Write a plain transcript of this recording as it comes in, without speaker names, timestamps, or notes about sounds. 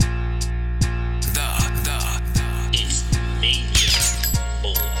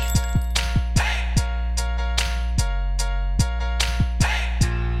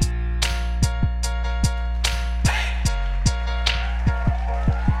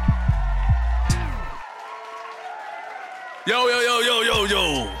Yo.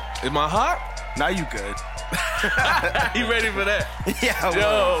 Am I hot? Now you good. You ready for that? Yeah.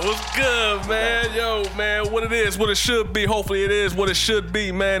 Yo, what's good, man? Yo, man, what it is, what it should be. Hopefully it is what it should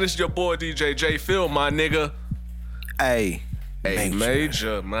be, man. It's your boy DJ J Phil, my nigga. Hey.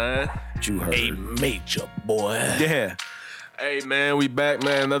 Major, man. You heard. A major, boy. Yeah. Hey, man, we back,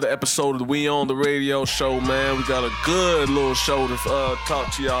 man. Another episode of the We On The Radio show, man. We got a good little show to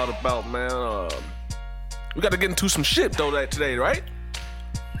talk to y'all about, man. We got to get into some shit, though, today, right?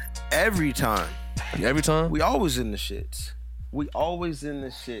 Every time. Every time? We always in the shits. Always in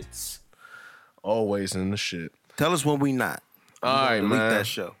the shit. Tell us when we not. All right, man. Delete that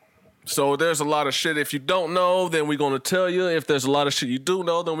show. So there's a lot of shit. If you don't know, then we're going to tell you. If there's a lot of shit you do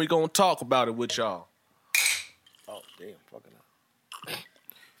know, then we're going to talk about it with y'all. Oh, damn. Fucking up.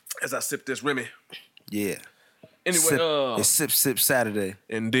 As I sip this Remy. Yeah. Anyway, it's Sip Saturday.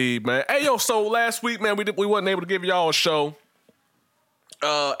 Indeed, man. Hey, yo, so last week, man, we wasn't able to give y'all a show.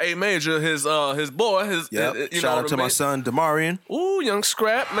 A Major, his boy, Yep. Shout out to my son, Damarian. Ooh, young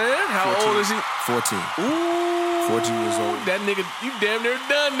scrap, man. How 14. old is he? 14. Ooh. 14 years old. That nigga, you damn near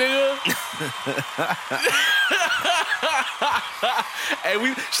done, nigga.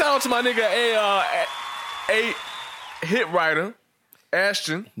 Hey, shout out to my nigga, a hit writer,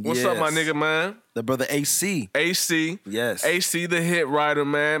 Ashton. What's up, my nigga, man? The brother AC. Yes. AC, the hit Oh, writer,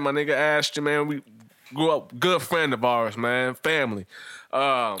 man. My nigga Ashton, man. We grew up, good friend of ours, man. Family.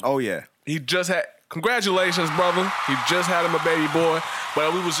 Yeah. He just had, congratulations, brother. He just had him a baby boy.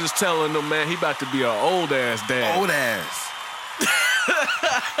 But we was just telling him, man, he about to be an old ass dad. Old ass.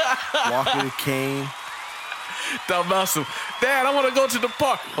 Walking the cane. Talking about some, Dad, I want to go to the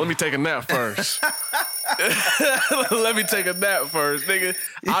park. Let me take a nap first. Let me take a nap first, nigga.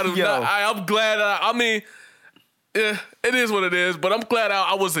 I'm glad. I mean, yeah, it is what it is. But I'm glad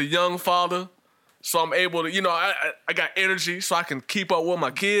I was a young father, so I'm able to, I got energy, so I can keep up with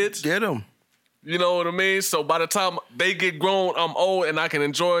my kids. Get them. You know what I mean? So by the time they get grown, I'm old and I can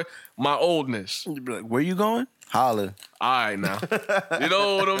enjoy my oldness. You be like, where you going? Holla. All right, now. You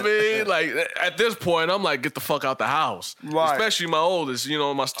know what I mean? Like, at this point, I'm like, get the fuck out the house. Right. Especially my oldest,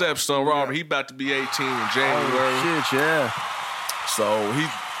 my stepson, Robert. He about to be 18 in January. Oh, shit, yeah. So he's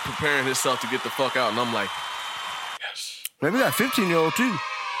preparing himself to get the fuck out. And I'm like, yes. Maybe got a 15-year-old, too.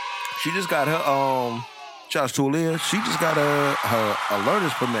 She just got her, shout out to Aaliyah. She just got her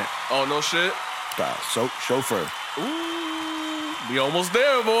learner's permit. Oh, no shit? Got chauffeur. Ooh, we almost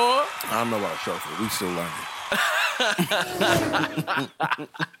there, boy. I don't know about chauffeur. We still learning.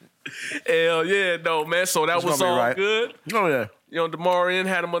 Hell yeah, no, man. So that was all right. Good. Oh, yeah. Damarian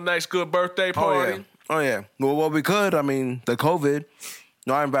had him a nice, good birthday party. Oh, yeah. Well, we could. I mean, the COVID.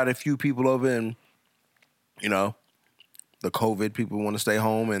 I invited a few people over and, the COVID people want to stay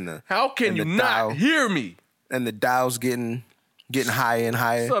home. And how can you not hear me? And the dial's getting higher and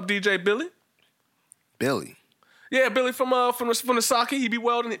higher. What's up, DJ Billy? Billy? Yeah, Billy from the Saki. He be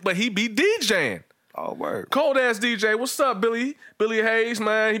welding it, but he be DJing. Oh, word. Cold ass DJ. What's up, Billy? Billy Hayes,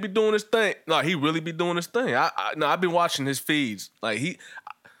 man. He be doing his thing. Like, he really be doing his thing. I've been watching his feeds. Like,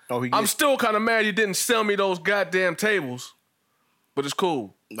 I'm still kind of mad you didn't sell me those goddamn tables, but it's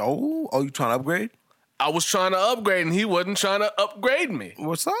cool. Oh, you trying to upgrade? I was trying to upgrade, and he wasn't trying to upgrade me.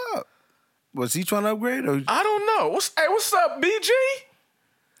 What's up? Was he trying to upgrade? Or? I don't know. What's up, BG?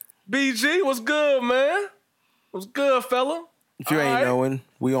 BG, what's good, man? What's good, fella? If you ain't knowing,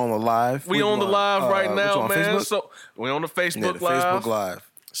 we on the live. We on the live right now, man. Facebook? So we on the Facebook the Live. Facebook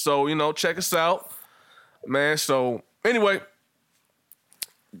Live. So, check us out. Man, so anyway,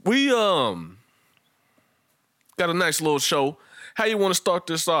 we got a nice little show. How you want to start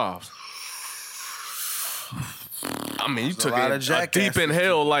this off? I mean, you took a deep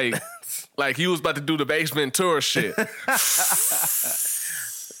inhale like you was about to do the basement tour shit.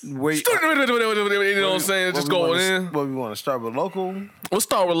 Wait, you know what I'm saying? Just going in. What we want to start with local? We'll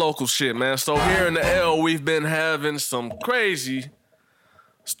start with local shit, man. So here in the L, we've been having some crazy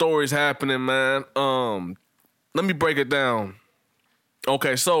stories happening, man. Let me break it down.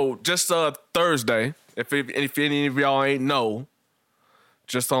 Okay, so just Thursday, if any of y'all ain't know,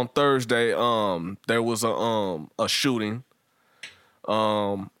 just on Thursday, there was a shooting.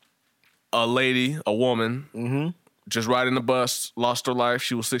 A woman, just riding the bus, lost her life.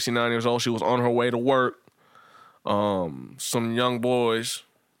 She was 69 years old. She was on her way to work. Some young boys,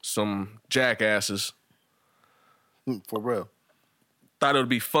 some jackasses. For real. Thought it would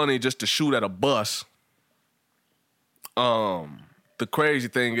be funny just to shoot at a bus. The crazy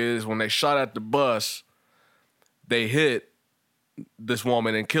thing is when they shot at the bus, they hit this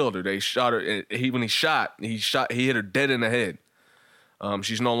woman and killed her. They shot her. When he hit her dead in the head.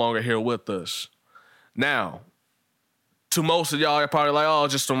 She's no longer here with us. Now, to most of y'all, they're probably like, oh,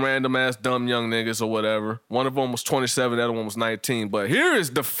 just some random ass dumb young niggas or whatever. One of them was 27, the other one was 19. But here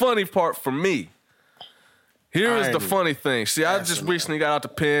is the funny part for me. Here is the funny thing. See, I just recently got out the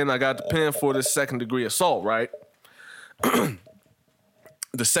pen. I got the pen for this second degree assault, right?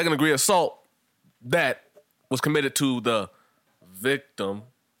 The second degree assault that was committed to the victim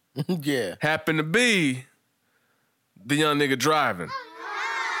happened to be the young nigga driving.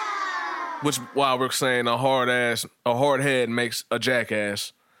 Which, while we're saying a hard head makes a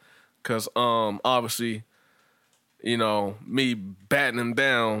jackass. Because, obviously, you know, me batting him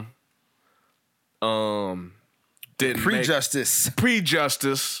down, didn't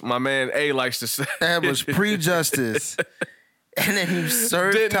pre-justice, my man A likes to say. That was pre-justice. And then you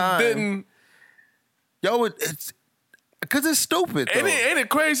served time. Yo, it's... Because it's stupid, though. Ain't it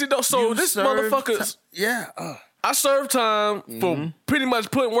crazy, though? So this motherfucker... I served time for pretty much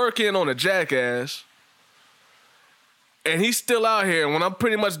putting work in on a jackass. And he's still out here. And when I'm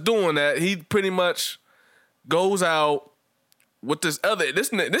pretty much doing that, he pretty much goes out with this other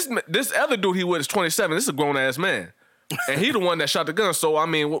dude he with is 27. This is a grown-ass man. And he the one that shot the gun. So, I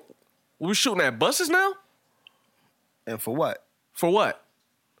mean, we shooting at buses now? And for what? For what?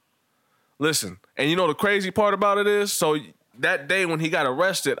 Listen, and you know the crazy part about it is, so that day when he got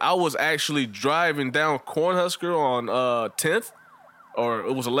arrested, I was actually driving down Cornhusker on 10th, or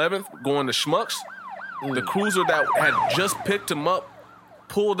it was 11th, going to Schmucks. The cruiser that had just picked him up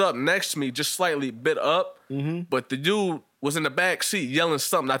pulled up next to me, just slightly bit up, but the dude was in the back seat yelling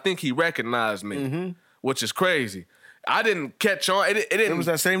something. I think he recognized me, which is crazy. I didn't catch on. It was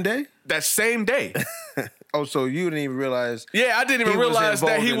that same day? That same day. Oh, so you didn't even realize? Yeah, I didn't even realize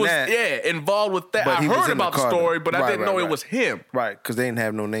that he was involved with that. I heard about the story, but I didn't know it was him. Right, because they didn't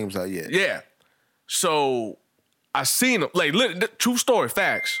have no names out yet. Yeah. So I seen him. Like, true story,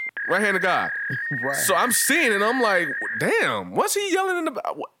 facts. Right hand of God. Right. So I'm seeing it, and I'm like, damn, what's he yelling in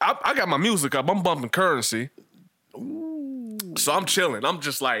the... I got my music up. I'm bumping Currency. Ooh. So I'm chilling. I'm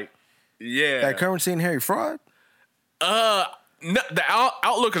just like, yeah. That Currency and Harry Fraud? No, the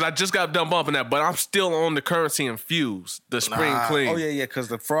Outlook, because I just got done bumping that, but I'm still on the Currency Infused, the Spring Clean. Oh, yeah, because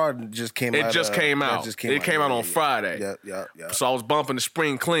the Fraud just came out. It just came out. It came out on Friday. Yeah. So I was bumping the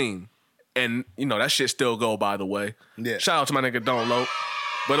Spring Clean. And, you know, that shit still go, by the way. Yeah. Shout out to my nigga Don't Low.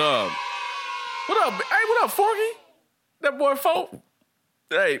 But, what up? Hey, what up, Forky? That boy Folk?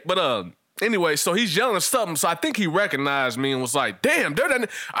 Hey, but, anyway, so he's yelling something, so I think he recognized me and was like, damn, if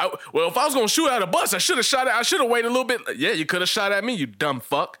I was gonna shoot at a bus, I should have waited a little bit. Yeah, you could have shot at me, you dumb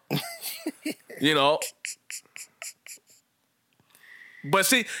fuck. You know. But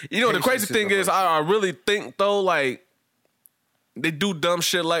see, you know, the crazy thing is, I really think, though, like, they do dumb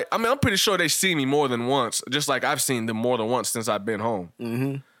shit like, I mean, I'm pretty sure they see me more than once, just like I've seen them more than once since I've been home.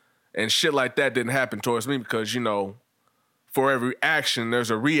 Mm-hmm. And shit like that didn't happen towards me because, you know, for every action, there's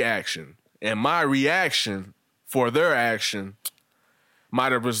a reaction. And my reaction for their action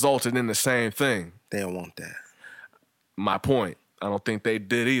might have resulted in the same thing. They don't want that. My point. I don't think they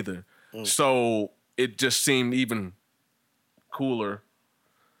did either. So it just seemed even cooler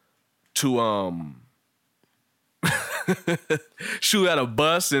to shoot at a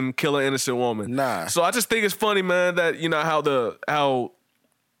bus and kill an innocent woman. Nah. So I just think it's funny, man, that, you know, how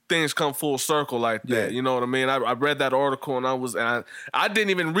things come full circle like that. Yeah. You know what I mean? I read that article and I didn't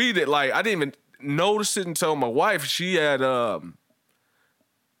even read it. Like, I didn't even notice it until my wife, she had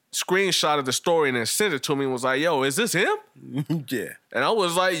screenshotted the story and then sent it to me and was like, yo, is this him? Yeah. And I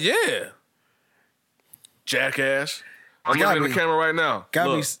was like, yeah. Jackass. I'm looking at the camera right now.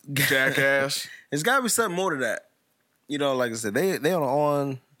 Look, Jackass. There's got to be something more to that. You know, like I said, they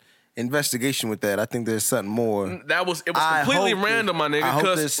on investigation with that. I think there's something more. It was completely random, my nigga. I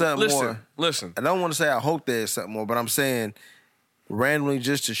hope there's something more. Listen. I don't want to say I hope there's something more, but I'm saying randomly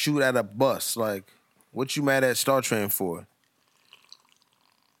just to shoot at a bus. Like, what you mad at Star Train for?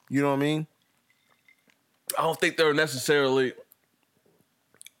 You know what I mean? I don't think they were necessarily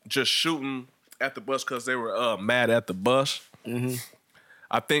just shooting at the bus because they were mad at the bus. Mm-hmm.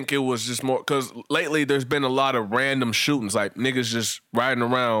 I think it was just more because lately there's been a lot of random shootings, like niggas just riding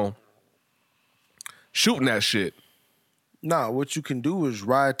around shooting that shit. Nah, what you can do is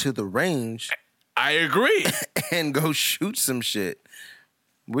ride to the range. I agree. And go shoot some shit.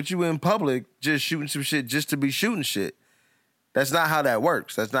 What you in public just shooting some shit just to be shooting shit. That's not how that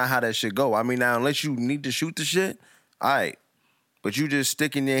works. That's not how that shit go. I mean, now, unless you need to shoot the shit, all right. But you just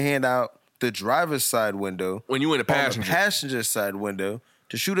sticking your hand out the driver's side window. When you in the passenger. The passenger side window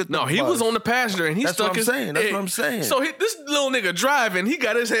to shoot at the bus. he was on the passenger and he stuck his... That's what I'm saying. So this little nigga driving, he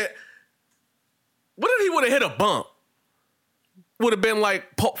got his head... What if he would have hit a bump? Would have been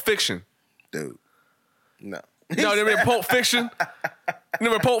like Pulp Fiction. Dude, no. No, they remember Pulp Fiction?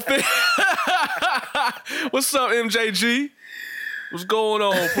 Remember Pulp Fiction? What's up, MJG? What's going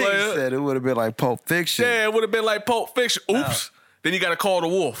on, player? He said it would have been like Pulp Fiction. Yeah, it would have been like Pulp Fiction. Oops. Then you got to call the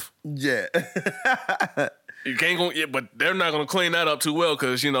wolf. Yeah. You can't go, yeah, but they're not going to clean that up too well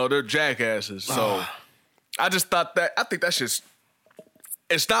because, you know, they're jackasses. So I just thought I think that shit's,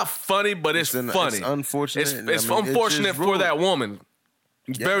 it's not funny, but it's funny. It's unfortunate. It's unfortunate for that woman.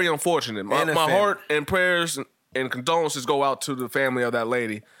 It's very unfortunate. My heart and prayers and condolences go out to the family of that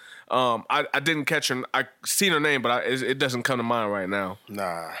lady. I didn't catch her. I seen her name, but it doesn't come to mind right now.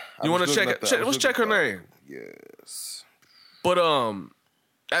 Nah. You want to check it? Let's check her name. Yes. But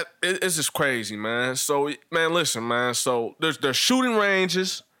it's just crazy, man. So, man, listen, man. So there's shooting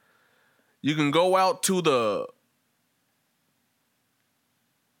ranges. You can go out to the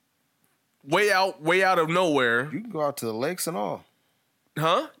way out of nowhere. You can go out to the lakes and all.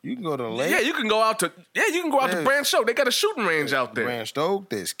 Huh? You can go to the lake. Yeah, you can go out to Branch Oak. They got a shooting range out there. Branch Oak,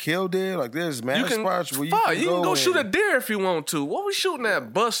 there's Killdeer, like there's mad spots where you can go shoot a deer if you want to. What we shooting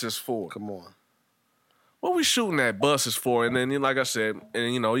at buses for? Come on. What we shooting at buses for? And then, like I said,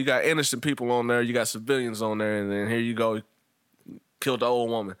 and you know, you got innocent people on there, you got civilians on there, and then here you go, killed the old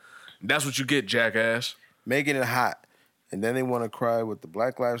woman. That's what you get, jackass. Making it hot. And then they want to cry with the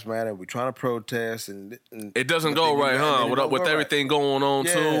Black Lives Matter. We're trying to protest, and it doesn't go right, huh? With everything going on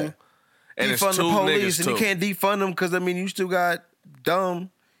too, and defund it's two the police, niggas and too. you can't defund them because I mean you still got dumb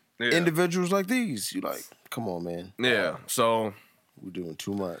individuals like these. You like, come on, man. Yeah, so we're doing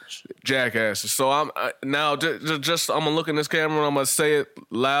too much, jackasses. So I'm now just I'm gonna look in this camera and I'm gonna say it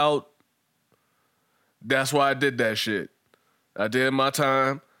loud. That's why I did that shit. I did my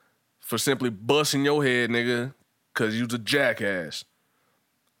time for simply busting your head, nigga. Cause you's a jackass.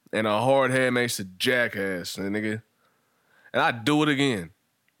 And a hard head makes a jackass, nigga. And I do it again.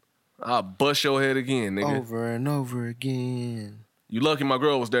 I'll bust your head again, nigga. Over and over again. You lucky my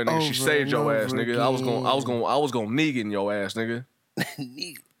girl was there, nigga. She saved your ass, nigga. I was gonna Negan your ass, nigga.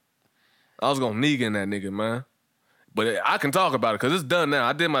 I was gonna Negan that nigga, man. But I can talk about it because it's done now.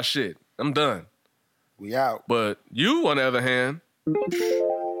 I did my shit. I'm done. We out. But you, on the other hand,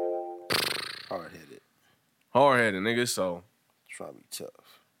 hard-headed, nigga, so. Trying to be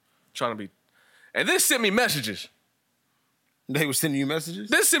tough. And this sent me messages. They were sending you messages?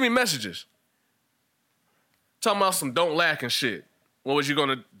 This sent me messages. Talking about some don't lack and shit. What was you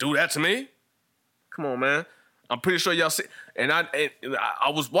gonna do that to me? Come on, man. I'm pretty sure y'all see. And I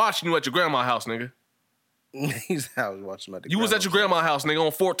was watching you at your grandma's house, nigga. I was watching at the You was at your grandma's house, nigga,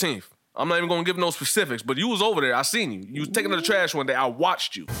 on 14th. I'm not even gonna give no specifics, but you was over there. I seen you. You was taking to the trash one day. I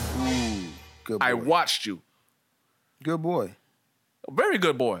watched you. Ooh, good boy. I watched you. Good boy. A very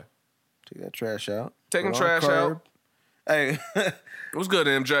good boy. Take that trash out. Taking trash out. Hey. What's good,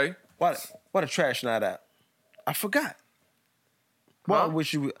 MJ? What a trash night out. I forgot. Boy, Huh?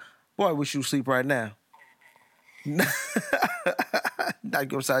 I wish you sleep right now. Knock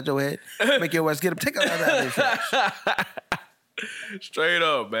you upside your head. Make your ass get up. Take out that trash. Straight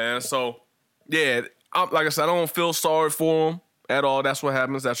up, man. So, yeah, like I said, I don't feel sorry for him at all. That's what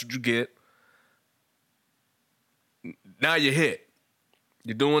happens. That's what you get. Now you hit.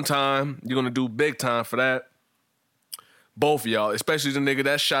 You're doing time. You're going to do big time for that. Both of y'all, especially the nigga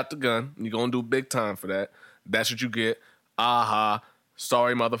that shot the gun. You're going to do big time for that. That's what you get. Aha.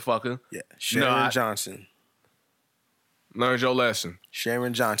 Sorry, motherfucker. Yeah. Sharon Johnson. Learned your lesson.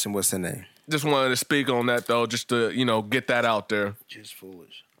 Sharon Johnson, what's her name? Just wanted to speak on that, though, just to, get that out there. Just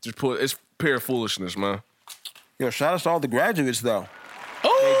foolish. It's pure foolishness, man. Yo, shout out to all the graduates, though.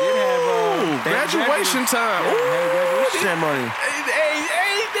 Oh, they did have graduation time. Graduation ceremony.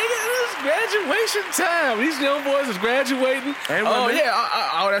 Hey, nigga, it's graduation time. These young boys is graduating. Oh, yeah.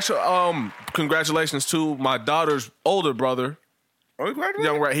 I would actually, congratulations to my daughter's older brother. Oh, he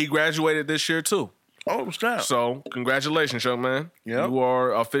graduated? He graduated this year, too. Oh, snap. So, congratulations, young man. Yep. You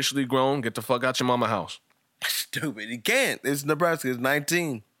are officially grown. Get the fuck out your mama's house. Stupid. He can't. It's Nebraska. It's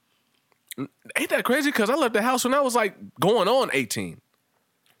 19. Ain't that crazy? Because I left the house when I was, going on 18.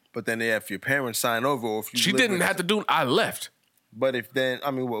 But then if your parents sign over or if you She didn't have to do... I left. But if then... I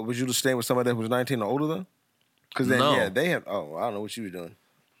mean, what, was you to stay with somebody that was 19 or older, though? Because then, no. Yeah, they have... Oh, I don't know what you was doing.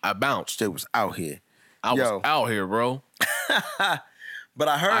 I bounced. They was out here. I was out here, bro. But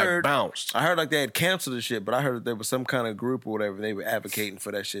I heard... I bounced. I heard like they had canceled the shit, but I heard that there was some kind of group or whatever. They were advocating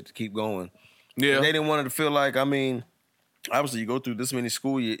for that shit to keep going. Yeah. And they didn't want it to feel like... I mean, obviously you go through this many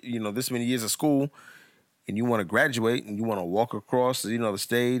this many years of school, and you want to graduate, and you want to walk across, the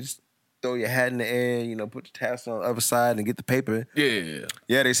stage... Throw your hat in the air, put your tassel on the other side and get the paper. Yeah.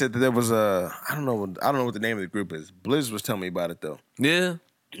 Yeah, they said that there was I don't know what the name of the group is. Blizz was telling me about it though. Yeah.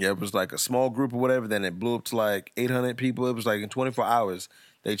 Yeah, it was like a small group or whatever. Then it blew up to like 800 people. It was like in 24 hours,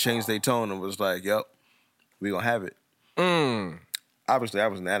 they changed their tone and was like, "Yep, we gonna have it." Obviously, I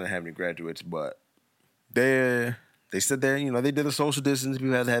didn't have any graduates, but they stood there. You know, they did a social distance.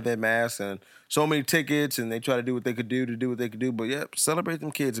 People had to have their masks and so many tickets, and they tried to do what they could do to do what they could do. But yep, celebrate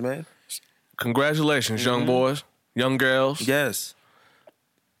them kids, man. Congratulations, young boys, young girls. Yes.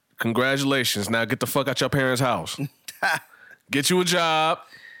 Congratulations. Now get the fuck out your parents' house. Get you a job.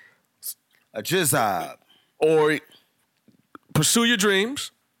 A job. Or pursue your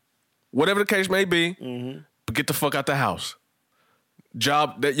dreams, whatever the case may be, but get the fuck out the house.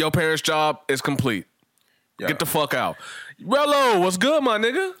 That your parents' job is complete. Yo. Get the fuck out. Rello, what's good, my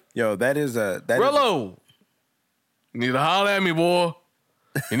nigga? Yo, Rello. You need to holler at me, boy.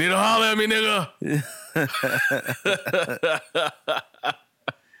 You need to holler at me, nigga.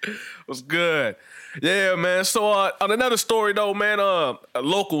 What's good? Yeah, man. So on another story though, man,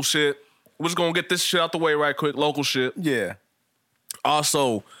 local shit. We're just gonna get this shit out the way right quick. Local shit. Yeah.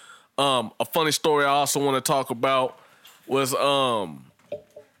 Also, a funny story I also want to talk about was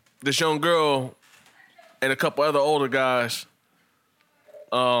this young girl and a couple other older guys.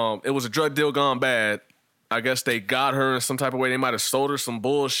 It was a drug deal gone bad. I guess they got her in some type of way. They might have sold her some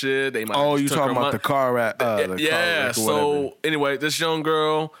bullshit. They might. Oh, you talking about the car wreck? Yeah. So anyway, this young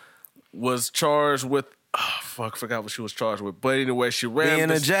girl was charged with. Oh, fuck, forgot what she was charged with. But anyway, she ran.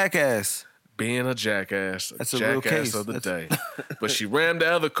 Being a jackass. Being a jackass. That's a real case of the day. But she rammed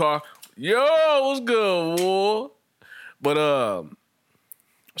the other car. Yo, what's good, boy? But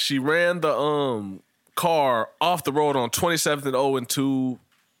she ran the car off the road on 27th and O into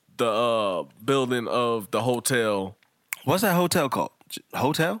the building of the hotel. What's that hotel called?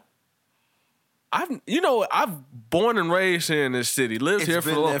 Hotel? I've born and raised here in this city. Lived here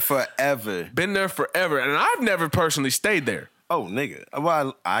for forever. Been there forever, and I've never personally stayed there. Oh, nigga.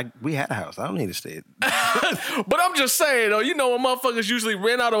 Well, we had a house. I don't need to stay. But I'm just saying, though, when motherfuckers usually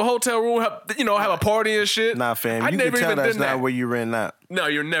rent out a hotel room, have a party and shit. Nah, fam. You can tell that's not where you rent out. No,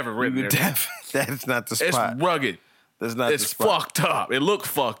 you're never renting there. That's not the spot. It's rugged. That's not the spot. It's fucked up. It looked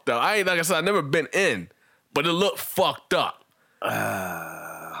fucked up. Like I said, I've never been in, but it looked fucked up. Hold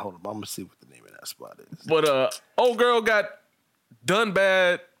on. I'm going to see what the name of that spot is. But old girl got done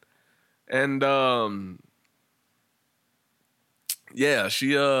bad, and yeah,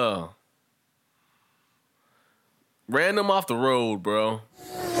 she ran them off the road, bro.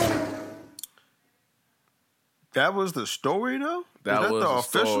 That was the story, though? That was the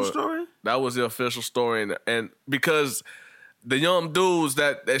official story? That was the official story, and because the young dudes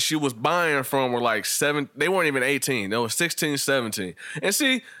that she was buying from were like 7, they weren't even 18. They were 16, 17. And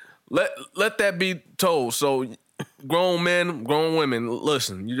see, let that be told. So grown men, grown women,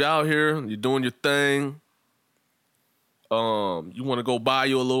 listen, you out here, you're doing your thing. You want to go buy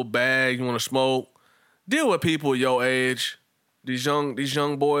you a little bag, you want to smoke. Deal with people your age. These young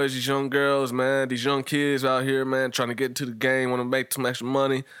boys, these young girls, man, these young kids out here, man, trying to get into the game, want to make some extra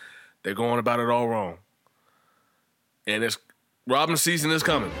money. They're going about it all wrong. And it's robbing season is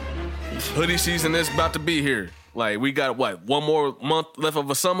coming. Hoodie season is about to be here. Like, we got, one more month left of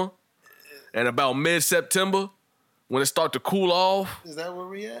a summer? And about mid-September, when it start to cool off. Is that where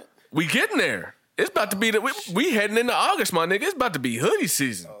we at? We getting there. It's about to be, we heading into August, my nigga. It's about to be hoodie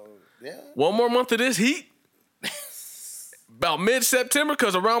season. Oh, yeah. One more month of this heat. About mid-September,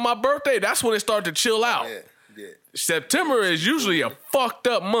 because around my birthday, that's when it started to chill out. Yeah. September is usually a fucked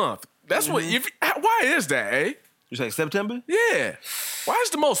up month. That's what. Why is that, eh? You say September? Yeah. Why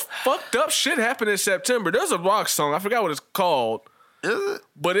is the most fucked up shit happen in September? There's a rock song. I forgot what it's called. Is it?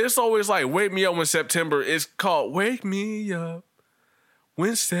 But it's always like, wake me up when September. It's called Wake Me Up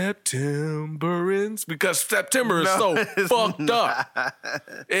When September Ends. Because September is so fucked up.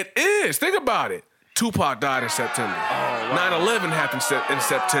 It is. Think about it. Tupac died in September. Oh, wow. 9/11 happened in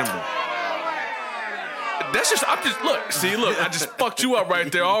September. That's just, I just fucked you up right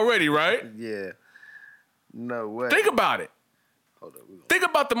there already, right? Yeah. No way. Think about it. Hold on. Think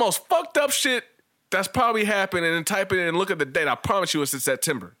about the most fucked up shit that's probably happened and then type it in and look at the date. I promise you it's in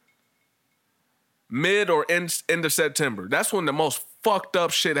September. Mid or end of September. That's when the most fucked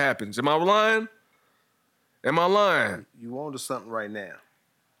up shit happens. Am I lying? You on to something right now.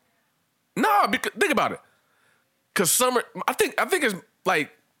 No, because think about it. Because summer, I think it's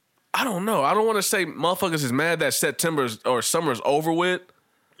like, I don't know. I don't want to say motherfuckers is mad that September or summer is over with.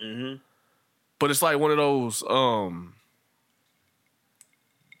 Mm-hmm. But it's like one of those, now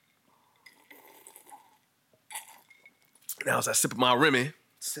as I sip my Remy,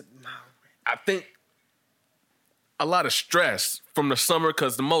 I think a lot of stress from the summer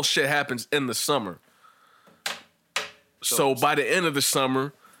because the most shit happens in the summer. So by the end of the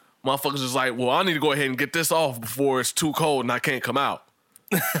summer, motherfuckers is like, well, I need to go ahead and get this off before it's too cold and I can't come out.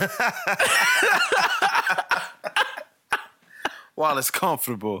 While it's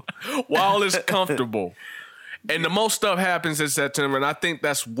comfortable. While it's comfortable. And the most stuff happens in September, and I think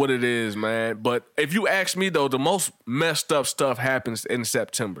that's what it is, man. But if you ask me, though, the most messed up stuff happens in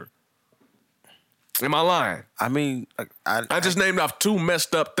September. Am I lying? I mean, I just named off 2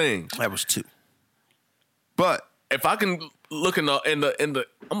 messed up things. That was 2. But if I can look in the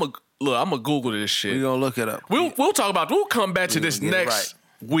I'm gonna Google this shit. We're gonna look it up. We'll talk about. We'll come back to this next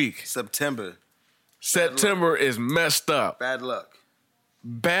week. September is messed up. Bad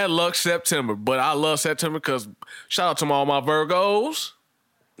luck September. But I love September because shout out to all my Virgos.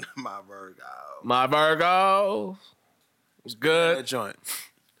 My Virgos. It's good. That joint.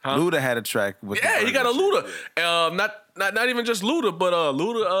 Huh? Luda had a track with. Yeah, he got a Luda. Not even just Luda, but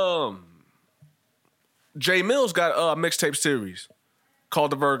Luda. Jay Mills got a mixtape series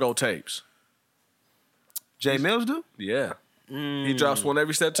called the Virgo Tapes. Jay Mills do? Yeah. He drops one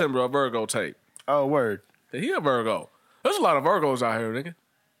every September, a Virgo tape. Oh, word. He a Virgo. There's a lot of Virgos out here, nigga.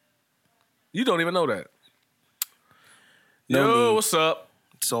 You don't even know that. Yo, what's up?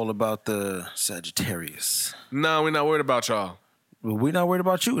 It's all about the Sagittarius. No, we're not worried about y'all. Well, we're not worried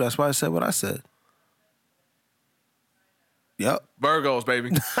about you. That's why I said what I said. Yep. Virgos,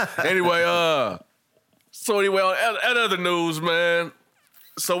 baby. Anyway, on other news, man.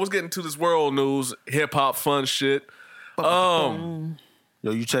 So let's get into this world news, hip hop fun shit. Yo,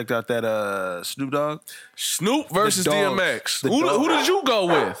 you checked out that Snoop Dogg? Snoop versus DMX. Who did you go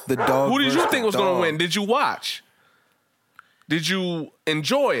with? The dog. Who did you think was gonna win? Did you watch? Did you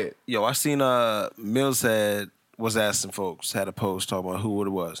enjoy it? Yo, I seen Mills was asking folks, had a post talking about who it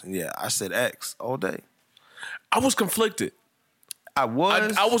was. And yeah, I said X all day. I was conflicted. I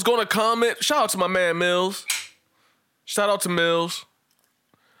was gonna comment. Shout out to my man Mills. Shout out to Mills.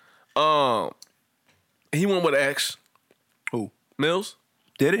 He went with X. Who? Mills?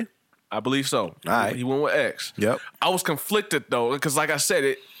 Did he? I believe so. All right. He went with X. Yep. I was conflicted though, because like I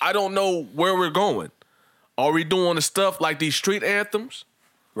said, I don't know where we're going. Are we doing the stuff like these street anthems?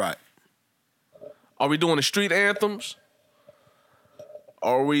 Right. Are we doing the street anthems?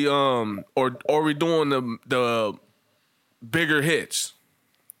 Are we or are we doing the bigger hits?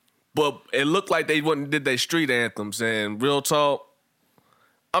 But it looked like they went and did their street anthems. And real talk,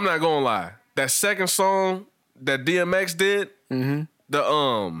 I'm not gonna lie. That second song that DMX did,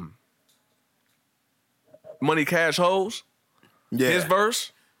 the Money Cash Hoes, his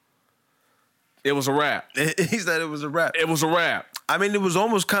verse, it was a rap. He said it was a rap. It was a rap. I mean, it was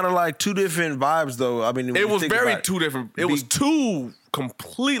almost kind of like 2 different vibes, though. I mean, it was very 2 different. It was 2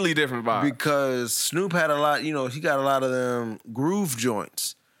 completely different vibes. Because Snoop had a lot, he got a lot of them groove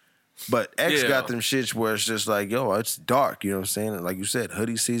joints. But X got them shits where it's just like, yo, it's dark. You know what I'm saying? Like you said,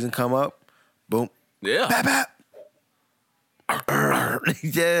 hoodie season come up, boom. Yeah. Bap, bap.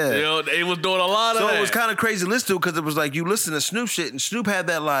 Yeah. They was doing a lot of that. So it was kind of crazy to listen to because it was like you listen to Snoop shit and Snoop had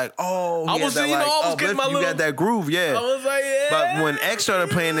that like, I was getting my you got that groove, yeah. I was like, yeah. But when X started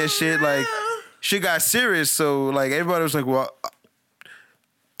playing this shit, like, shit got serious. So like everybody was like, well,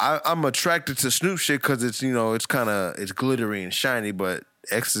 I'm attracted to Snoop shit because it's it's glittery and shiny, but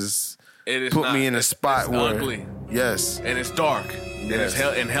X is put me in a spot where ugly. Yes, and it's dark. Yes.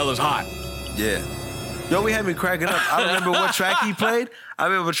 And hell is hot. Yeah. Yo, we had me cracking up. I remember what track he played. I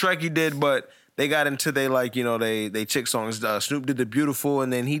remember what track he did, but they got into they chick songs. Snoop did the Beautiful,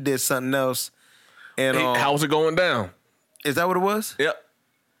 and then he did something else. And how's it going down? Is that what it was? Yep.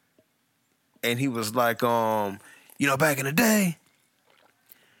 And he was like, back in the day,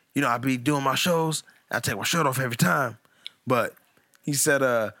 I'd be doing my shows. I take my shirt off every time, but he said,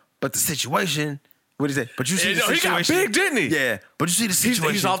 but the situation. What did he say? But you see the situation. He got big, didn't he? Yeah. But you see the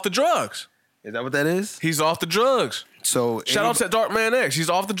situation. He's off the drugs. Is that what that is? He's off the drugs. So shout out to Dark Man X. He's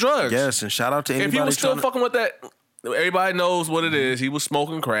off the drugs. Yes, and shout out to anybody. If he was still fucking with that, everybody knows what it is. He was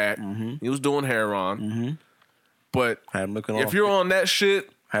smoking crack. Mm-hmm. He was doing heroin. Mm-hmm. But if you're on that shit,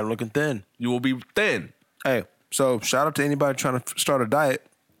 had him looking thin. You will be thin. Hey, so shout out to anybody trying to start a diet.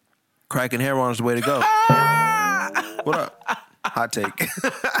 Crack and heroin is the way to go. What up? Hot take.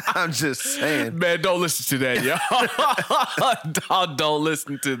 I'm just saying. Man, don't listen to that, y'all. Don't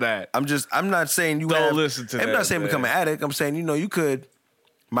listen to that. I'm not saying you don't listen to that. I'm not saying become an addict. I'm saying, you could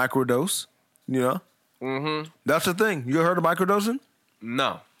microdose, Mm-hmm. That's the thing. You heard of microdosing?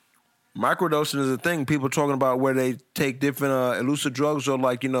 No. Microdosing is a thing. People talking about where they take different illicit drugs or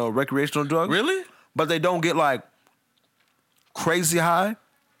recreational drugs. Really? But they don't get crazy high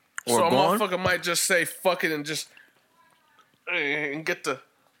or so gone. A motherfucker might just say fuck it and get the...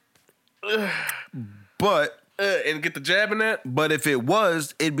 But and get the jab in that. But if it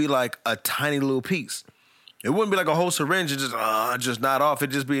was, it'd be like a tiny little piece. It wouldn't be like a whole syringe and just not off.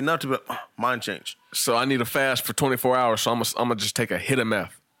 It'd just be enough to be mind change. So I need a fast for 24 hours. So I'm gonna just take a hit of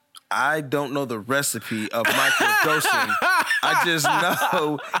meth. I don't know the recipe of microdosing. I just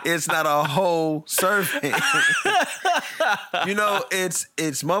know it's not a whole serving. You know, it's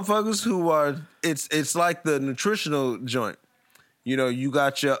motherfuckers who are. It's like the nutritional joint. You know, you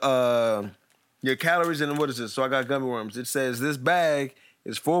got your calories and what is it? So I got gummy worms. It says this bag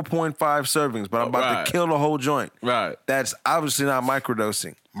is 4.5 servings, but I'm about to kill the whole joint. Right. That's obviously not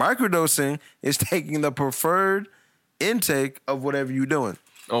microdosing. Microdosing is taking the preferred intake of whatever you're doing.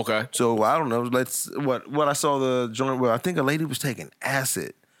 Okay. So I don't know. What I saw the joint where I think a lady was taking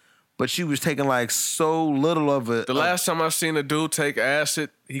acid, but she was taking like so little of it. The last time I seen a dude take acid,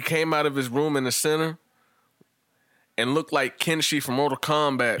 he came out of his room in the center and looked like Kenshi from Mortal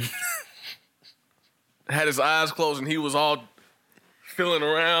Kombat. Had his eyes closed and he was all feeling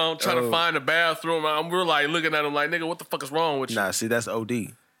around, trying to find a bathroom. We're like looking at him like, nigga, what the fuck is wrong with you? Nah, see, that's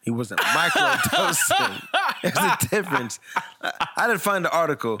OD. He wasn't microdosing. There's a difference. I didn't find the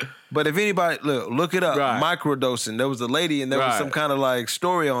article, but if anybody look it up, microdosing. There was a lady and there was some kind of like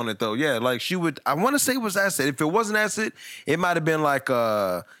story on it though. Yeah, like she would. I want to say it was acid. If it wasn't acid, it might have been like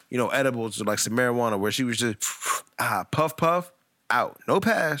edibles or like some marijuana where she was just puff out, no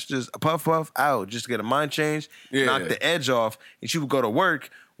pass, just a puff out, just to get a mind change, knock the edge off, and she would go to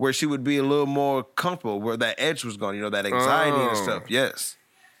work where she would be a little more comfortable, where that edge was gone. You know, that anxiety and stuff. Yes.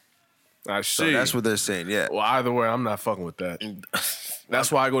 I see. So that's what they're saying, yeah. Well, either way, I'm not fucking with that.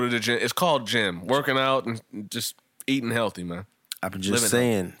 That's why I go to the gym. It's called gym. Working out and just eating healthy, man. I'm just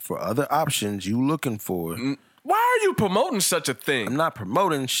saying, for other options you looking for. Why are you promoting such a thing? I'm not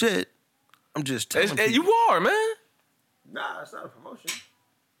promoting shit. I'm just telling people. You are, man. Nah, it's not a promotion.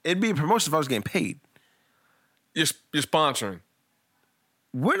 It'd be a promotion if I was getting paid. You're sponsoring.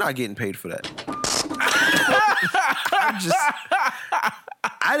 We're not getting paid for that.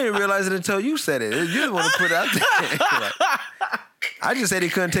 I didn't realize it until you said it. You didn't want to put it out there. I just said he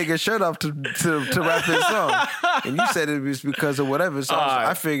couldn't take his shirt off to rap his song. And you said it was because of whatever. So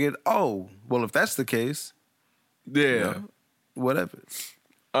I figured, if that's the case. Yeah. Whatever.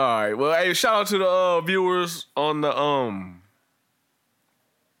 All right. Well, hey, shout out to the viewers on the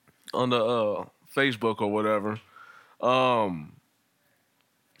Facebook or whatever.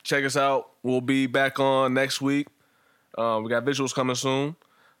 Check us out. We'll be back on next week. We got visuals coming soon.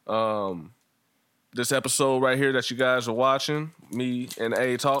 This episode right here that you guys are watching, me and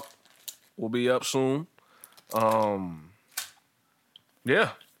A Talk, will be up soon. Yeah.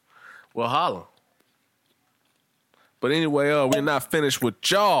 Well, holla. But anyway, we're not finished with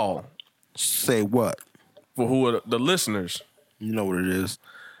y'all. Say what? For who are the listeners. You know what it is.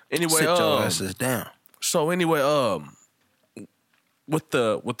 Anyway, sit your asses down. So anyway, with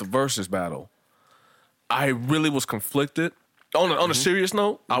the versus battle, I really was conflicted. On a serious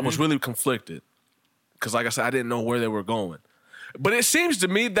note, I was really conflicted. Because like I said, I didn't know where they were going. But it seems to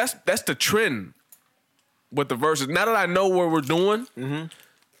me that's the trend with the verses. Now that I know where we're doing,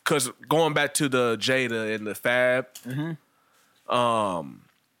 because going back to the Jada and the Fab,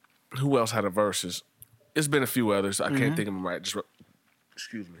 who else had a verses? It's been a few others. I can't think of them right.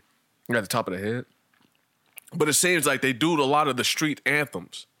 Excuse me. At the top of the head. But it seems like they do a lot of the street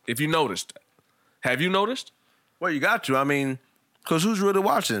anthems. If you noticed. Have you noticed? Well, you got to. I mean, because who's really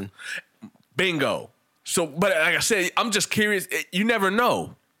watching? Bingo. So, but like I said, I'm just curious. You never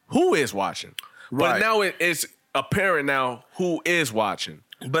know who is watching. Right. But now it's apparent now who is watching.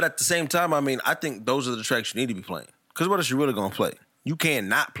 But at the same time, I mean, I think those are the tracks you need to be playing. Because what else you really going to play? You can't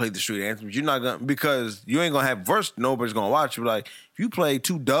not play the street anthems. You're not going to, because you ain't going to have verse, nobody's going to watch. You're like, if you play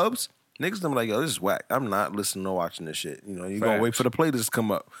 2 dubs, niggas gonna be like, yo, this is whack. I'm not listening or watching this shit. You know, you're going to wait for the playlist to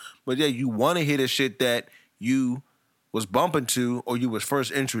come up. But yeah, you want to hear the shit that you was bumping to or you was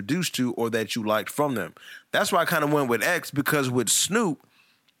first introduced to or that you liked from them. That's why I kind of went with X, because with Snoop,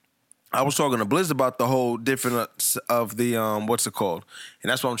 I was talking to Blizz about the whole difference of the, what's it called? And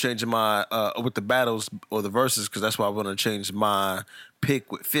that's why I'm changing my, with the battles or the verses, because that's why I want to change my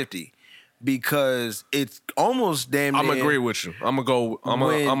pick with 50. Because it's almost damn near. I'm agree with you. I'm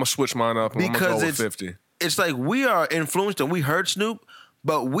gonna switch mine up and I'm gonna go with 50. It's like we are influenced and we heard Snoop,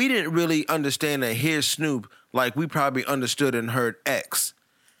 but we didn't really understand and hear Snoop like we probably understood and heard X.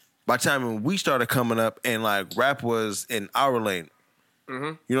 By the time when we started coming up and like rap was in our lane. You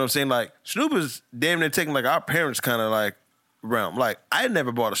know what I'm saying? Like Snoop is damn near taking like our parents kind of like realm. Like I had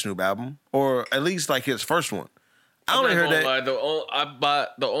never bought a Snoop album, or at least like his first one. I only heard that.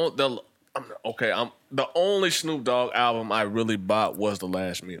 The only Snoop Dogg album I really bought was The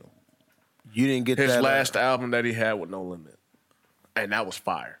Last Meal. You didn't get his that last album that he had with No Limit, and that was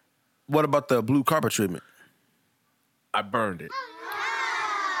fire. What about the blue carpet treatment? I burned it.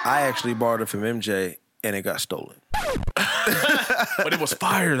 I actually borrowed it from MJ, and it got stolen. But it was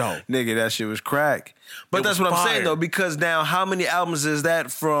fire though. Nigga, that shit was crack. But that's what I'm saying though, because now how many albums is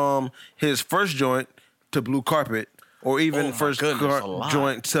that from his first joint to Blue Carpet, or even first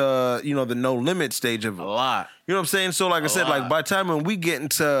joint to the No Limit stage of it? A lot. You know what I'm saying? So like I said, like by the time when we get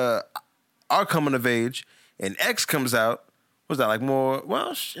into our coming of age and X comes out, was that like more?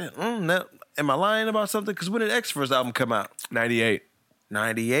 Well, shit. Am I lying about something? Because when did X first album come out? 98.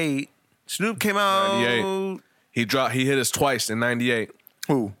 98. Snoop came out. 98. He hit us twice in 98.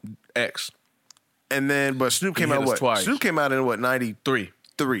 Who? X. And then, but Snoop came out what? Twice. Snoop came out in what? 93.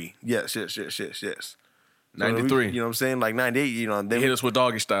 3. Yes. 93. So you know what I'm saying? Like 98. Then He hit us with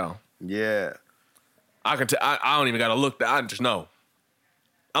Doggy Style. Yeah. I can. I don't even gotta look. I just know.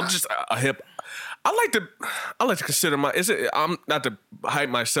 I'm just a hip. I like to consider I'm not to hype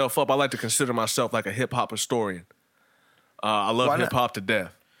myself up. I like to consider myself like a hip hop historian. I love hip hop to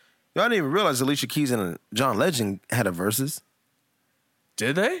death. Yo, I didn't even realize Alicia Keys and John Legend had a versus.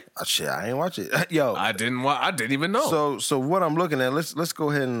 Did they? Oh, shit, I ain't watch it. Yo, I didn't even know. So what I'm looking at, let's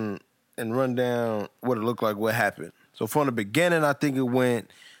go ahead and run down what it looked like, what happened. So from the beginning, I think it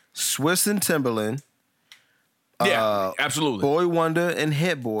went Swiss and Timberland. Yeah, absolutely. Boy Wonder and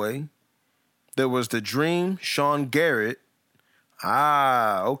Hit Boy. There was The Dream, Sean Garrett.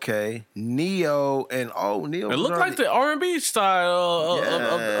 Okay. Neo and Neo. It looked like the R&B style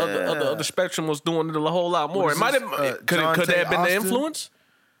of the spectrum was doing it a whole lot more. It might have could that have been the influence?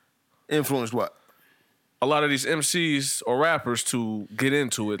 Influenced what? A lot of these MCs or rappers to get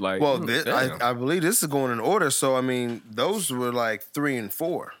into it. Like, well, I believe this is going in order. So I mean, those were like 3 and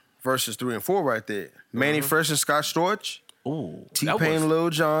 4 versus 3 and 4 right there. Manny Fresh and Scott Storch. Ooh, T-Pain, Lil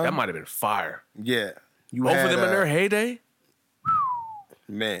Jon. That might have been fire. Yeah, both of them in their heyday.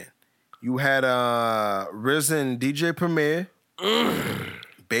 Man, you had RZA and DJ Premier,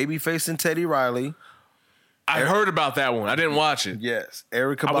 Babyface and Teddy Riley. I heard about that one. I didn't watch it. Yes,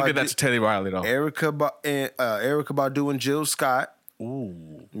 Erykah. I would give that to Teddy Riley though. Erykah Badu and Jill Scott.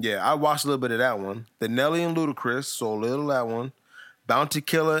 Ooh, yeah, I watched a little bit of that one. The Nelly and Ludacris, so a little of that one. Bounty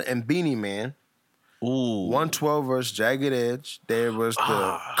Killer and Beanie Man. Ooh, 112 versus Jagged Edge. There was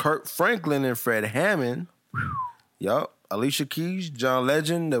the Kurt Franklin and Fred Hammond. Yup. Alicia Keys, John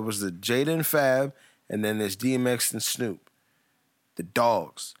Legend. There was the Jada and Fab, and then there's DMX and Snoop. The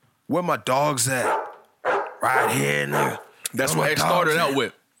Dogs. Where my dogs at? Right here, nigga. That's what X started out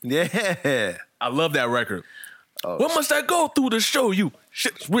with. Yeah. I love that record. What must I go through to show you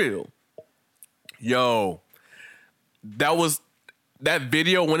shit's real? Yo, that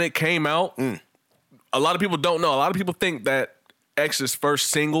video when it came out. A lot of people don't know. A lot of people think that X's first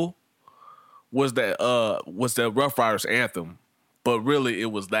single was the Rough Riders anthem, but really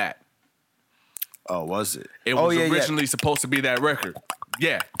it was that. Oh, was it? It was originally supposed to be that record.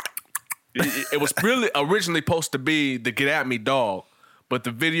 Yeah. It was really originally supposed to be the Get At Me Dog, but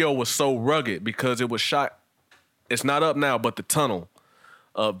the video was so rugged because it was shot. It's not up now, but the tunnel.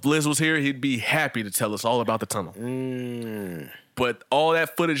 Blizz was here, he'd be happy to tell us all about the tunnel. But all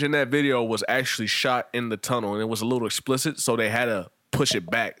that footage in that video was actually shot in the tunnel, and it was a little explicit, so they had to push it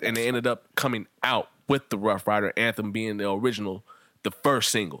back, and they ended up coming out with the Rough Rider anthem being the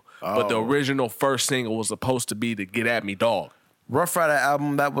first single. But the original first single was supposed to be the Get At Me Dog. Rough Rider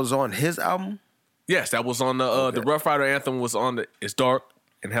album, that was on his album? Yes, that was on the Rough Rider anthem was on the It's Dark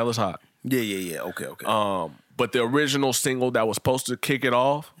and Hell Is Hot. Yeah. Okay. But the original single that was supposed to kick it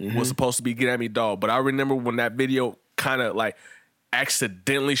off was supposed to be Get At Me Dog. But I remember when that video kind of like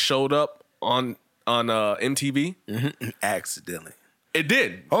accidentally showed up on MTV. Accidentally. It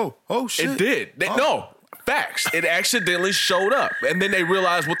did. Oh shit. It did. No, facts. It accidentally showed up. And then they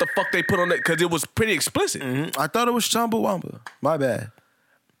realized what the fuck they put on it because it was pretty explicit. I thought it was Chumbawamba. My bad.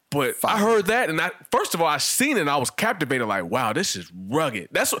 But I heard that, and first of all, I seen it, and I was captivated. Like, wow, this is rugged.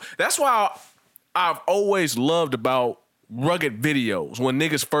 That's why I've always loved about rugged videos. When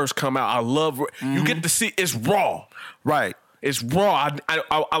niggas first come out, I love you get to see it's raw. Right. It's raw.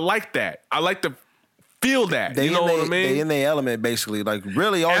 I like that. I like to feel that. You know what I mean? They in their element, basically. Like,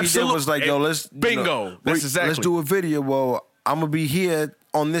 really, all he did was like, yo, let's bingo. That's exactly. Let's do a video. Well, I'm gonna be here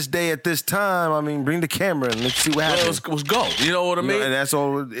on this day at this time. I mean, bring the camera and let's see what happens. Let's go. You know what I mean? And that's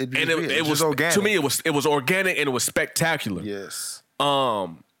all. It was organic. To me, it was organic and it was spectacular. Yes.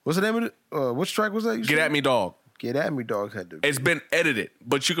 What's the name of it? Which track was that? Get At Me Dog. Get At Me Dog had to. It's been edited,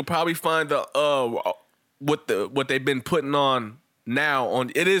 but you could probably find the what they've been putting on now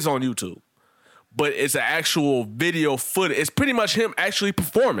on. It is on YouTube, but it's an actual video footage. It's pretty much him actually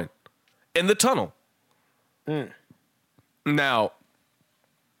performing in the tunnel. Now,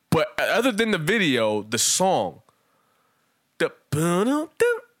 but other than the video, the song, the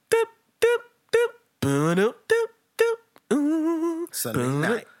Sunday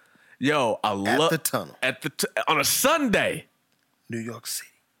night. Yo, I love the tunnel. On a Sunday, New York City.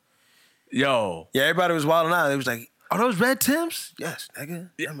 Yo. Yeah, everybody was wilding out. They was like, "Are those red Timbs?" Yes, nigga.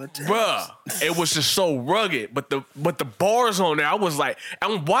 Them are Timbs. Bruh, it was just so rugged. But the bars on there, I was like,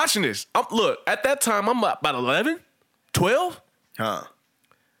 I'm watching this. Look, at that time, I'm about 11, 12. Huh.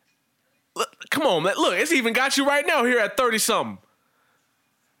 Look, come on, man. Look, it's even got you right now here at 30-something.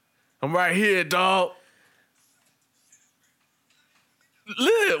 I'm right here, dog.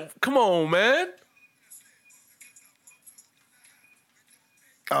 Live. Come on, man.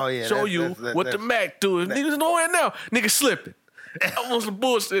 Oh, yeah. Show you what the Mac doing. Niggas know it now. Niggas slipping. I want some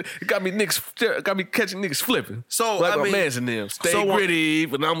bullshit. It got me catching niggas flipping. So, like I my mean, mans and them. Stay gritty,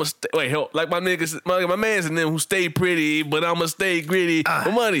 but I'ma help. Like my niggas, my mans and them who stay pretty, but I'ma stay gritty.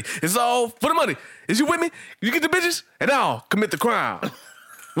 For money. It's all for the money. Is you with me? You get the bitches, and I'll commit the crime.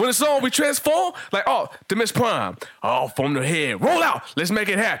 When it's on, we transform like, to Miss Prime. From the head. Roll out. Let's make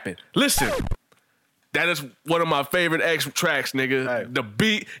it happen. Listen. That is one of my favorite X tracks, nigga. Hey. The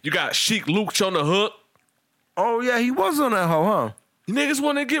beat, you got Sheik Luch on the hook. Oh, yeah, he was on that hoe, huh? You niggas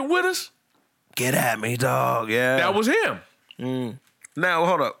want to get with us? Get at me, dog. Yeah. That was him. Now,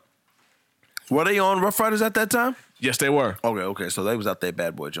 hold up. Were they on Rough Riders at that time? Yes, they were. Okay. So they was out there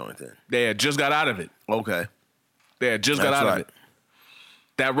bad boy joint then. They had just got out of it. Okay. They had just got out of it.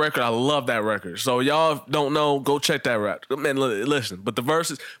 That record, I love that record. So y'all don't know, go check that rap. Man, listen, but the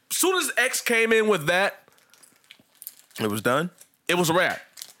verses, as soon as X came in with that, it was done? It was a rap.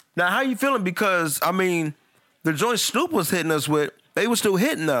 Now, how you feeling? Because, I mean, the joint Snoop was hitting us with, they were still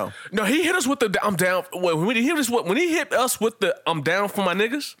hitting though. No, he hit us with the I'm down. When he hit us with the I'm down for my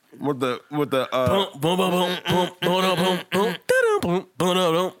niggas. With the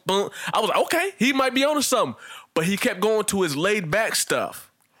I was like, okay, he might be onto something. But he kept going to his laid back stuff.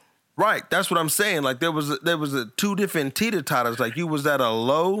 Right, that's what I'm saying. Like there was a two different teeter-totters. Like you was at a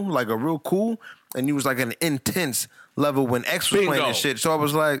low, like a real cool, and you was like an intense level when X was playing this shit. So I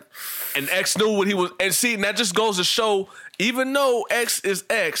was like, and X knew what he was. And see, and that just goes to show, even though X is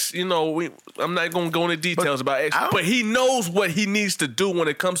X, you know, I'm not gonna go into details about X, but he knows what he needs to do when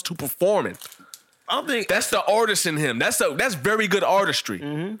it comes to performing. I don't think that's the artist in him. That's very good artistry.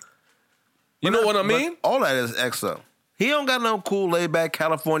 Mm-hmm. You know what I mean? All that is X though. He don't got no cool laid back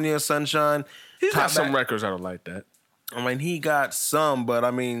California sunshine. He's got some records that are like that. I mean, he got some, but I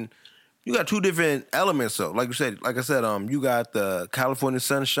mean, you got two different elements though. Like I said, you got the California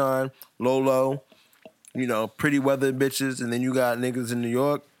sunshine, Lolo, you know, pretty weather bitches, and then you got niggas in New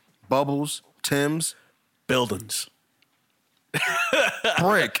York, Bubbles, Tim's, buildings.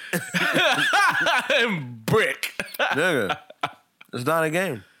 Brick. Brick. Nigga. It's not a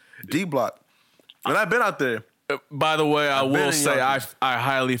game. D Block. And I've been out there. By the way, I will say I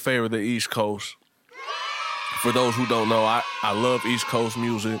highly favor the East Coast. For those who don't know, I love East Coast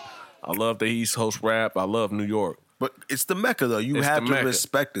music. I love the East Coast rap. I love New York. But it's the Mecca, though. You have to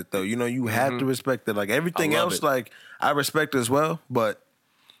respect it, though. You know, you have to respect it. Like, everything else, like, I respect as well. But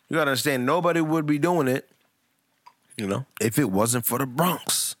you got to understand, nobody would be doing it, you know, if it wasn't for the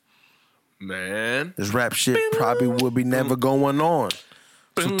Bronx. Man. This rap shit probably would be never going on.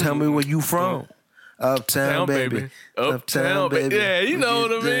 So tell me where you from. Uptown, baby. Uptown, baby. Yeah, you know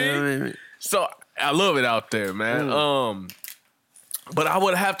what I mean? Baby. So, I love it out there, man. But I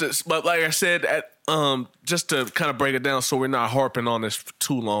would have to, but like I said, just to kind of break it down so we're not harping on this for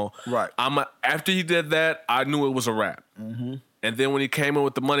too long. Right. After he did that, I knew it was a rap. Mm-hmm. And then when he came in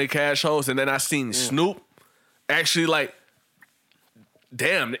with the Money Cash hoes, and then I seen Snoop actually like,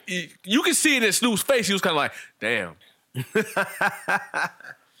 damn, you can see it in Snoop's face. He was kind of like, damn.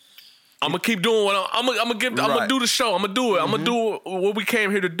 I'm gonna keep doing what I'm gonna do the show. I'm gonna do it. Mm-hmm. I'm gonna do what we came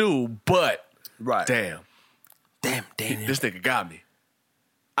here to do. But damn, this nigga got me.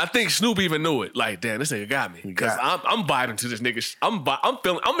 I think Snoop even knew it. Like, damn, this nigga got me because I'm vibing to this nigga.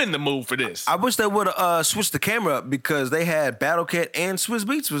 I'm in the mood for this. I wish they would have switched the camera up because they had Battle Cat and Swiss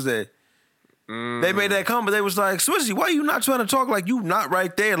Beats was there. They made that comment. They was like, Swizzy, why you not trying to talk like you not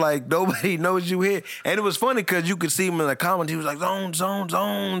right there? Like, nobody knows you here. And it was funny because you could see him in the comment. He was like,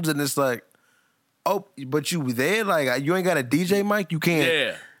 zones. And it's like, oh, but you there? Like, you ain't got a DJ mic? You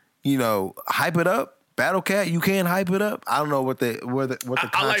can't, you know, hype it up? Battle Cat, you can't hype it up? I don't know what the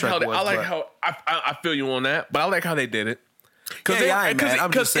contract was. I feel you on that, but I like how they did it.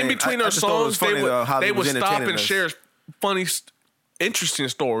 Because in between their songs, they would stop and share funny, interesting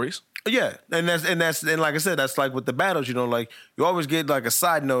stories. Yeah, and like I said, that's like with the battles, you know, like you always get like a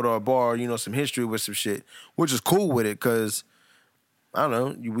side note or a bar, you know, some history with some shit, which is cool with it because I don't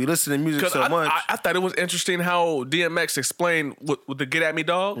know, we listen to music so much. I thought it was interesting how DMX explained with the "Get at Me,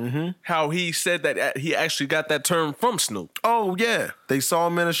 Dog," how he said that he actually got that term from Snoop. Oh yeah, they saw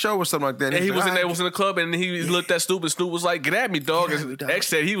him in a show or something like that. And he was in the club, and he looked at Snoop, and Snoop was like, "Get at me, dog." And X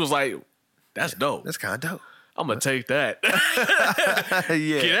said he was like, "That's dope. That's kind of dope. I'm gonna take that."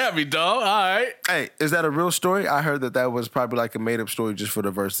 Yeah. Get at me, dog. All right. Hey, is that a real story? I heard that was probably like a made up story just for the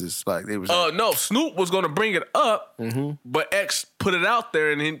verses. Like it was. No, Snoop was gonna bring it up, but X put it out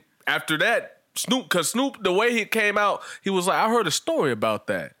there, and after that, Snoop, the way he came out, he was like, "I heard a story about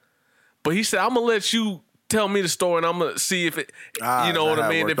that," but he said, "I'm gonna let you tell me the story, and I'm gonna see if it, you know what I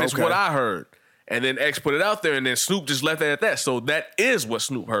mean, if it's what I heard." And then X put it out there, and then Snoop just left it at that. So that is what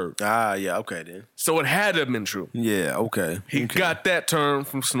Snoop heard. Yeah, okay then. So it had to have been true. Yeah, okay. He got that term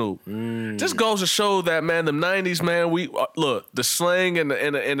from Snoop. Just goes to show that, man, the 90s, man, we look, the slang and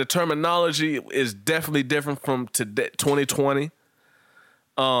the terminology is definitely different from today, 2020.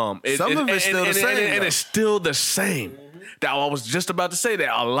 Some of it's still the same. And it's still the same. That I was just about to say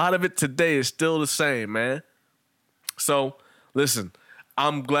that. A lot of it today is still the same, man. So, listen.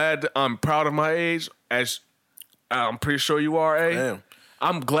 I'm proud of my age, as I'm pretty sure you are, A. Damn.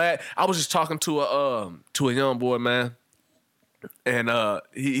 I'm glad. I was just talking to a young boy, man, and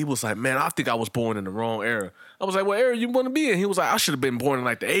he was like, "Man, I think I was born in the wrong era." I was like, "What era you want to be in?" He was like, "I should have been born in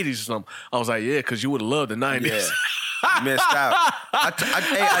like the 80s or something." I was like, "Yeah, because you would have loved the 90s." Yeah. Missed out. I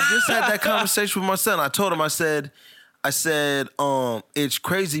just had that conversation with my son. I told him, I said, it's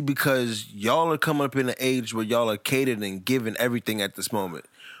crazy because y'all are coming up in an age where y'all are catered and giving everything at this moment.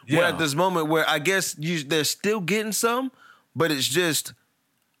 Yeah. We're at this moment where I guess they're still getting some, but it's just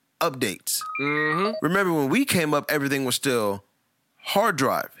updates. Remember when we came up, everything was still hard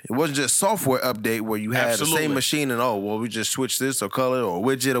drive. It wasn't just software update where you had the same machine and we just switch this or color or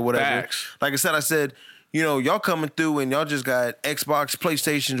widget or whatever. Facts. Like I said, you know, y'all coming through and y'all just got Xbox,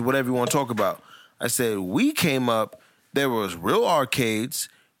 PlayStations, whatever you want to talk about. I said we came up. There was real arcades.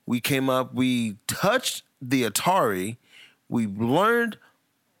 We came up. We touched the Atari. We learned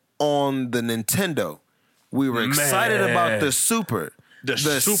on the Nintendo. We were excited about the Super. The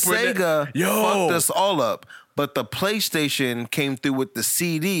Sega fucked us all up. But the PlayStation came through with the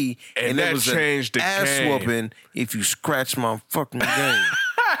CD, and it was changed an ass whooping if you scratch my fucking game.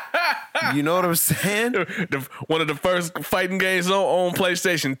 You know what I'm saying? One of the first fighting games on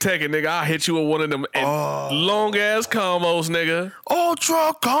PlayStation, Tekken, nigga. I hit you with one of them long ass combos, nigga.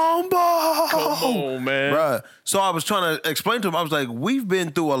 Ultra combo. Come on, man. Bruh. So I was trying to explain to him. I was like, we've been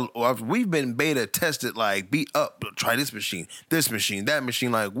beta tested, like beat up, try this machine, that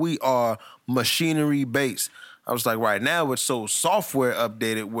machine. Like we are machinery based. I was like, right now it's so software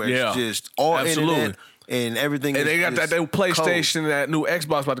updated where it's just all internet. And everything. And they got that new PlayStation, that new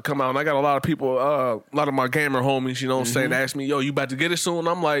Xbox about to come out. And I got a lot of people, a lot of my gamer homies, you know what I'm saying, ask me, "Yo, you about to get it soon?"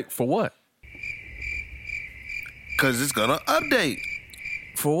 I'm like, "For what?" Because it's going to update.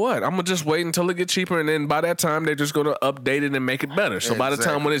 For what? I'm going to just wait until it gets cheaper. And then by that time, they're just going to update it and make it better. So by the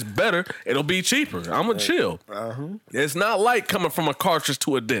time when it's better, it'll be cheaper. I'm going to chill. It's not like coming from a cartridge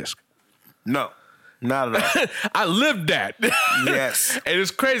to a disc. No. Not at all. I lived that. Yes. And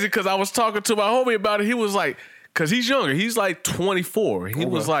it's crazy because I was talking to my homie about it. He was like, because he's younger. He's like 24. He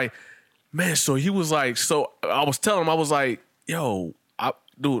was like, man, so he was like, so I was telling him, I was like, yo,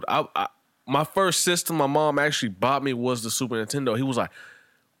 dude, my first system my mom actually bought me was the Super Nintendo. He was like,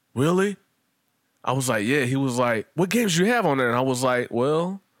 really? I was like, yeah. He was like, what games you have on there? And I was like,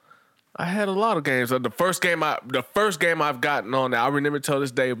 well, I had a lot of games. The first game I've gotten on there, I remember till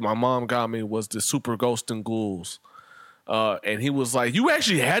this day, my mom got me was the Super Ghost and Ghouls. And he was like, you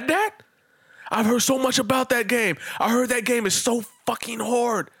actually had that? I've heard so much about that game. I heard that game is so fucking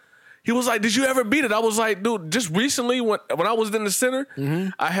hard. He was like, did you ever beat it? I was like, dude, just recently when I was in the center,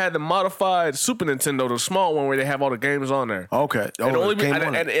 I had the modified Super Nintendo, the small one where they have all the games on there. Okay.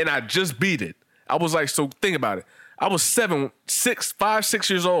 And I just beat it. I was like, so think about it. I was 5, 6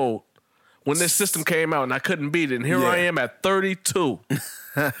 years old when this system came out and I couldn't beat it. And here I am at 32.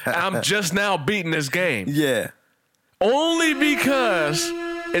 And I'm just now beating this game. Yeah. Only because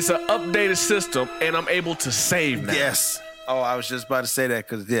it's an updated system and I'm able to save now. Yes. Oh, I was just about to say that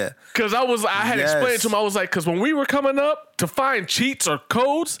because I had explained to him, I was like, because when we were coming up to find cheats or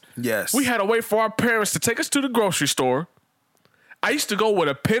codes, we had to wait for our parents to take us to the grocery store. I used to go with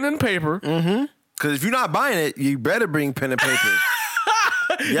a pen and paper. Because if you're not buying it, you better bring pen and paper.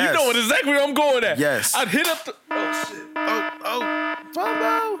 You know exactly where I'm going at. Yes. I'd hit up the... Oh, shit.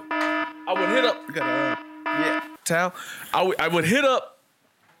 Fumbo. I would hit up... You got a... towel. I would hit up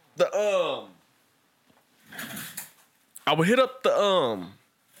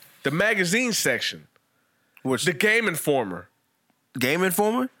the magazine section. Which The Game Informer. Game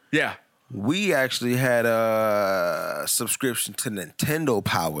Informer? Yeah. We actually had a subscription to Nintendo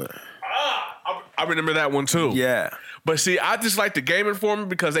Power. I remember that one too. Yeah. But see, I just like the Game Informer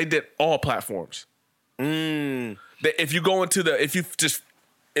because they did all platforms. If you go into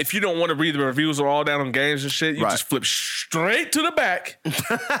if you don't want to read the reviews or all down on games and shit, you just flip straight to the back.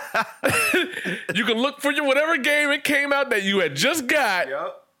 You can look for whatever game it came out that you had just got,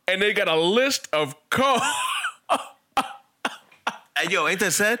 and they got a list of codes. Hey, yo, ain't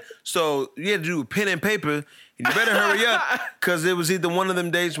that sad? So you had to do pen and paper. And you better hurry up, because it was either one of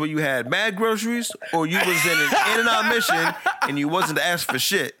them days where you had mad groceries or you was in an in-and-out mission and you wasn't asked for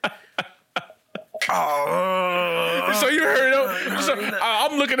shit. Oh, so you heard them.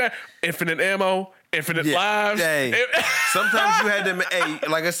 I'm looking at infinite ammo, infinite lives. Hey, sometimes you had them. Hey,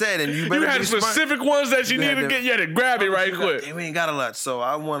 like I said, and you better had be specific smart. ones that you need to get. You had to grab it right quick. We ain't got a lot, so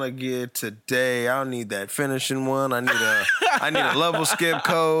I want to get today. I don't need that finishing one. I need a level skip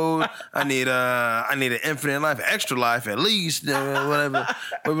code. I need an infinite life, extra life at least. Whatever.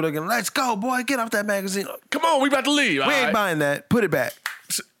 We're looking. Let's go, boy. Get off that magazine. Come on, we about to leave. We ain't buying that. Put it back.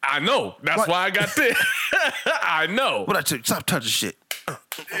 I know. That's why I got this. I know. What I tell you? Stop touching shit.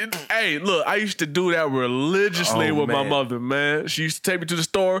 Hey, look, I used to do that religiously with my mother, man. She used to take me to the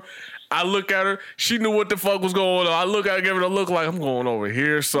store. I look at her. She knew what the fuck was going on. I look at her, give her a look like I'm going over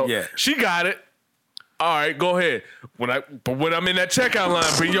here. So she got it. All right, go ahead. When I'm in that checkout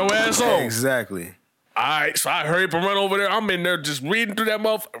line, bring your ass on. Exactly. All right, so I hurry up and run over there. I'm in there just reading through that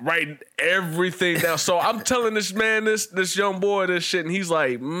motherfucker, writing everything down. So I'm telling this man, this young boy, this shit, and he's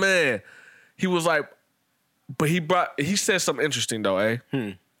like, man, he was like, but he said something interesting though, eh?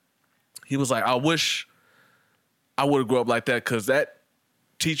 He was like, I wish I would have grew up like that, because that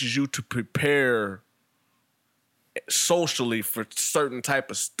teaches you to prepare socially for certain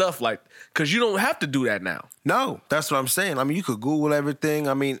type of stuff, like, because you don't have to do that now. No, that's what I'm saying. I mean, you could Google everything.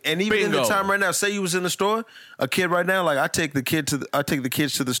 I mean, and even in the time right now, say you was in the store, a kid right now, like I take the kids to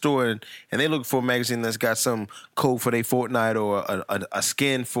the store and they look for a magazine that's got some code for their Fortnite or a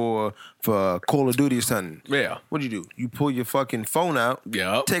skin for Call of Duty or something. Yeah. What do? You pull your fucking phone out,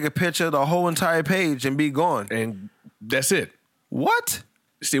 take a picture of the whole entire page and be gone. And that's it. What?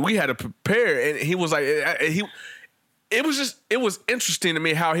 See, we had to prepare, and he was like, it was interesting to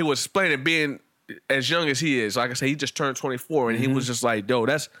me how he was explaining being as young as he is. Like I said, he just turned 24, and he was just like, yo,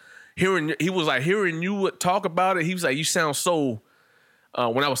 hearing you talk about it, he was like, you sound so,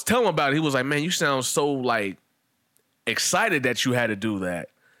 when I was telling him about it, he was like, man, you sound so like excited that you had to do that.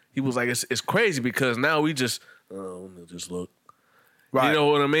 He was like, it's crazy because now we just look. Right. You know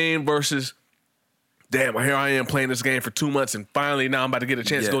what I mean? Versus, damn, here I am playing this game for 2 months, and finally now I'm about to get a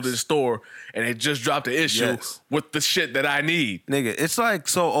chance to go to the store, and they just dropped the issue with the shit that I need. Nigga, it's like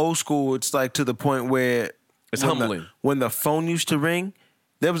so old school. It's like to the point where it's humbling. When the phone used to ring,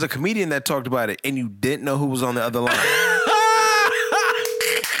 there was a comedian that talked about it, and you didn't know who was on the other line.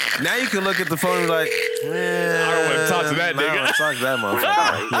 Now you can look at the phone and be like, I don't want to talk to that nigga. I don't want to talk to that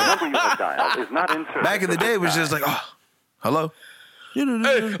motherfucker. The number you have dialed is not in service. Back in the day, it was just like, oh, hello? Hey,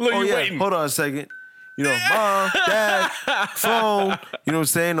 look, you waiting. Hold on a second. You know, mom, dad, phone, you know what I'm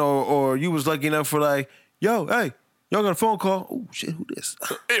saying? Or you was lucky enough for like, yo, hey, y'all got a phone call. Oh, shit, who this?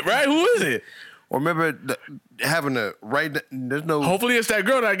 Right, who is it? Or remember having to write, there's no. Hopefully it's that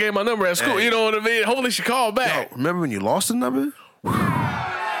girl that I gave my number at school. Hey. You know what I mean? Hopefully she called back. Yo, remember when you lost the number? Oh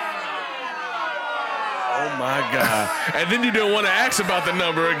my God. And then you didn't want to ask about the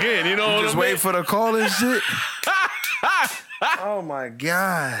number again. You know what I mean? Just wait for the call and shit. Oh my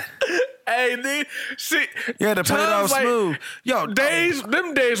God. Hey, dude, see, you had to play it off smooth. Yo,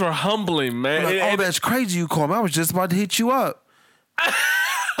 them days were humbling, man. Like, that's crazy you called me. I was just about to hit you up.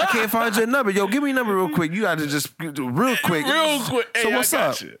 I can't find your number. Yo, give me your number real quick. You got to just real quick. Hey, so what's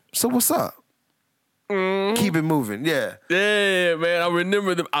up? So what's up? Keep it moving. Yeah. Yeah, man. I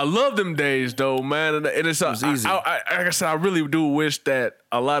remember them. I love them days though, man. And it was easy. Like I said, I really do wish that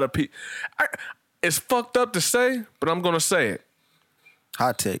a lot of people. It's fucked up to say, but I'm gonna say it.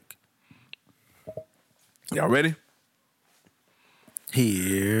 Hot take. Y'all ready?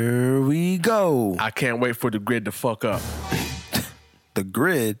 Here we go. I can't wait for the grid to fuck up. The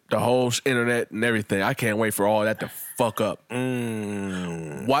grid? The whole internet and everything. I can't wait for all that to fuck up.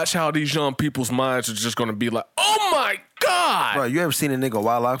 Watch how these young people's minds are just going to be like, oh my God. Bro, you ever seen a nigga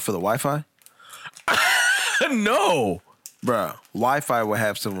wild out for the Wi-Fi? No. Bro, Wi-Fi will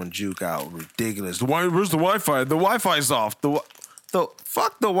have someone juke out ridiculous. Where's the Wi-Fi? The Wi-Fi's off.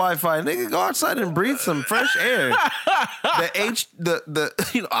 fuck the Wi-Fi, nigga. Go outside and breathe some fresh air.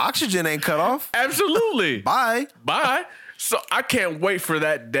 The oxygen ain't cut off. Absolutely. Bye. So I can't wait for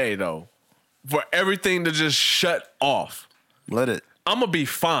that day though, for everything to just shut off. Let it. I'm gonna be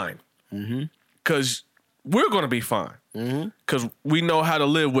fine. Because we're gonna be fine. Because we know how to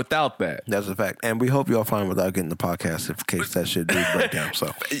live without that. That's a fact. And we hope y'all fine without getting the podcast in case that shit do break down.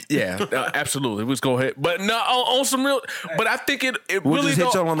 So yeah, absolutely. Let's go ahead. But no, on some real. But I think it we'll really just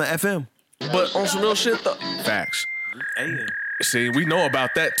hit y'all on the FM. But on some real shit though. Facts. See, we know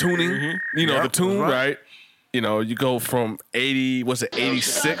about that tuning. You know the tune, right? You know, you go from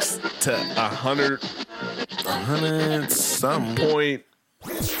 86 to 100 something point,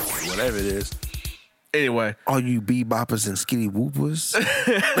 whatever it is. Anyway, all you beboppers and skitty whoopers.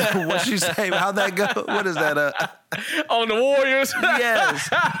 What she say? How'd that go? What is that? On the Warriors. Yes.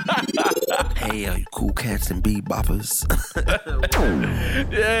 Hey, all you cool cats and beboppers.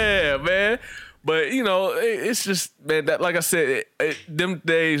 Yeah, man. But you know, it's just, man. That, like I said, them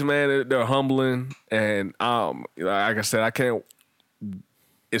days, man, they're humbling, and like I said, I can't.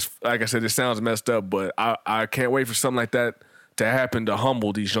 It's like I said, it sounds messed up, but I can't wait for something like that to happen to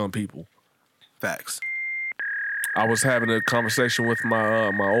humble these young people. Facts. I was having a conversation with my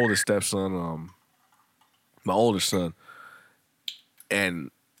oldest stepson, my oldest son,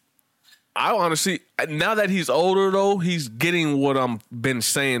 and I honestly, now that he's older though, he's getting what I'm been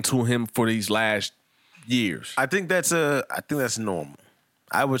saying to him for these last years. I think that's normal.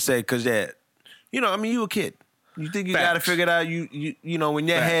 I would say because you a kid. You think you got to figure it out. You know, in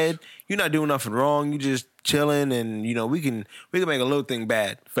your head, you're not doing nothing wrong. You just chilling, and you know we can make a little thing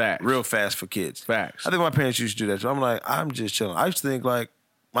bad, real fast for kids. Facts. I think my parents used to do that. So I'm like, I'm just chilling. I used to think like,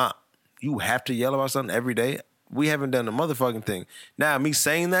 Mom, you have to yell about something every day. We haven't done the motherfucking thing. Now me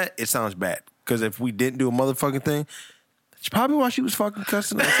saying that, it sounds bad because if we didn't do a motherfucking thing, it's probably why she was fucking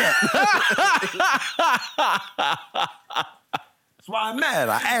cussing us out. That's why I'm mad.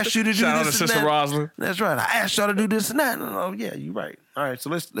 I asked you to do Shout out this to and Sister that. Rosalind. That's right. I asked y'all to do this and that. Oh yeah, you're right. All right, so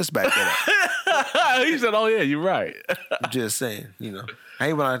let's back that up. He said, "Oh yeah, you're right." I'm just saying, you know. I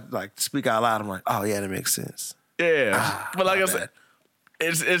hate when I like speak out loud. I'm like, oh yeah, that makes sense. Yeah, but like I said,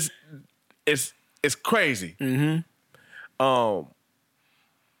 it's crazy.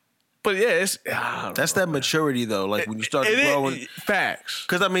 But yeah, that's that maturity though. Like when you start growing, facts.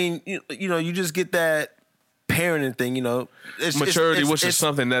 Because I mean, you know, you just get that parenting thing, you know. Maturity, which is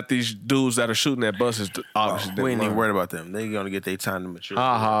something that these dudes that are shooting at buses obviously we ain't even worried about them. They're going to get their time to mature. They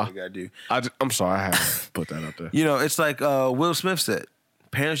got to do. I'm sorry, I have to put that out there. You know, it's like Will Smith said,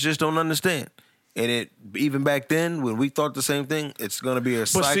 parents just don't understand. And even back then, when we thought the same thing, it's going to be a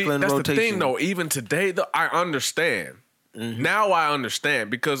cycling that's rotation. The thing, though. Even today, though, I understand. Now I understand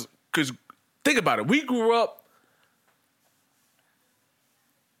because think about it. We grew up.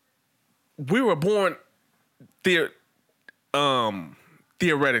 We were born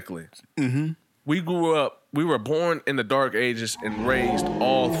theoretically. We grew up. We were born in the dark ages and raised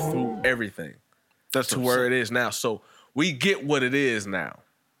all through everything. That's to where it is now. So we get what it is now.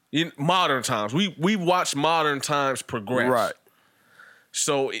 In modern times, we watch modern times progress. Right.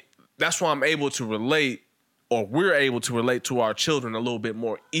 So that's why I'm able to relate, or we're able to relate to our children a little bit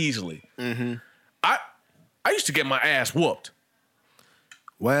more easily. I used to get my ass whooped.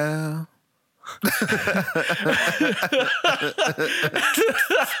 Well.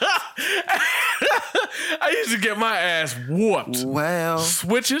 I used to get my ass whooped. Well.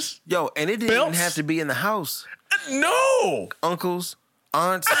 Switches. Yo, and it didn't even have to be in the house. No. Uncles,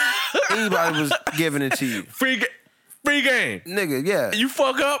 aunts, anybody was giving it to you. Free game. Nigga, yeah. You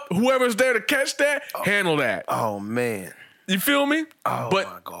fuck up, whoever's there to catch that, handle that. Oh, man. You feel me? Oh,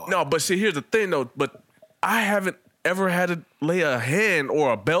 my God. No, but see, here's the thing, though. But I haven't ever had to lay a hand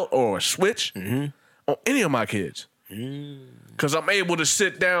or a belt or a switch on any of my kids. Because I'm able to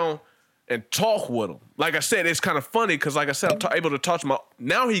sit down and talk with them. Like I said, it's kind of funny because, like I said, I'm able to talk to my...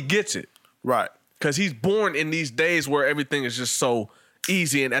 Now he gets it. Right. Because he's born in these days where everything is just so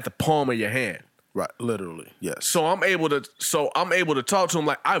easy and at the palm of your hand. Right, literally, yes. So I'm able to talk to him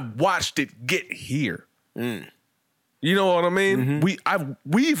like I watched it get here. You know what I mean?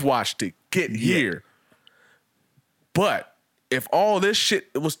 We've watched it get here. But if all this shit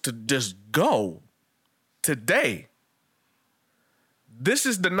was to just go today, this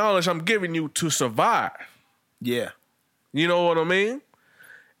is the knowledge I'm giving you to survive. Yeah. You know what I mean?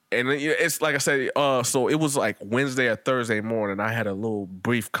 And it's like I said, so it was like Wednesday or Thursday morning. I had a little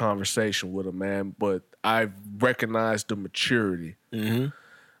brief conversation with him, man, but I recognized the maturity.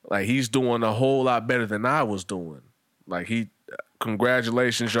 Like he's doing a whole lot better than I was doing. Like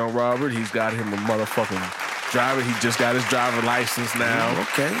congratulations, young Robert. He's got him a motherfucking driving. He just got his driver license now.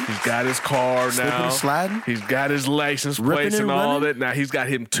 Okay. He's got his car Slipping now. and sliding. He's got his license Ripping plates and and all running? that. Now he's got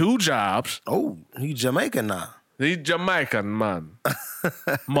him 2 jobs. Oh, he's Jamaican now. He's Jamaican, man.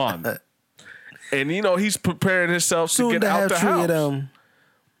 Man. And, you know, he's preparing himself Soon to get to out have the 3 house. of them.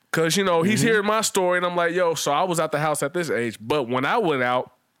 Because, you know, he's hearing my story, and I'm like, yo, so I was out the house at this age. But when I went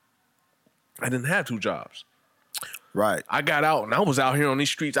out, I didn't have 2 jobs. Right. I got out, and I was out here on these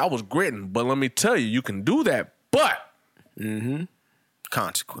streets. I was gritting. But let me tell you, you can do that. But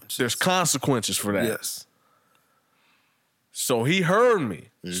Consequences. there's consequences for that. Yes. So he heard me.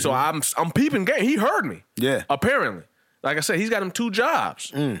 So I'm peeping game. He heard me. Yeah. Apparently. Like I said, he's got him 2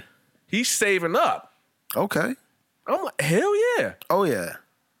 jobs. He's saving up. Okay. I'm like, hell yeah. Oh yeah.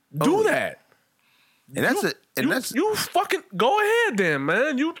 Do that. And that's You fucking go ahead then,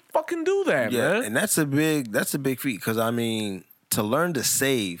 man. You fucking do that, man. And that's a big feat because I mean to learn to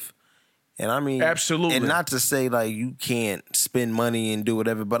save, and I mean Absolutely. and not to say like you can't spend money and do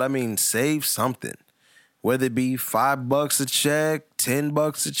whatever, but I mean save something, whether it be $5 a check,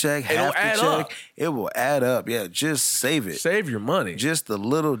 $10 a check, half add a check, up. it will add up. Yeah, just save it. Save your money. Just a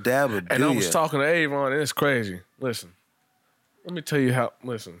little dab of And I was talking to Avon, and it's crazy. Listen, let me tell you how.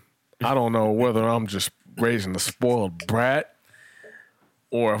 Listen, I don't know whether I'm just raising a spoiled brat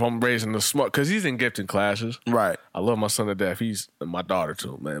or if I'm raising the smart, because he's in gifting classes. Right. I love my son to death. He's my daughter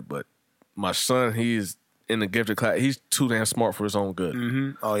too, man. But my son, he's in the gifted class. He's too damn smart for his own good.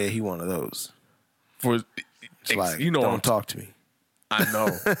 Mm-hmm. Oh yeah, he one of those. It's Like, you know, don't talk to me. I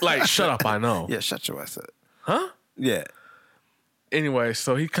know. Like, shut up. I know. Yeah, shut your ass up. Huh? Yeah. Anyway,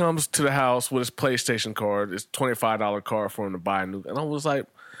 so he comes to the house with his PlayStation card. It's $25 card for him to buy a new. And I was like,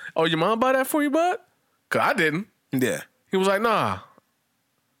 "Oh, your mom buy that for you, bud?" Cause I didn't. Yeah. He was like, "Nah."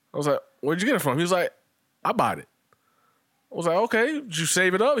 I was like, "Where'd you get it from?" He was like, "I bought it." I was like, "Okay, did you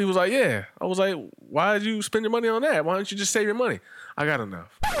save it up?" He was like, "Yeah." I was like, "Why did you spend your money on that? Why don't you just save your money?" I got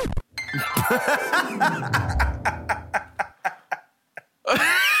enough.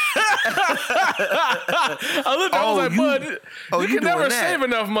 I looked. I was like, "Bud, you can never save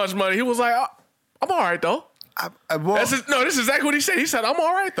enough much money." He was like, "I'm all right though." This is exactly what he said. He said, "I'm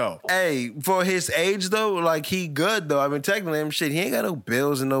all right though." Hey, for his age though, like he good though. I mean, technically, him shit, he ain't got no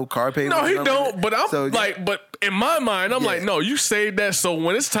bills and no car payments. No, he don't. But I'm so, like, but in my mind, I'm like, no, you saved that so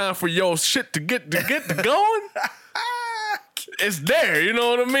when it's time for your shit to get to going, it's there. You know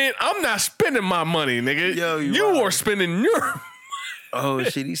what I mean? I'm not spending my money, nigga. Yo, you are spending your. Oh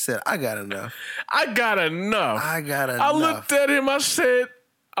shit! He said, "I got enough." I got enough. I looked at him. I said,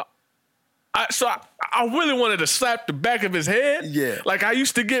 I really wanted to slap the back of his head. Yeah. Like I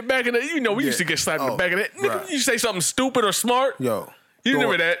used to get back in the, you know, we used to get slapped in the back of the head. Nigga, right. you say something stupid or smart. Yo. You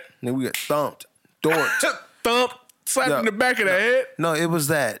remember that? Then we got thumped. Dorked. Thump, slapped in the back of the head. No, it was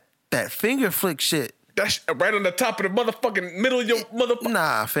that finger flick shit. That's right on the top of the motherfucking middle of your motherfucking.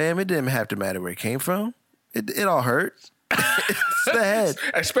 Nah, fam, it didn't have to matter where it came from. It all hurts. It's the head.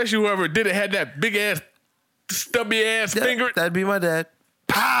 Especially whoever did it had that big ass, stubby ass finger. That'd be my dad.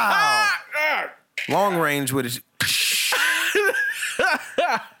 Pow! Long range with it.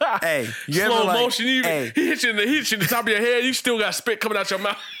 Hey, you Slow ever like, motion. He hit you in the top of your head. You still got spit coming out your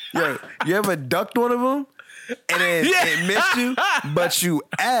mouth. Yo, you ever ducked one of them and then it missed you, but you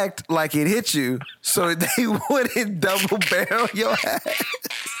act like it hit you so they wouldn't double barrel your ass?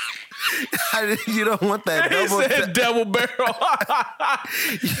 You don't want that He double. said double barrel.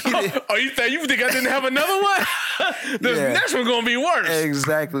 You think I didn't have another one? The next one gonna be worse.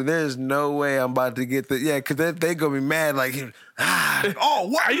 Exactly. There's no way I'm about to get because they gonna be mad like, what?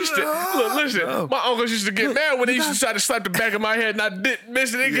 I used to listen. My uncles used to get mad when they used to try to slap the back of my head, and I didn't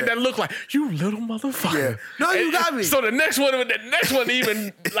miss it. They get that look like you little motherfucker. Yeah. No, you got me. So the next one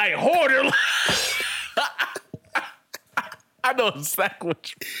even like harder. I know exactly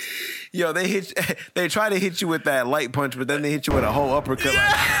what you. Yo, they try to hit you with that light punch, but then they hit you with a whole uppercut. Like,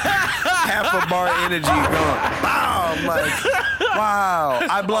 half a bar energy going. Wow. I'm like, wow.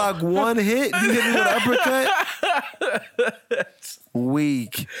 I block one hit. You hit me with an uppercut?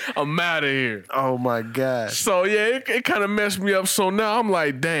 Weak. I'm out of here. Oh my God. So yeah, it kind of messed me up. So now I'm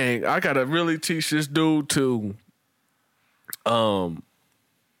like, dang, I gotta really teach this dude to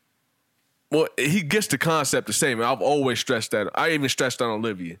well, he gets the concept the same. I've always stressed that. I even stressed that on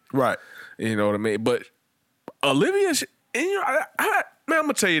Olivia. Right. You know what I mean? But Olivia, man, I'm going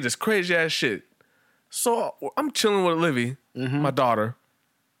to tell you this crazy ass shit. So I'm chilling with Olivia, my daughter.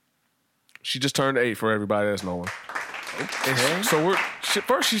 She just turned 8 for everybody that's knowing. Okay. So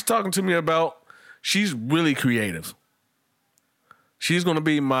first she's talking to me about, she's really creative. She's going to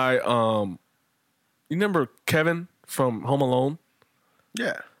be my, you remember Kevin from Home Alone?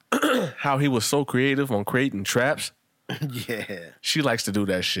 Yeah. how he was so creative on creating traps. Yeah. She likes to do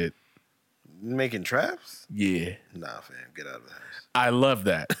that shit. Making traps? Yeah. Nah, fam. Get out of the house. I love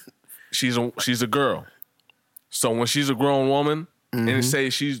that. She's a girl. So when she's a grown woman and say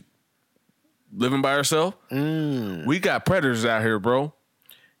she's living by herself, we got predators out here, bro.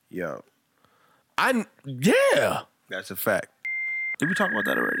 Yo. Yeah. That's a fact. Did we talk about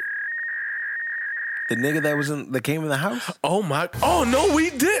that already? The nigga that came in the house? Oh no, we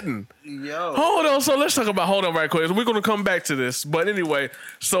didn't. Yo. Hold on. So let's talk about right quick. We're gonna come back to this. But anyway,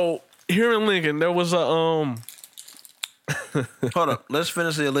 so here in Lincoln, there was a Hold up. Let's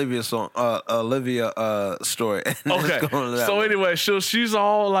finish the Olivia song. Olivia story. Okay. So anyway, she's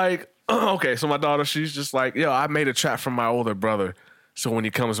all like, okay. So my daughter, she's just like, yo, I made a trap for my older brother. So when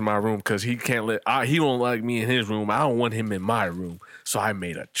he comes in my room, because he can't he won't like me in his room. I don't want him in my room. So I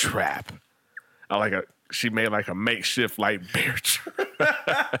made a trap. She made like a makeshift like bear trap.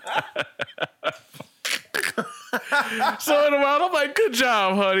 So in a while, I'm like, good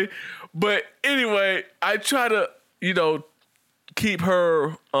job, honey. But anyway, I try to, keep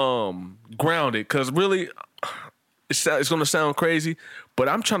her grounded, because really, it's going to sound crazy, but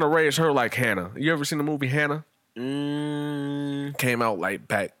I'm trying to raise her like Hannah. You ever seen the movie Hannah? Came out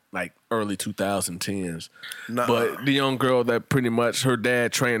back early 2010s. Nuh-uh. But the young girl that pretty much her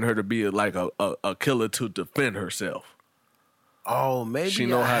dad trained her to be like a killer to defend herself. Oh, maybe she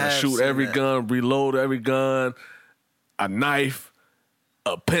know how to shoot every gun, reload every gun, a knife,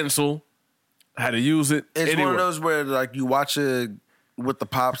 a pencil, how to use it. It's one of those where like you watch it with the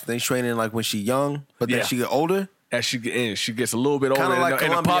pops, they training like when she young, but then she get older. As she gets a little bit older, like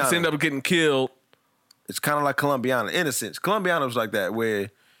and the pops end up getting killed. It's kind of like Colombiana, in a sense. Colombiana was like that, where...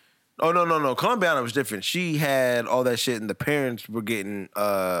 Oh, no. Colombiana was different. She had all that shit, and the parents were getting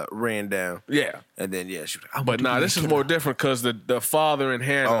ran down. Yeah. And then, she was like... But this is more different, because the father in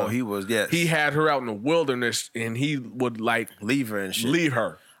Hannah... Oh, he was, yes. He had her out in the wilderness, and he would, leave her and shit. Leave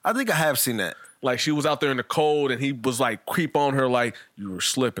her. I think I have seen that. Like, she was out there in the cold, and he was, creep on her like, you were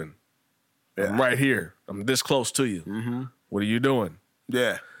slipping. Yeah. I'm right here. I'm this close to you. Mm-hmm. What are you doing?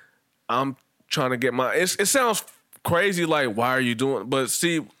 Yeah. I'm trying to get my... It sounds crazy, like, why are you doing... But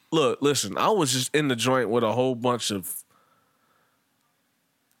see, look, listen, I was just in the joint with a whole bunch of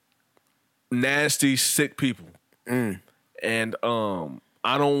nasty, sick people. And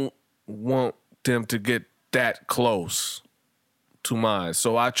I don't want them to get that close to mine.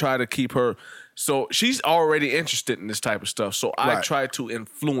 So I try to keep her... So she's already interested in this type of stuff. So I try to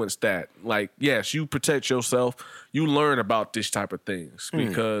influence that. Like, yes, you protect yourself. You learn about this type of things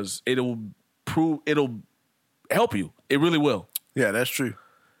because it'll help you. It really will. Yeah, that's true.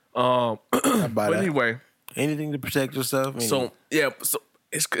 But anyway, anything to protect yourself. Anything. So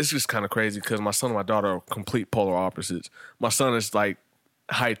it's just kind of crazy because my son and my daughter are complete polar opposites. My son is like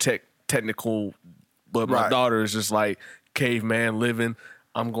high tech, technical, but my daughter is just like caveman living.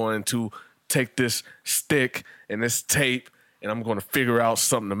 I'm going to take this stick and this tape, and I'm going to figure out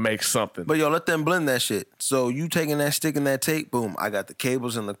something to make something. But, let them blend that shit. So, you taking that stick and that tape, boom, I got the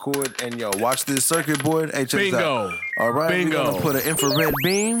cables and the cord, and, watch this circuit board. Hey, check this out. All right, we're going to put an infrared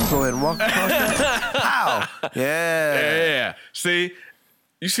beam. Go ahead and walk across that. Ow. Yeah. See?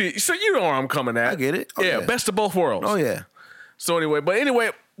 So you know where I'm coming at. I get it. Oh, yeah, best of both worlds. Oh, yeah. So, anyway,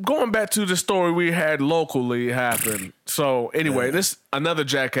 going back to the story we had locally happen. So, anyway, this another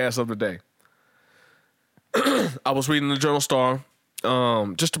jackass of the day. I was reading the Journal Star,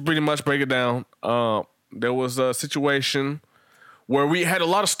 just to pretty much break it down. There was a situation where we had a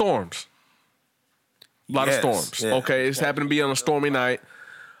lot of storms. Yeah. Okay, it's happened to be on a stormy night.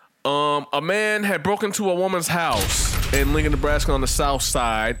 A man had broken into a woman's house in Lincoln, Nebraska on the south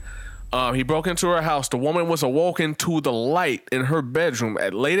side. He broke into her house. The woman was awoken to the light in her bedroom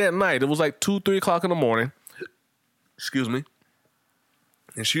late at night. It was like 2, 3 o'clock in the morning. Excuse me.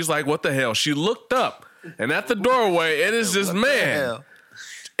 And she's like, what the hell? She looked up. And at the doorway, it is this man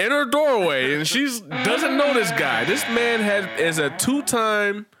in her doorway, and she doesn't know this guy. This man is a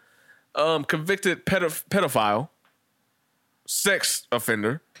 2-time convicted pedophile, sex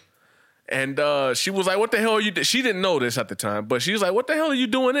offender, and she was like, "What the hell are you?" She didn't know this at the time, but she was like, "What the hell are you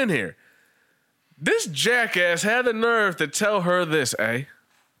doing in here?" This jackass had the nerve to tell her this, "Hey,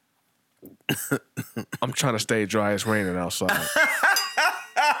 I'm trying to stay dry. It's raining outside."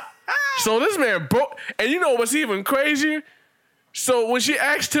 So this man broke, and you know what's even crazier? So when she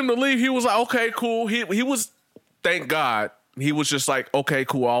asked him to leave, he was like, okay, cool. He was, thank God, he was just like, okay,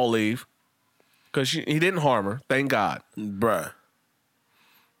 cool, I'll leave. Because he didn't harm her, thank God. Bruh.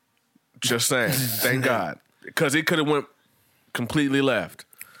 Just saying, thank God. Because he could have went completely left.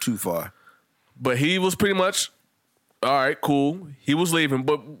 Too far. But he was pretty much All right, cool. He was leaving.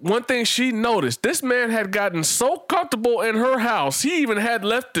 But one thing she noticed, this man had gotten so comfortable in her house, he even had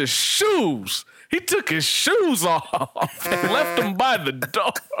left his shoes. He took his shoes off and left them by the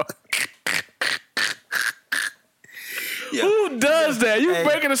door. Yeah. Who does that? You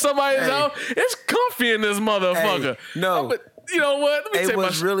break into somebody's house? It's comfy in this motherfucker. No. But you know what? Let me it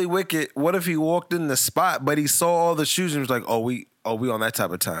was really wicked. What if he walked in the spot, but he saw all the shoes and was like, we on that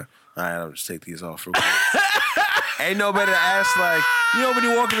type of time. All right, I'll just take these off real quick. Ain't nobody to ask, like, you know when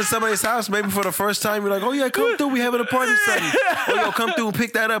you walk into somebody's house, maybe for the first time, you're like, oh yeah, come through, we having a party something. Oh, yo, come through and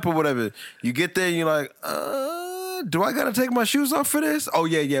pick that up or whatever. You get there and you're like, do I gotta take my shoes off for this? Oh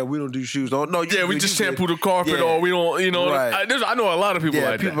yeah, we don't do shoes. Oh no, we just shampoo the carpet, or we don't. You know, right. I know a lot of people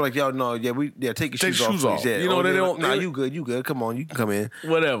like people that. like, yo, no, take your shoes off. Yeah. You know, they don't. Nah, you good. Come on, you can come in.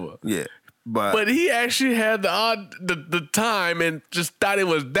 Whatever. Yeah. But he actually had the time and just thought it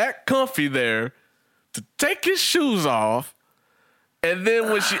was that comfy there to take his shoes off. And then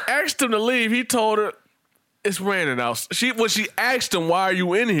when she asked him to leave, he told her, it's raining out. When she asked him, why are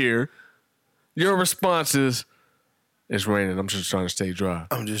you in here? Your response is, it's raining. I'm just trying to stay dry.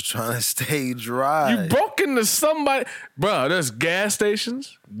 You broke into somebody. Bro, there's gas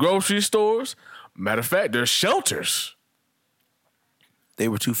stations, grocery stores. Matter of fact, there's shelters. They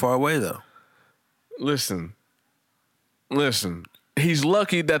were too far away, though. Listen. He's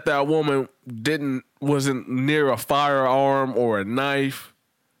lucky that woman wasn't near a firearm or a knife.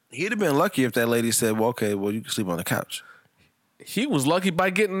 He'd have been lucky if that lady said, well, okay, well, you can sleep on the couch. He was lucky by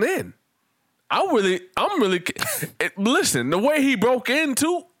getting in. I'm really listen, the way he broke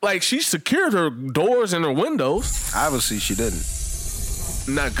into, like, she secured her doors and her windows. Obviously she didn't.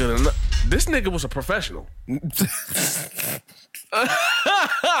 Not good enough. This nigga was a professional.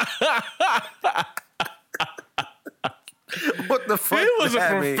 What the fuck? He was a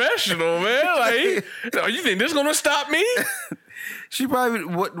professional, man. Like, you think this gonna stop me? She probably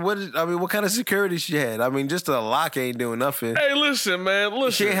what kind of security she had? I mean, just a lock ain't doing nothing. Hey, listen,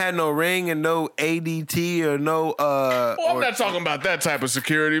 man. She ain't had no ring and no ADT or no. Well, I'm not talking about that type of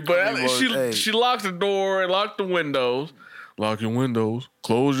security, but she locked the door and locked the windows. Lock your windows.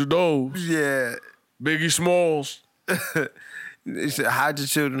 Close your doors. Yeah. Biggie Smalls. He said, hide your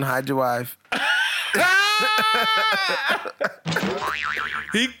children, hide your wife.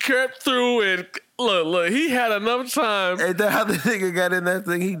 He crept through and look, he had enough time. Ain't that how the nigga got in that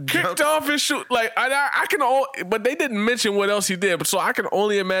thing? He kicked off his shoe. Like, I can but they didn't mention what else he did. But so I can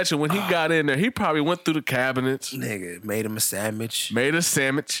only imagine when he got in there, he probably went through the cabinets. Nigga, made him a sandwich.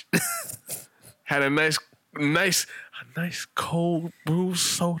 Had a nice cold brew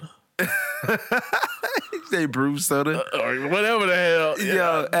soda. You say brew soda? Or whatever the hell.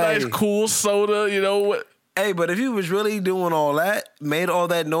 Yo, nice cool soda, you know what? Hey, but if he was really doing all that, made all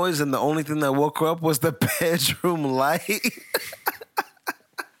that noise, and the only thing that woke her up was the bedroom light,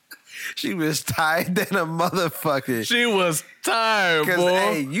 she was tired than a motherfucker. She was tired, boy.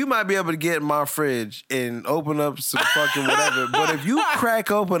 Hey, you might be able to get in my fridge and open up some fucking whatever, but if you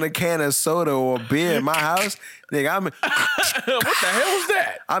crack open a can of soda or beer in my house, nigga, what the hell was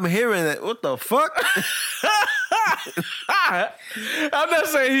that? I'm hearing that. What the fuck? I'm not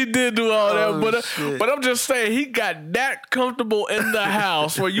saying he did do all that, but I'm just saying he got that comfortable in the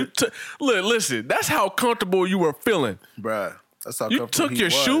house where you listen, that's how comfortable you were feeling. Bruh. That's how you took your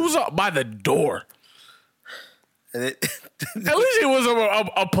shoes off by the door. And At least it was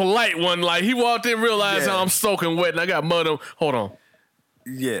a polite one. Like, he walked in, realized I'm soaking wet and I got mud on. Hold on.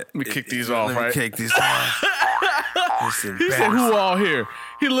 Yeah. Let me kick these off, right? Kick these off. He said, who all here?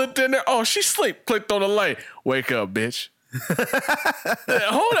 He looked in there. Oh, she sleep. Clicked on the light. Wake up, bitch. Hold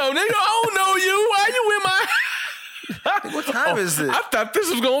on, nigga. I don't know you. Why you in my... What time is it? I thought this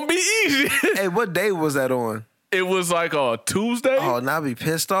was going to be easy. Hey, what day was that on? It was like a Tuesday. Oh, now I be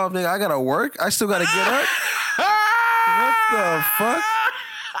pissed off, nigga. I gotta work. I still gotta get up. What the fuck?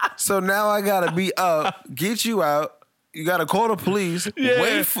 So now I gotta be up, get you out. You gotta call the police. Yeah.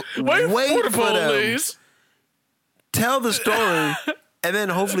 Wait for the police. Tell the story, and then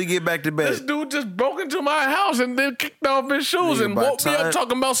hopefully get back to bed. This dude just broke into my house and then kicked off his shoes and woke me up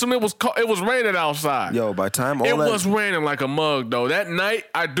talking about something. It was raining outside. Yo, by time it was raining like a mug though. That night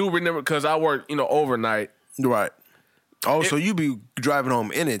I do remember because I worked overnight. Right. Oh, so you be driving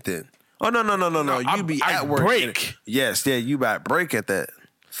home in it then? Oh no! You be at work. Break. Yes, yeah. You about break at that.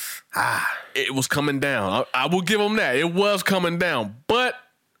 It was coming down. I will give him that. It was coming down. But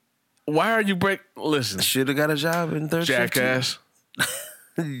why are you break? Listen, should have got a job in third shift. Jackass.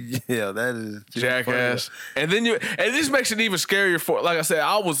 Yeah, that is Jackass. And this makes it even scarier for. Like I said,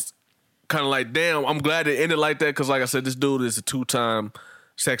 I was kind of like, damn. I'm glad it ended like that because, like I said, this dude is a 2-time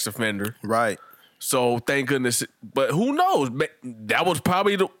sex offender. Right. So thank goodness. But who knows? That was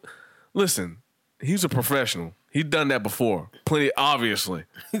probably listen, he's a professional. He's done that before. Plenty, obviously.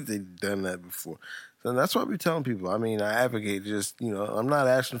 They've done that before. So that's what we telling people. I mean, I advocate just, I'm not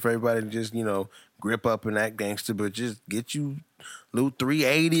asking for everybody to just, grip up and act gangster, but just get you little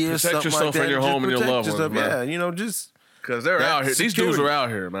 380 or something like that. Protect yourself and your home and your loved ones, man. Yeah, just... Because they're out here. These dudes are out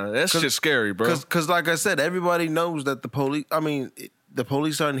here, man. That's just scary, bro. Because like I said, everybody knows that the police... I mean, the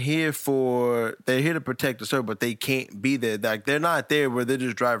police aren't here for... They're here to protect us, but they can't be there. Like, they're not there where they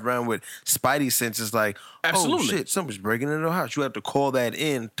just drive around with spidey senses like, absolutely. Oh, shit, someone's breaking into the house. You have to call that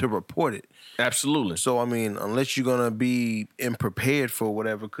in to report it. Absolutely. So, I mean, unless you're going to be prepared for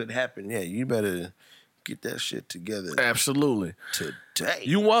whatever could happen, yeah, you better get that shit together. Absolutely. Today.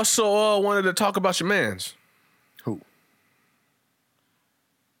 You also wanted to talk about your mans.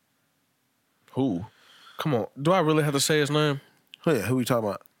 Who? Come on. Do I really have to say his name? Oh, yeah, who we talking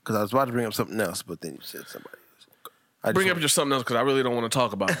about? Because I was about to bring up something else, but then you said somebody else. Bring up just something else because I really don't want to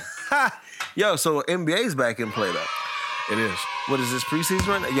talk about it. Yo, so NBA's back in play, though. It is. What is this preseason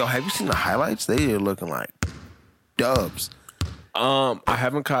right now? Yo, have you seen the highlights? They are looking like dubs. I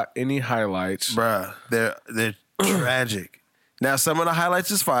haven't caught any highlights. Bruh, they're tragic. Now, some of the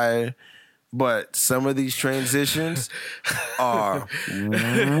highlights is fire, but some of these transitions are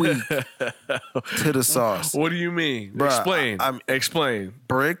weak to the sauce. What do you mean? Bruh, Explain.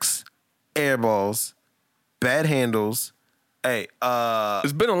 Bricks, air balls, bad handles. Hey,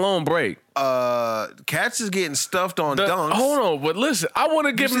 it's been a long break. Cats is getting stuffed on dunks. Hold on, but listen, I want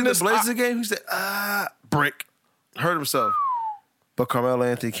to give him this. The Blazers game, he said, brick. Hurt himself. But Carmelo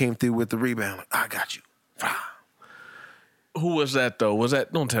Anthony came through with the rebound. Like, I got you. Who was that though? Was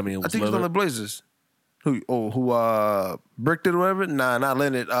that? Don't tell me it was. I think it was on the Blazers. Who bricked it or whatever? Nah, not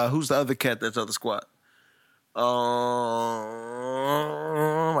Leonard. Who's the other cat that's on the squad? I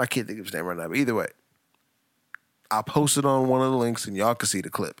can't think of his name right now. But either way, I posted on one of the links and y'all can see the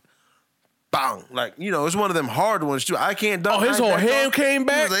clip. Bang! Like, it's one of them hard ones too. I can't dunk. Oh, his whole hand came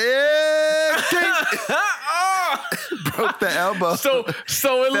back. He was like, yeah, broke the elbow. So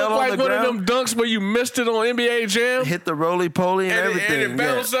it looked like one of them dunks where you missed it on NBA Jam. Hit the roly-poly and everything. And it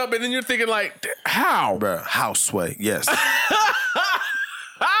bounced up, and then you're thinking like, how? Bruh, house sway, yes. It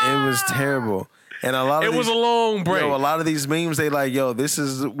was terrible. And a lot of was a long break. A lot of these memes, they like, this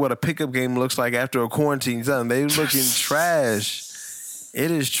is what a pickup game looks like after a quarantine's done. They looking trash. It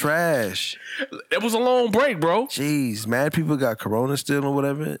is trash. It was a long break, bro. Jeez, mad people got corona still or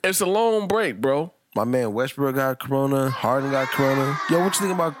whatever. It's a long break, bro. My man Westbrook got corona. Harden got corona. Yo, what you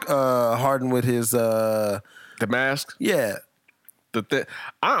think about Harden with his... the mask? Yeah. I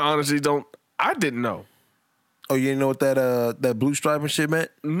honestly don't... I didn't know. Oh, you didn't know what that blue stripe and shit meant?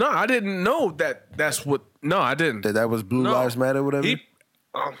 No, I didn't know that's what... No, I didn't. That was Blue Lives Matter or whatever?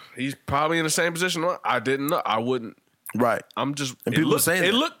 He's probably in the same position. I didn't know. I wouldn't... Right. I'm just... And people are saying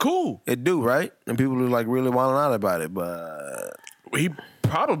it looked cool. It do, right? And people are like really wilding out about it, but... He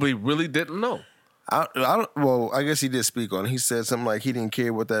probably really didn't know. I don't. Well, I guess he did speak on it. He said something like he didn't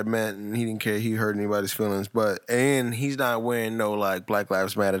care what that meant and he didn't care he hurt anybody's feelings. And he's not wearing no like Black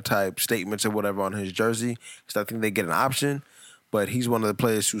Lives Matter type statements or whatever on his jersey because I think they get an option. But he's one of the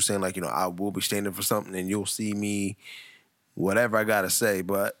players who's saying like, I will be standing for something and you'll see me, whatever I gotta say.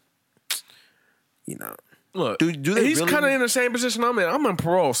 But look, do they he's really... kind of in the same position I'm in. I'm in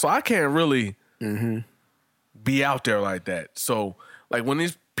parole, so I can't really be out there like that. So like when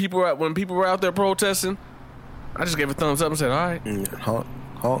people were out there protesting, I just gave a thumbs up and said, all right. Honk.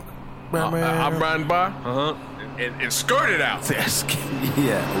 I'm riding by, and skirted out.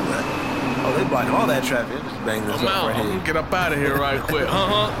 Yeah. Oh, they blocking all that traffic. Just bang this I'm up out. right I'm here. gonna get up out of here right quick.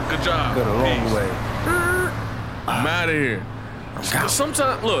 Good job. Got a long Peace. way. I'm out of here.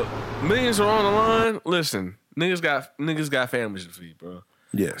 Sometimes, look, millions are on the line. Listen, niggas got families to feed, bro.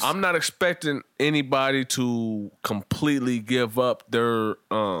 Yes. I'm not expecting anybody to completely give up their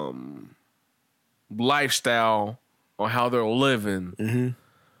lifestyle or how they're living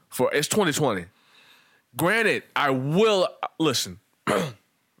for it's 2020. Granted, I will listen. I'm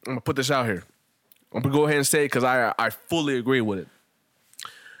gonna put this out here. I'm gonna go ahead and say it because I fully agree with it.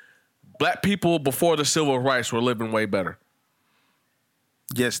 Black people before the civil rights were living way better.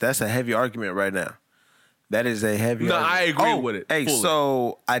 Yes, that's a heavy argument right now. That is a heavy argument. I agree with it. Hey, fully.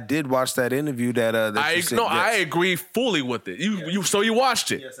 so I did watch that interview that you said, I agree fully with it. You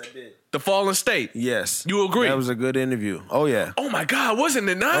watched it. Yes, I did. The Fallen State. Yes. You agree? That was a good interview. Oh, yeah. Oh, my God. Wasn't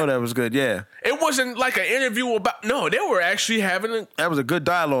it not? Oh, that was good, yeah. It wasn't like an interview about... No, they were actually having... That was a good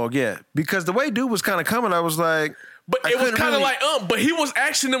dialogue, yeah. Because the way dude was kind of coming, I was like... But it was kind of but he was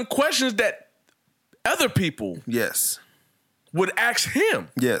asking them questions that other people yes would ask him.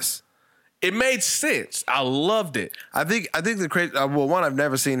 Yes. it made sense. I loved it. I think the crazy. Well, one, I've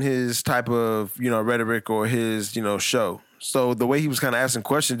never seen his type of rhetoric or his show. So the way he was kind of asking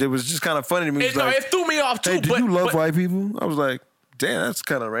questions, it was just kind of funny to me. It threw me off too. Hey, do you love white people? I was like, damn, that's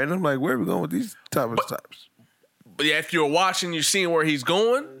kind of random. Like, where are we going with these types? But yeah, if you're watching, you're seeing where he's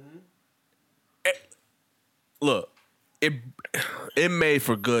going. Look, it made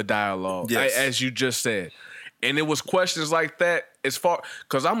for good dialogue, yes. as you just said, and it was questions like that. As far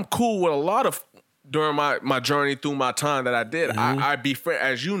because I'm cool with a lot of during my journey through my time that I did. I befriend,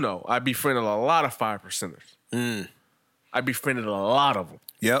 as you know, I befriended a lot of 5%ers. I befriended a lot of them.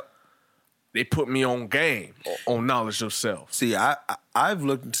 Yep. They put me on game, on knowledge of self. See, I've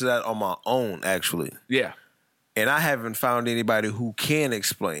looked into that on my own, actually. Yeah. And I haven't found anybody who can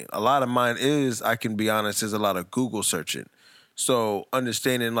explain. A lot of mine is, I can be honest, is a lot of Google searching. So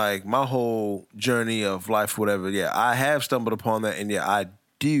understanding like my whole journey of life, whatever, yeah, I have stumbled upon that. And yeah, I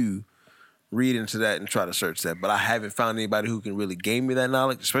do read into that and try to search that. But I haven't found anybody who can really gain me that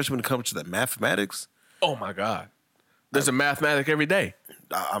knowledge, especially when it comes to the mathematics. Oh, my God. There's a mathematic every day.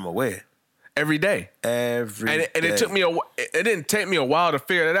 I'm aware. Every day. And it took me it didn't take me a while to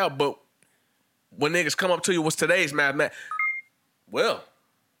figure that out, but when niggas come up to you, what's today's mathematics? Well,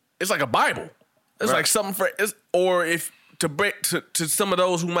 it's like a Bible. It's like something for or if to break to some of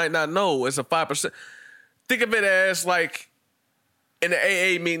those who might not know, it's a 5%. Think of it as like in the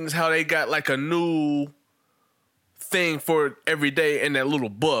AA meetings, how they got like a new thing for every day in that little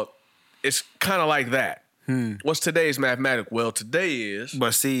book. It's kind of like that. What's today's mathematic? Well, today is.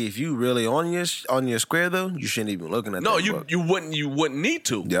 But see, if you really on your square though, you shouldn't even looking at. No, that you wouldn't need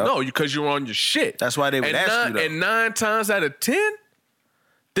to. Yep. No, because you're on your shit. That's why they would ask you though. And 9 times out of 10,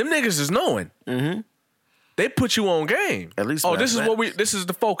 them niggas is knowing. Mm-hmm. They put you on game. At least. Oh, this is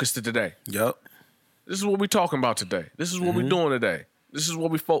the focus to today. Yep. This is what we talking about today. This is what we doing today. This is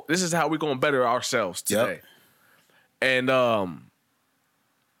what this is how we gonna better ourselves today. Yep. And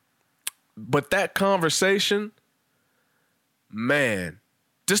but that conversation, man,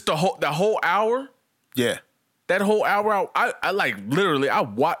 just the whole hour. Yeah. That whole hour, I like literally, I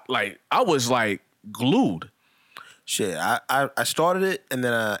was like glued. Shit, I started it and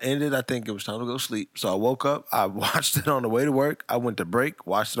then I ended. I think it was time to go sleep. So I woke up, I watched it on the way to work. I went to break,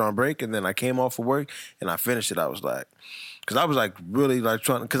 watched it on break, and then I came off of work and I finished it. I was like, because I was like really like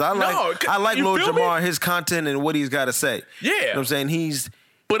trying, because I like Lord Jamar, his content and what he's got to say. Yeah. You know what I'm saying?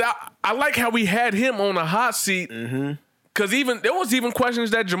 But I like how we had him on a hot seat. Because there was even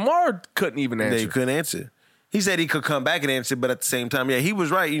questions that Jamar couldn't even answer. They couldn't answer. He said he could come back and answer, but at the same time, yeah, he was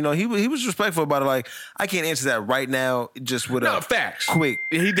right. You know, he was respectful about it. Like, I can't answer that right now just with a facts. Quick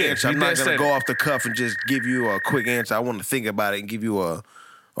he did. answer. I'm not going to go off the cuff and just give you a quick answer. I want to think about it and give you a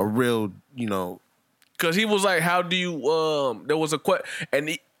real, Because he was like, how do you, there was a question.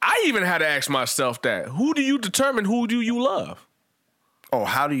 And I even had to ask myself that. Who do you determine who do you love? Oh,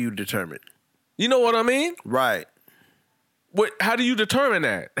 how do you determine? You know what I mean? Right. How do you determine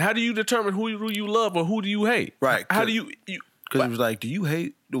that? How do you determine who you love or who do you hate? Right. How do you? Because he was like, do you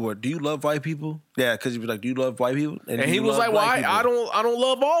hate or do you love white people? Yeah, because he was like, do you love white people? And he was like, well, I don't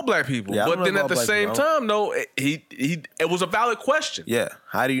love all black people. Yeah, but then at the same time, though, it was a valid question. Yeah.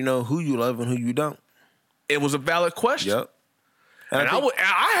 How do you know who you love and who you don't? It was a valid question. Yep. And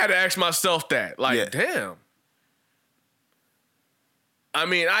I had to ask myself that. Like, damn. I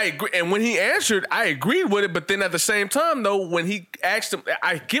mean, I agree. And when he answered, I agreed with it. But then at the same time, though, when he asked him,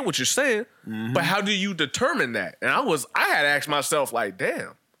 I get what you're saying, but how do you determine that? And I had to ask myself, like,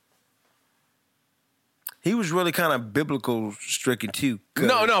 damn. He was really kind of biblical stricken too.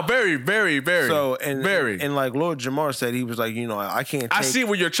 No, very, very, very. So very. And like Lord Jamar said, he was like, I can't. I see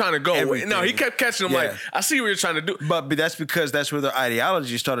where you're trying to go. Everything. No, he kept catching him like, I see what you're trying to do. But that's because that's where their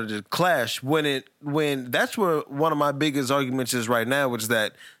ideology started to clash. When that's where one of my biggest arguments is right now, is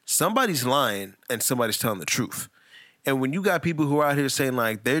that somebody's lying and somebody's telling the truth. And when you got people who are out here saying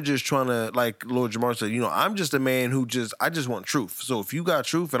like they're just trying to, like Lord Jamar said, I'm just a man who I just want truth. So if you got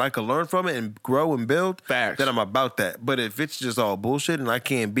truth and I can learn from it and grow and build, facts, then I'm about that. But if it's just all bullshit and I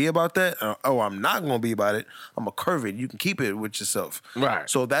can't be about that, or I'm not going to be about it, I'm going to curve it. You can keep it with yourself. Right.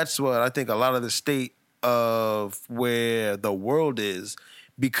 So that's what I think a lot of the state of where the world is,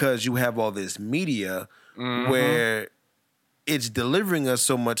 because you have all this media where it's delivering us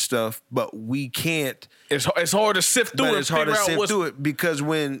so much stuff, but we can't. It's hard to sift through it. It's hard to sift through it because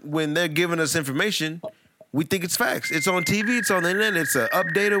when they're giving us information, we think it's facts. It's on TV. It's on the internet. It's an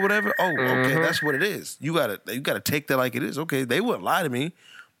update or whatever. Oh, okay, that's what it is. You gotta take that like it is. Okay, they wouldn't lie to me,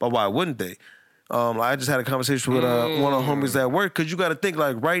 but why wouldn't they? I just had a conversation with one of the homies at work, because you got to think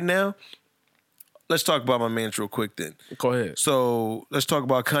like right now, let's talk about my man's real quick then. Go ahead. So let's talk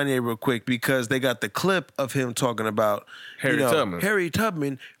about Kanye real quick because they got the clip of him talking about Harriet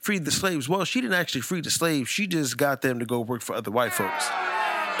Tubman freed the slaves. Well, she didn't actually free the slaves. She just got them to go work for other white folks.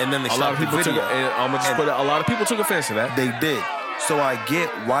 And then they stopped the video. A lot of people took offense to that. They did. So I get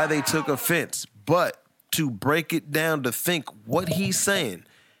why they took offense. But to break it down to think what he's saying,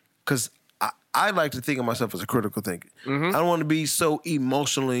 because I like to think of myself as a critical thinker. I don't want to be so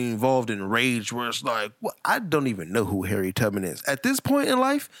emotionally involved in rage where it's like, well, I don't even know who Harriet Tubman is. At this point in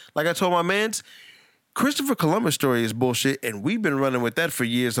life, like I told my mans, Christopher Columbus story is bullshit, and we've been running with that for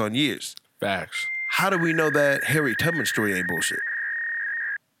years on years. Facts. How do we know that Harriet Tubman story ain't bullshit?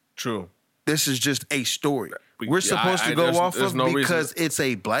 True. This is just a story. We're supposed to go off of because it's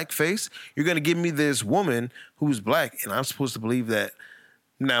a black face. You're going to give me this woman who's black, and I'm supposed to believe that.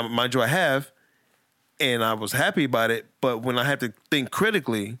 Now, mind you, I have. And I was happy about it, but when I had to think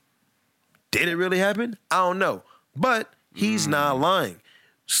critically, did it really happen? I don't know. But he's not lying.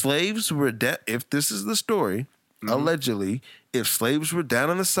 Slaves were, if this is the story, allegedly, if slaves were down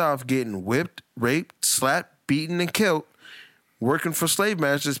in the South getting whipped, raped, slapped, beaten, and killed, working for slave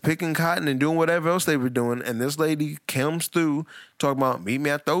masters, picking cotton and doing whatever else they were doing, and this lady comes through talking about, meet me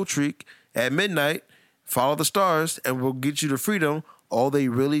at the Oak Tree at midnight, follow the stars, and we'll get you to freedom. All they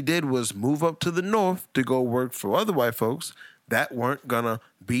really did was move up to the north to go work for other white folks that weren't going to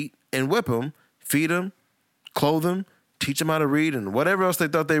beat and whip them, feed them, clothe them, teach them how to read, and whatever else they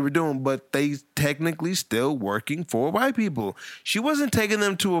thought they were doing, but they technically still working for white people. She wasn't taking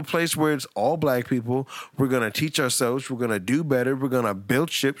them to a place where it's all black people. We're going to teach ourselves. We're going to do better. We're going to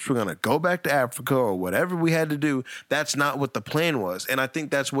build ships. We're going to go back to Africa or whatever we had to do. That's not what the plan was. And I think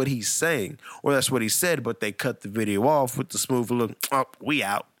that's what he's saying, or that's what he said, but they cut the video off with the smooth look, oh, we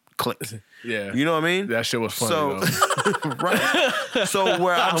out. Click. Yeah. You know what I mean? That shit was funny, though. Right. So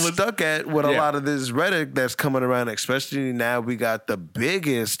where I'm stuck at with a lot of this rhetoric that's coming around, especially now we got the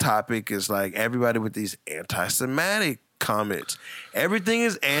biggest topic is like everybody with these anti-Semitic comments. Everything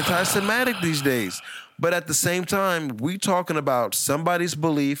is anti-Semitic these days. But at the same time, we talking about somebody's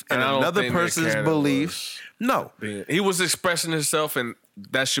belief and another person's belief. No. He was expressing himself, and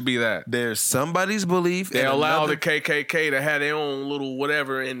that should be that. There's somebody's belief. They allow the KKK to have their own little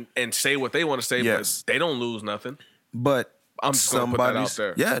whatever and say what they want to say, but they don't lose nothing. But I'm just going to put that out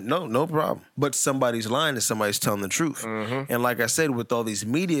there. Yeah, no problem. But somebody's lying and somebody's telling the truth. And like I said, with all these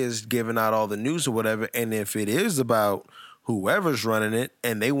medias giving out all the news or whatever, and if it is about whoever's running it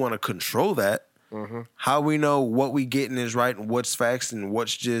and they want to control that, how we know what we getting is right and what's facts and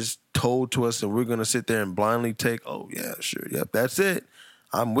what's just told to us, and we're going to sit there and blindly take, oh, yeah, sure, yep, that's it.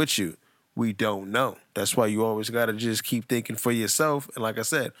 I'm with you. We don't know. That's why you always got to just keep thinking for yourself. And like I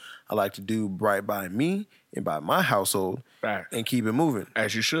said, I like to do right by me and by my household and keep it moving.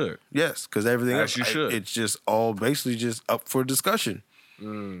 As you should. Yes, because everything else, it's just all basically just up for discussion.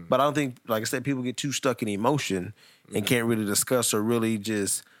 But I don't think, like I said, people get too stuck in emotion and can't really discuss or really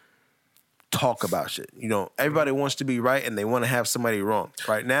just talk about shit. You know, everybody wants to be right and they want to have somebody wrong.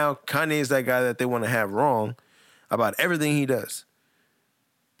 Right now, Kanye is that guy that they want to have wrong about everything he does.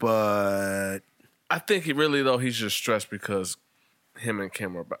 But I think he's just stressed because him and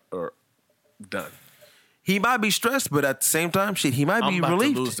Kim are done. He might be stressed, but at the same time, shit, he might be relieved. I'm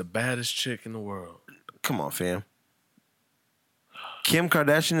about to lose the baddest chick in the world. Come on, fam. Kim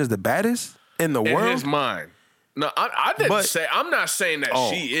Kardashian is the baddest in the world? In his mind. No, I didn't say. I'm not saying that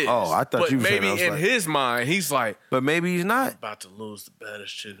she is. Oh, I thought you were saying. But maybe in his mind, he's like. But maybe he's not. I'm about to lose the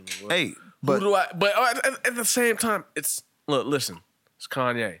baddest chick in the world. Hey, but at the same time, listen, it's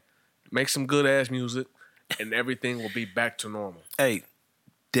Kanye. Make some good ass music, and everything will be back to normal. Hey,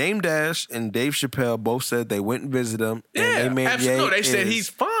 Dame Dash and Dave Chappelle both said they went and visited him. Yeah, and absolutely. They said he's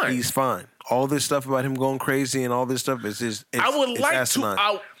fine. He's fine. All this stuff about him going crazy and all this stuff is just.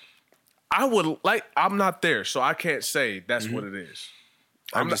 I'm not there, so I can't say that's what it is.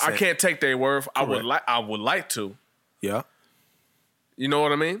 I can't take their word. I would like to. Yeah. You know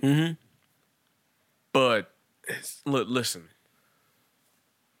what I mean? Mm-hmm. But listen.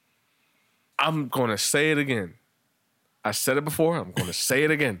 I'm gonna say it again. I said it before. I'm gonna say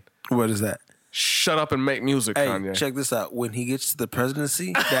it again. What is that? Shut up and make music, Kanye. Hey, check this out. When he gets to the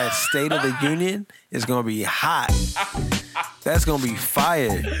presidency, that State of the Union is gonna be hot. That's gonna be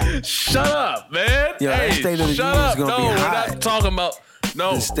fire. Shut up, man. Yo, that State of the Union is gonna be hot. We're not talking about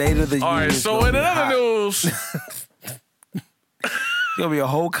the State of the Union. All right, so in other news, it's gonna be a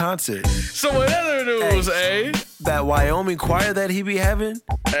whole concert. So in other news, that Wyoming choir that he be having,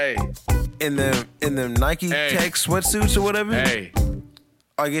 in them Nike Tech sweatsuits or whatever.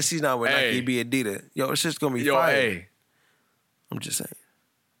 I guess he's not with Nike. He be Adidas. Yo, it's just gonna be fire. I'm just saying.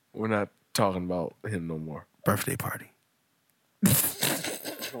 We're not talking about him no more. Birthday party.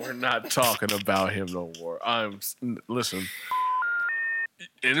 We're not talking about him no more. Listen.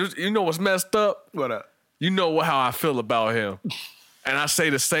 And you know what's messed up? What up? You know how I feel about him. And I say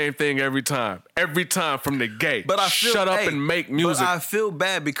the same thing every time. Every time from the gate. But I feel, shut up and make music. But I feel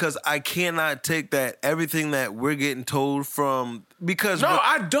bad because I cannot take that everything that we're getting told from because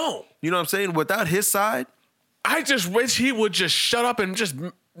I don't. You know what I'm saying? Without his side, I just wish he would just shut up and just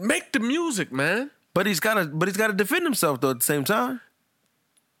make the music, man. But he's got to defend himself though at the same time.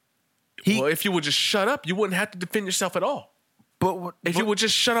 Well, if you would just shut up, you wouldn't have to defend yourself at all. If you would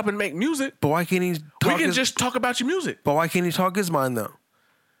just shut up and make music. But why can't he just talk about your music. But why can't he talk his mind though?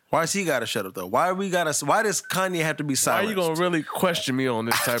 Why does he gotta shut up though? Why does Kanye have to be silent? Why are you gonna really question me on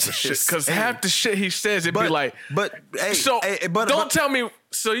this type of shit? Because half the shit he says, be like, don't tell me.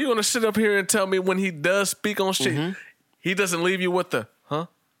 So you're gonna sit up here and tell me when he does speak on shit, he doesn't leave you with the, huh?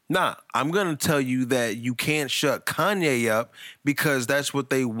 Nah, I'm going to tell you that you can't shut Kanye up because that's what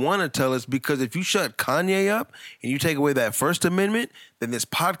they want to tell us. Because if you shut Kanye up and you take away that First Amendment, then this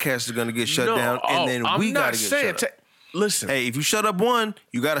podcast is going to get shut down and then we got to get shut up. Listen. Hey, if you shut up one,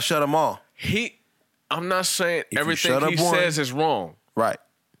 you got to shut them all. I'm not saying everything he says is wrong. Right.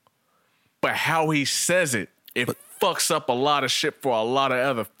 But how he says it, fucks up a lot of shit for a lot of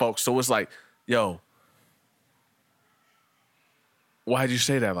other folks. So it's like, yo, why'd you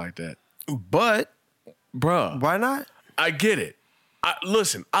say that like that? But, bruh, why not? I get it.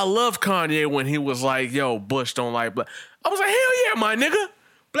 Listen, I love Kanye when he was like, yo, Bush don't like black. I was like, hell yeah, my nigga.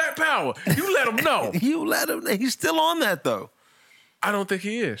 Black power. You let him know. You let him know. He's still on that, though. I don't think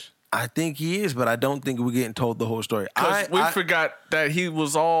he is. I think he is, but I don't think we're getting told the whole story. We forgot that he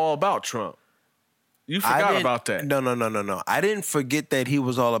was all about Trump. You forgot about that. No. I didn't forget that he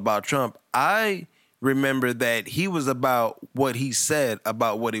was all about Trump. I remember that he was about what he said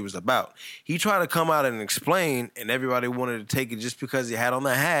about what he was about. He tried to come out and explain, and everybody wanted to take it just because he had on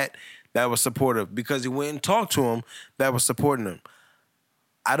the hat that was supportive. Because he went and talked to him that was supporting him.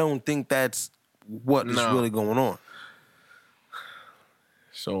 I don't think that's what is really going on.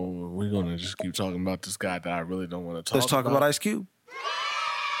 So we're going to just keep talking about this guy that I really don't want to talk about. Let's talk about Ice Cube.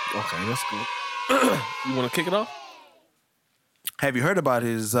 Okay, that's good. You want to kick it off? Have you heard about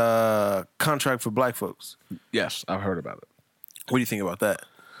his contract for black folks? Yes, I've heard about it. What do you think about that?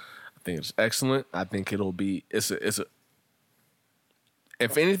 I think it's excellent. I think it'll be if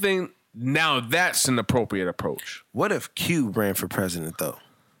anything, now that's an appropriate approach. What if Cube ran for president though?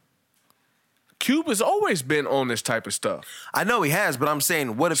 Cube has always been on this type of stuff. I know he has, but I'm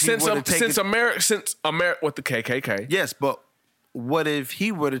saying, what if he would have taken since America with the KKK? Yes, but what if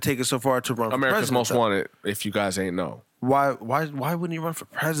he were to take it so far to run for America's president? Most Wanted, if you guys ain't know. Why wouldn't he run for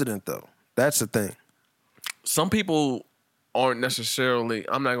president though? That's the thing. Some people aren't necessarily,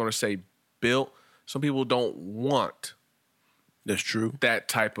 I'm not going to say built. Some people don't want. That's true. That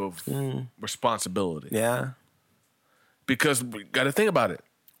type of responsibility. Yeah. Because we got to think about it.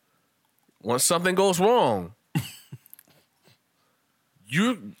 Once something goes wrong,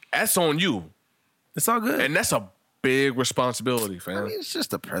 that's on you. It's all good. And that's a big responsibility, fam. I mean, it's just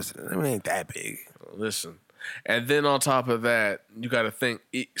the president. I mean, it ain't that big. Listen. And then on top of that, you got to think,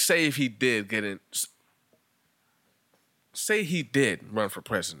 say if he did get in, say he did run for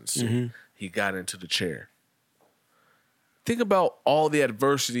presidency, he got into the chair. Think about all the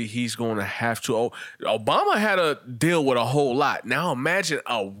adversity he's going to have to. Obama had to deal with a whole lot. Now imagine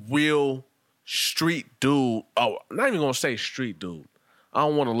a real street dude. Oh, I'm not even going to say street dude. I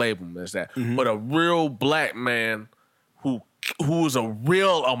don't want to label him as that. But a real black man who was a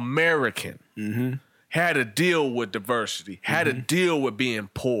real American. Had to deal with diversity, had to deal with being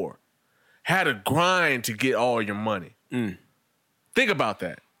poor, had to grind to get all your money. Think about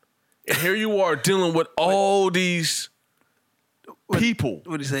that. And here you are dealing with all these people.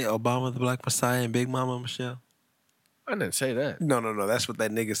 What did he say? Obama, the Black Messiah, and Big Mama Michelle? I didn't say that. No. That's what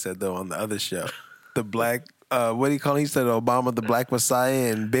that nigga said, though, on the other show. The black, what do you call him? He said Obama, the Black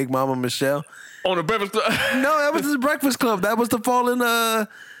Messiah, and Big Mama Michelle. On the Breakfast Club? No, that was the Breakfast Club. That was the fallen... yeah,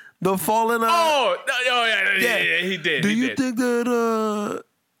 he did. Do you think that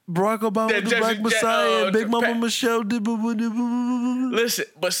Barack Obama, the Black Messiah, and Big Mama Michelle did? Listen,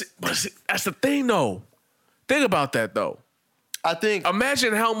 but see, that's the thing, though. Think about that, though.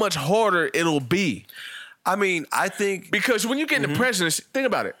 Imagine how much harder it'll be. I mean, I think because when you get in the presidency, think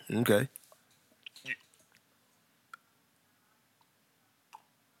about it. Okay.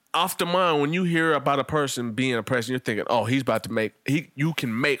 Off the mind, when you hear about a person being a president, you're thinking, oh, he's about to you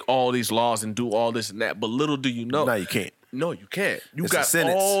can make all these laws and do all this and that. But little do you know. No, you can't. No, you can't. You It's got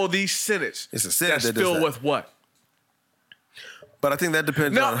all these senates. It's a Senate that's filled with what? But I think that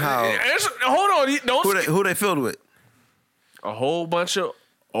depends on how. Hold on, don't. Who they filled with? A whole bunch of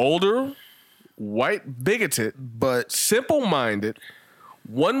older, white, bigoted, But simple-minded,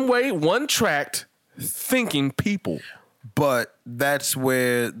 one-way, one-tracked thinking people. But that's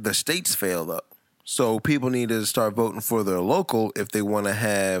where the states fail, though. So people need to start voting for their local if they want to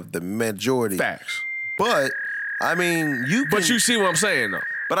have the majority. Facts. But I mean, But you see what I'm saying, though.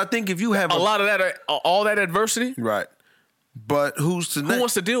 But I think if you have a lot of that, all that adversity, right? But who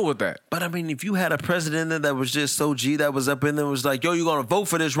wants to deal with that? But I mean, if you had a president that was just so G that was up in there was like, yo, you're gonna vote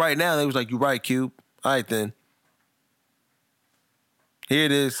for this right now. They was like, you right, Cube. All right then. Here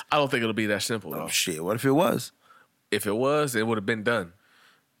it is. I don't think it'll be that simple, though. Oh shit! What if it was? If it was, it would have been done.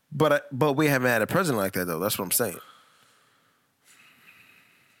 But we haven't had a president like that, though. That's what I'm saying.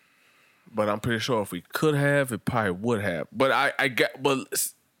 But I'm pretty sure if we could have, it probably would have. But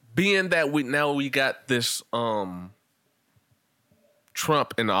but being that we got this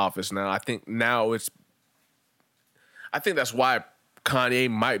Trump in the office now, I think that's why Kanye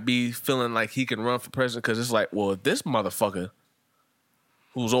might be feeling like he can run for president, because it's like, well, if this motherfucker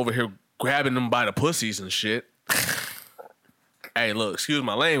who's over here grabbing them by the pussies and shit. Hey, look, excuse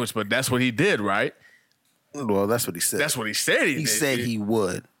my language, but that's what he did, right? Well, that's what he said. That's what he said he did. He said he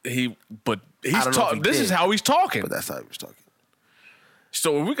would. He's talking. This is how he's talking. But that's how he was talking.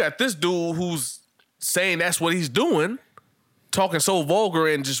 So we got this dude who's saying that's what he's doing, talking so vulgar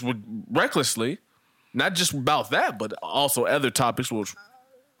and just recklessly, not just about that, but also other topics which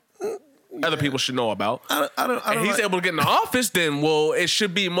other people should know about. I don't and he's able to get in the office, then, well, it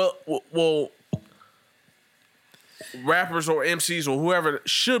should be, rappers or MCs or whoever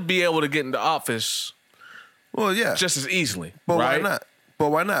should be able to get into office. Well, yeah, just as easily. But right? why not? But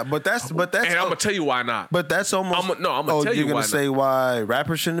why not? But that's. And I'm gonna tell you why not. But that's almost. I'm gonna tell you why. You're gonna say why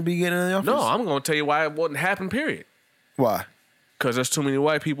rappers shouldn't be getting in the office? No, I'm gonna tell you why it wouldn't happen. Period. Why? Because there's too many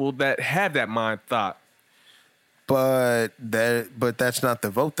white people that have that mind thought. But that's not the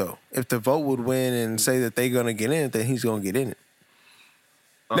vote, though. If the vote would win and say that they're gonna get in it, then he's gonna get in it.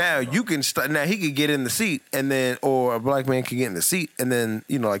 Now you can now he could get in the seat, and then, or a black man could get in the seat, and then,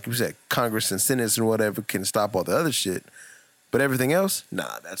 like you said, Congress and Senate and whatever can stop all the other shit. But everything else,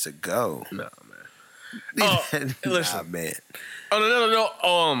 nah, that's a go. Nah, man. Listen, nah, man. Oh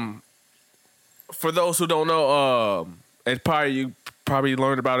no. For those who don't know, and you probably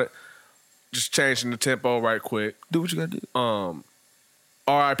learned about it. Just changing the tempo right quick. Do what you gotta do.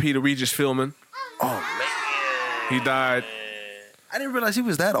 R.I.P. to Regis Philbin. Oh man, he died. I didn't realize he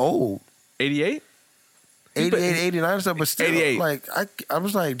was that old. 88? 88, 89 or something, but still, 88. Like, I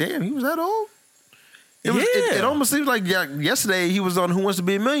was like, damn, he was that old? It almost seems like yesterday he was on Who Wants to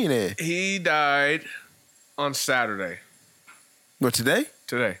Be a Millionaire. He died on Saturday. What, today?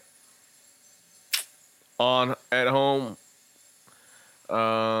 Today. At home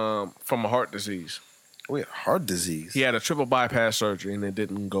from a heart disease. Oh, yeah, heart disease. He had a triple bypass surgery and it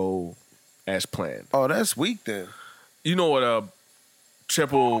didn't go as planned. Oh, that's weak then. You know what a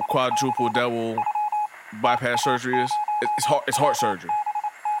triple, quadruple, double bypass surgery is? It's heart surgery,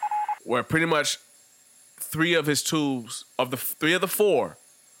 where pretty much three of the four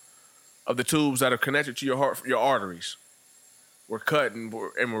of the tubes that are connected to your heart, your arteries, were cut and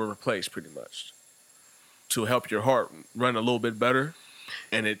were replaced pretty much to help your heart run a little bit better,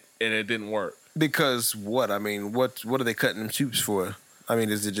 and it didn't work. Because what? I mean, what are they cutting them tubes for? I mean,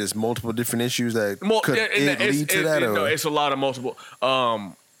 is it just multiple different issues that could lead to that? No, it's a lot of multiple.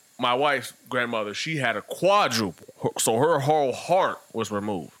 My wife's grandmother, she had a quadruple, so her whole heart was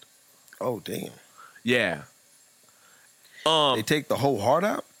removed. Oh, damn. Yeah. They take the whole heart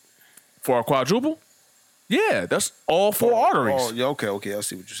out? For a quadruple? Yeah, that's all four arteries. Oh, yeah, okay, I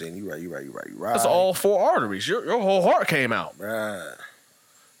see what you're saying. You're right. That's all four arteries. Your whole heart came out. Right.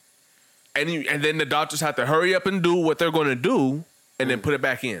 And then the doctors have to hurry up and do what they're going to do and then put it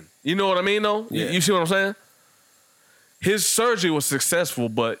back in. You know what I mean, though? Yeah. You see what I'm saying? His surgery was successful,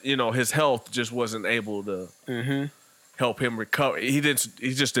 but, his health just wasn't able to help him recover. He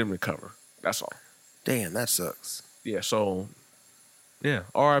just didn't recover. That's all. Damn, that sucks. Yeah, so, yeah,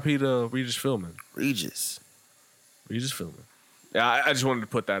 R.I.P. to Regis Philbin. Regis Philbin. Yeah, I just wanted to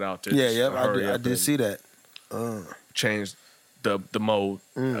put that out there. Yeah, I did see that. Changed the mode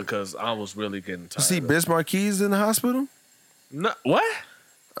because I was really getting tired. See, Biz Marquis in the hospital? No, what?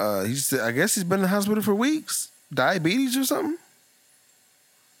 I guess he's been in the hospital for weeks. Diabetes or something?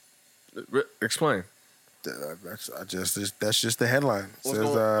 Explain. That's just the headline.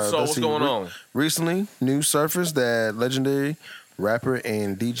 What's going on? Recently, news surfaced that legendary rapper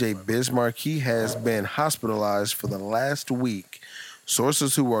and DJ Biz Marquis has been hospitalized for the last week.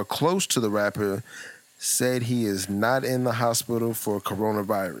 Sources who are close to the rapper said he is not in the hospital for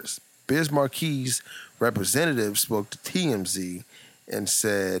coronavirus. Biz Marquis' representative spoke to TMZ and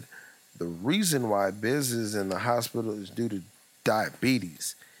said the reason why Biz is in the hospital is due to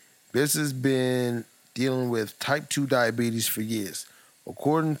diabetes. Biz has been dealing with type 2 diabetes for years.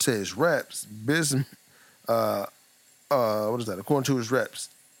 According to his reps, According to his reps,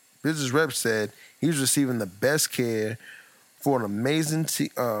 Biz's reps said he's receiving the best care from an amazing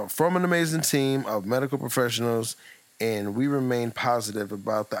team of medical professionals, and we remain positive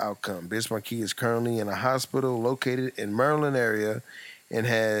about the outcome. Biz Marquis is currently in a hospital located in Maryland area, and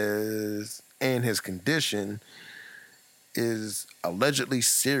his condition is allegedly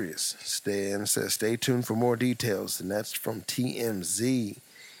serious. Stay tuned for more details, and that's from TMZ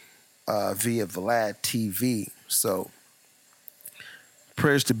via Vlad TV. So,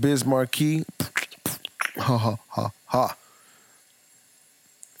 prayers to Biz Marquis. Ha ha ha ha.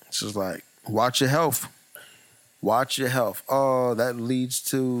 It's just like, watch your health. Watch your health. Oh, that leads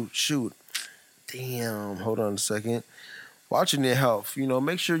to, damn, hold on a second. Watching your health.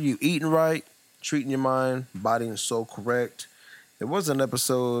 Make sure you eating right, treating your mind, body and soul correct. There was an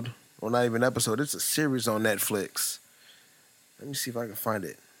episode, or not even an episode, it's a series on Netflix. Let me see if I can find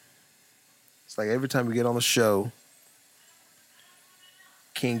it. It's like every time we get on the show,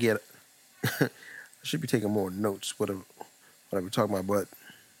 can't get, I should be taking more notes, whatever we're talking about, but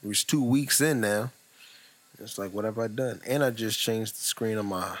it was 2 weeks in now. It's like, what have I done? And I just changed the screen on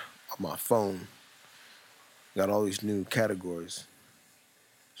my phone. Got all these new categories.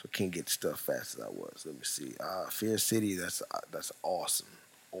 So I can't get stuff fast as I was. Let me see. Fear City, that's awesome.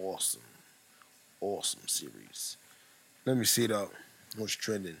 Awesome series. Let me see though. What's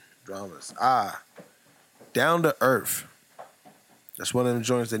trending? Dramas. Down to Earth. That's one of them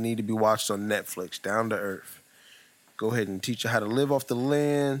joints that need to be watched on Netflix. Down to Earth. Go ahead and teach you how to live off the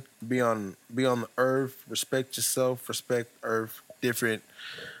land, be on the earth, respect yourself, respect Earth, different,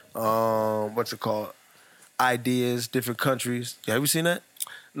 ideas, different countries. Have you seen that?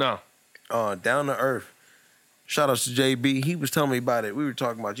 No. Down to Earth. Shout out to JB. He was telling me about it. We were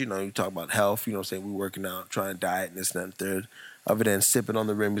talking about, you talk about health, we working out, trying to diet, and this, and that, and third, other than sipping on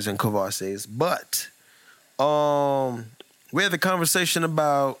the Rimmers and Kvases. But we had the conversation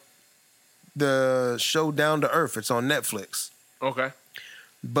about the show Down to Earth. It's on Netflix. Okay.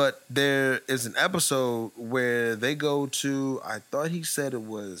 But there is an episode where they go to, I thought he said it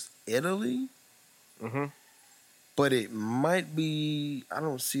was Italy. Mm-hmm. But it might be, I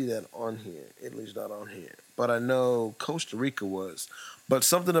don't see that on here. Italy's not on here. But I know Costa Rica was. But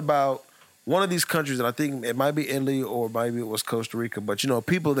something about one of these countries, and I think it might be Italy or maybe it was Costa Rica, but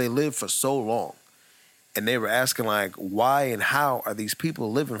people, they live for so long. And they were asking, like, why and how are these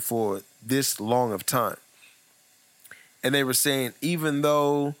people living for this long of time? And they were saying, even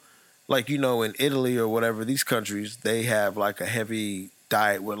though, like, in Italy or whatever, these countries, they have, like, a heavy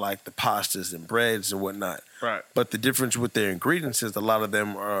diet with, like, the pastas and breads and whatnot. Right. But the difference with their ingredients is a lot of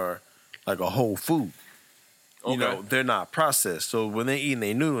them are, like, a whole food. Okay. They're not processed. So when they're eating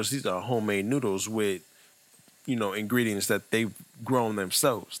their noodles, these are homemade noodles with, ingredients that they've grown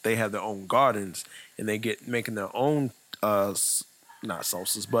themselves. They have their own gardens, and they making their own not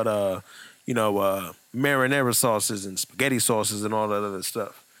sauces, but marinara sauces and spaghetti sauces and all that other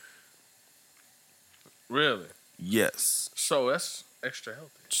stuff. Really? Yes. So that's extra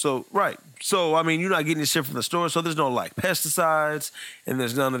healthy. So right. So I mean, you're not getting this shit from the store, so there's no like pesticides, and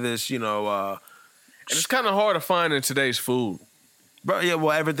there's none of this, and it's kind of hard to find in today's food. But yeah,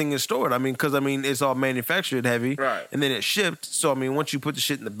 well, everything is stored. I mean, because it's all manufactured heavy, right? And then it's shipped. So I mean, once you put the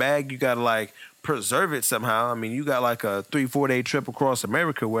shit in the bag, you gotta like preserve it somehow. I mean, you got like a 3-4 day trip across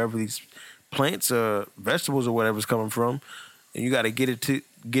America, wherever these plants or vegetables or whatever's coming from, and you got to get it to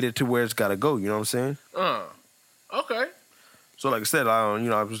where it's got to go. You know what I'm saying? Okay. So like I said, I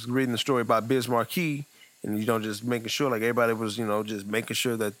was reading the story about Biz Marquis, and just making sure like everybody was just making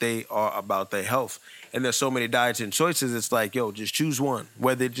sure that they are about their health. And there's so many diets and choices. It's like, just choose one.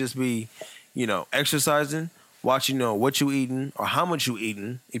 Whether it just be, exercising, watching, what you eating or how much you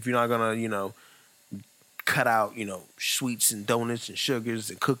eating. If you're not gonna, cut out, sweets and donuts and sugars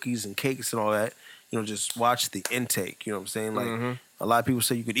and cookies and cakes and all that. Just watch the intake. You know what I'm saying? Like a lot of people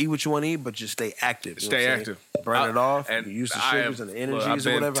say you could eat what you want to eat, but just stay active. Stay active. Burn it off. And use the sugars and the energies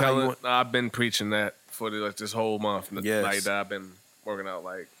or whatever. I've been preaching that for this whole month. Yes. Like that I've been working out.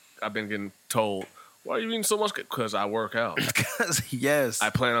 Like I've been getting told, why are you eating so much? Because I work out. Yes.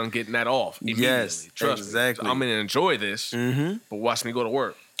 I plan on getting that off immediately. Yes, Trust exactly. me. I'm going to enjoy this, but watch me go to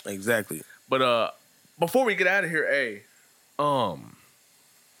work. Exactly. But before we get out of here, I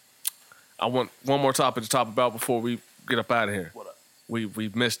want one more topic to talk about before we get up out of here. What up?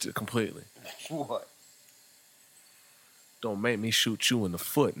 We've missed it completely. What? Don't make me shoot you in the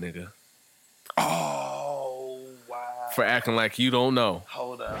foot, nigga. Oh, wow. For acting like you don't know.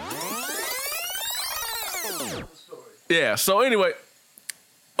 Hold up. Yeah, so anyway,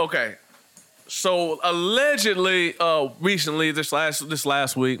 okay. So allegedly, recently, this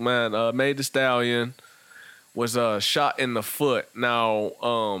last week, man, Meg Thee Stallion was shot in the foot. Now,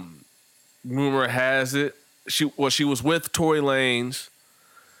 rumor has it, she was with Tory Lanz.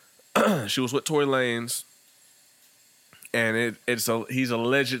 She was with Tory Lanz, and he's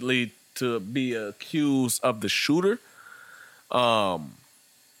allegedly to be accused of the shooter.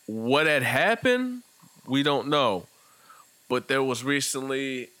 What had happened, we don't know. But there was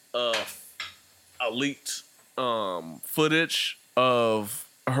recently a leaked footage of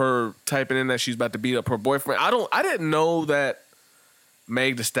her typing in that she's about to beat up her boyfriend. I didn't know that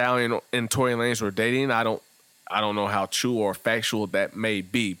Meg Thee Stallion and Tory Lanz were dating. I don't know how true or factual that may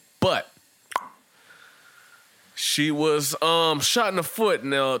be, but she was shot in the foot.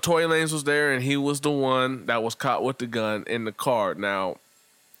 Now Tory Lanz was there, and he was the one that was caught with the gun in the car. Now,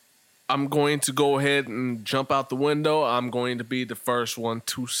 I'm going to go ahead and jump out the window. I'm going to be the first one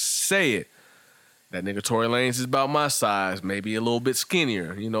to say it. That nigga Tory Lanz is about my size, maybe a little bit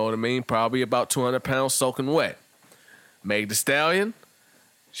skinnier. You know what I mean? Probably about 200 pounds soaking wet. Meg Thee Stallion,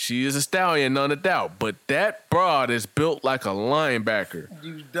 she is a stallion, none of doubt. But that broad is built like a linebacker.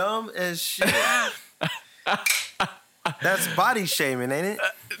 You dumb as shit. That's body shaming, ain't it?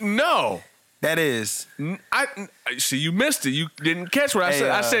 No. That is. I see, you missed it. You didn't catch what I said.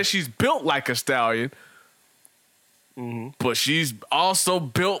 I said she's built like a stallion, but she's also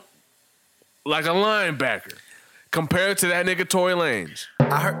built like a linebacker compared to that nigga Tory Lanz.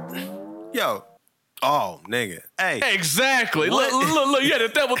 I heard. Yo. Oh, nigga. Hey. Exactly. Look, you had to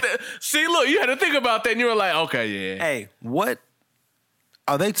think about that. See, look, you had to think about that, and you were like, okay, yeah. Hey, what?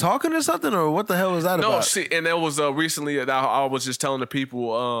 Are they talking or something, or what the hell was that about? No, see, and there was recently, I was just telling the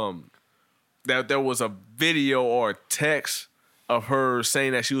people that there was a video or a text of her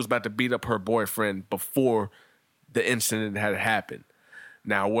saying that she was about to beat up her boyfriend before the incident had happened.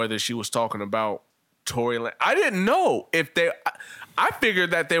 Now, whether she was talking about Tory Lanz, I didn't know if they. I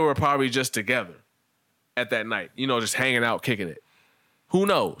figured that they were probably just together at that night, you know, just hanging out, kicking it. Who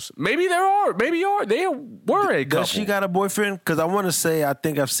knows? Maybe they were a couple. Does she got a boyfriend? Because I want to say I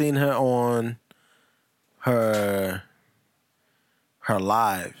think I've seen her on her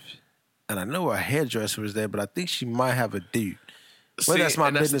live, and I know her hairdresser was there, but I think she might have a dude. Well, that's my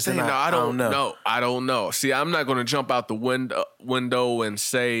business, and I don't know. I don't know. See, I'm not going to jump out the window and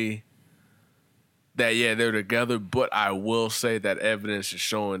say that, yeah, they're together, but I will say that evidence is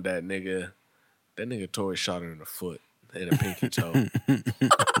showing that nigga Tory shot her in the foot and a pinky toe.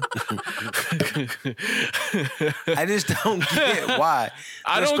 I just don't get why.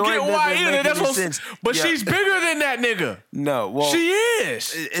 I don't get why either. That's what. But she's bigger than that nigga. No, well, she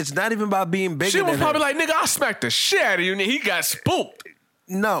is. It's not even about being bigger. She was probably like, nigga, I smacked the shit out of you. He got spooked.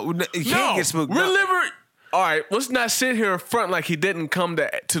 No, he can't get spooked. All right, let's not sit here in front like he didn't come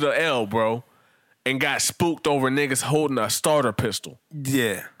to the L, bro, and got spooked over niggas holding a starter pistol.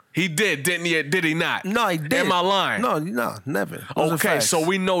 Yeah. He did, didn't he? Did he not? No, he did. Am I lying? No, never. Those okay, so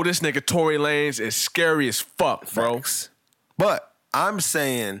we know this nigga Tory Lanz is scary as fuck, bro. Facts. But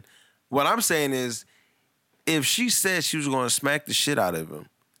what I'm saying is, if she said she was going to smack the shit out of him,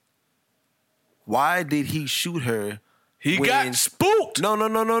 why did he shoot her? He got spooked. No.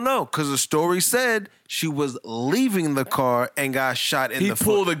 Because the story said she was leaving the car and got shot in the foot. He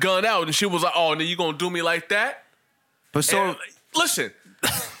pulled the gun out and she was like, "Oh, now you gonna do me like that?" But so and, listen.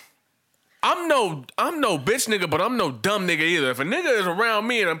 I'm no bitch nigga, but I'm no dumb nigga either. If a nigga is around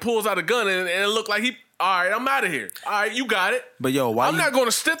me and pulls out a gun and it look like all right, I'm out of here. All right, you got it. But yo, I'm not going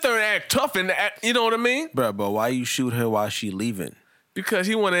to sit there and act tough and act, you know what I mean? Bro, but why you shoot her while she leaving? Because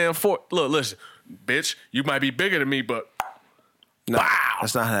he went in for, look, listen, bitch, you might be bigger than me, but no, wow.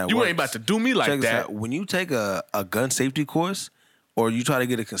 That's not how that works. You ain't about to do me like that. When you take a gun safety course or you try to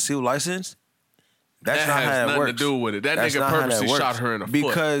get a concealed license, that's not how it works. That has nothing to do with it. That nigga purposely shot her in the foot.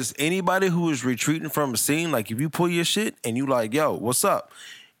 Because anybody who is retreating from a scene, like if you pull your shit and you like, yo, what's up?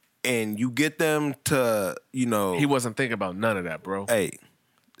 And you get them to, you know. He wasn't thinking about none of that, bro. Hey.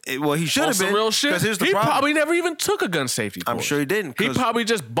 Well, he should have been. Real shit. Here's the he problem. Probably never even took a gun safety course. I'm sure he didn't. He probably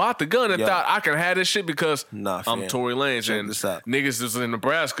just bought the gun and thought, I can have this shit because I'm Tory Lanz and niggas is in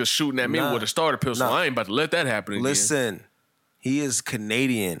Nebraska shooting at me with a starter pistol. I ain't about to let that happen again. Listen, he is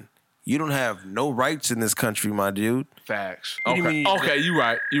Canadian. You don't have no rights in this country, my dude. Facts. Okay, you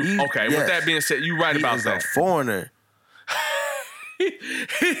right. Okay, with that being said, you right about that. He's a foreigner.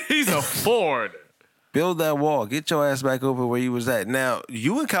 He's a foreigner. Build that wall. Get your ass back over where you was at. Now,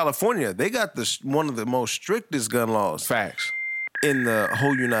 you in California, they got one of the most strictest gun laws. Facts. In the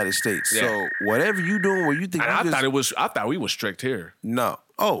whole United States. Yeah. So whatever you doing where you think And I thought we were strict here. No.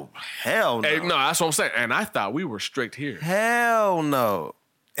 Oh, hell no. Hey, no, that's what I'm saying. And I thought we were strict here. Hell no.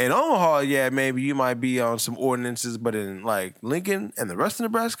 In Omaha, yeah, maybe you might be on some ordinances, but in like Lincoln and the rest of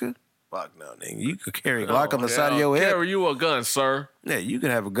Nebraska, fuck no, nigga. You could carry a Glock on the side of your head. Carry you a gun, sir. Yeah, you can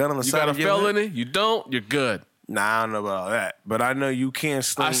have a gun on the side of your head. You got a felony? You don't? You're good. Nah, I don't know about all that. But I know you can't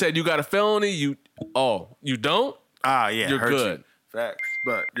sling. I said you got a felony? You don't? Ah, yeah. You're good. You. Facts.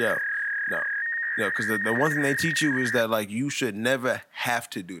 But, no. Because the one thing they teach you is that, like, you should never have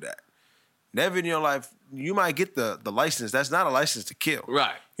to do that. Never in your life, you might get the license. That's not a license to kill.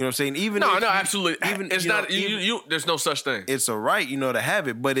 Right. You know what I'm saying? Even no, absolutely. It's not, there's no such thing. It's a right, to have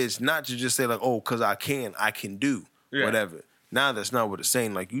it, but it's not to just say, like, oh, because I can do whatever. Now that's not what it's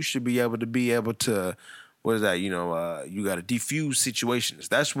saying. Like, you should be able to, what is that? You got to defuse situations.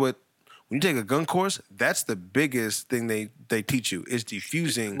 That's what, when you take a gun course, that's the biggest thing they teach you is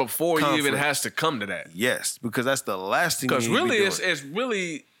defusing before conflict. You even has to come to that. Yes, because that's the last thing. Because really, it's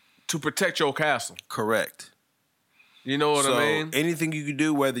really to protect your castle. Correct. You know what I mean? Anything you can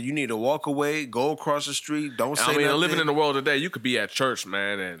do, whether you need to walk away, go across the street, don't say nothing. Living in the world today, you could be at church,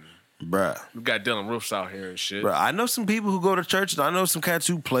 man, and bruh, we got Dylan roofs out here and shit. Bruh, I know some people who go to church, and I know some cats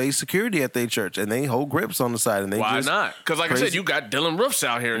who play security at their church, and they hold grips on the side. And they why not? Because like I said, you got Dylan roofs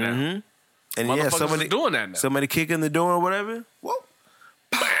out here now. Mm-hmm. And somebody doing that now. Somebody kicking the door or whatever. Whoa.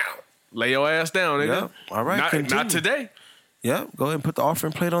 Bam. Lay your ass down, nigga. Yep. All right. Not today. Yep. Go ahead and put the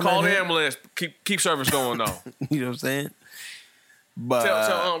offering plate on. Call the ambulance. Keep service going though. You know what I'm saying? But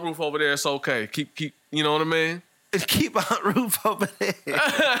tell Aunt Ruth over there it's okay. Keep. You know what I mean? Keep Aunt Ruth over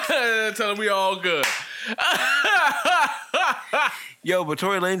there. Tell her we all good. Yo, but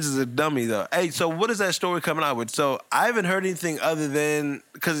Tory Lanz is a dummy though. Hey, so what is that story coming out with? So I haven't heard anything other than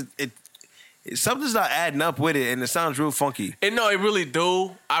because something's not adding up with it, and it sounds real funky. And no, it really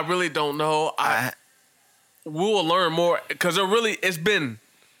do. I really don't know. We'll learn more because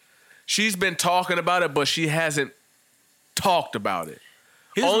she's been talking about it, but she hasn't talked about it.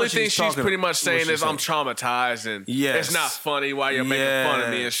 Only thing she's pretty much saying is I'm traumatized and it's not funny why you're making fun of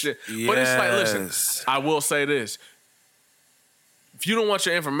me and shit. But it's like, listen, I will say this. If you don't want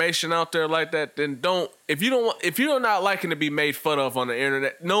your information out there like that, then don't. If you're not liking to be made fun of on the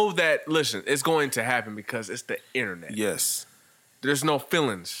internet, know that, listen, it's going to happen because it's the internet. Yes. There's no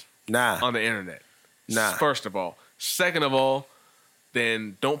feelings on the internet. First of all. Second of all,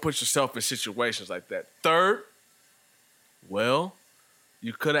 then don't put yourself in situations like that. Third, well,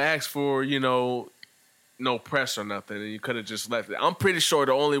 you could have asked for, no press or nothing, and you could have just left it. I'm pretty sure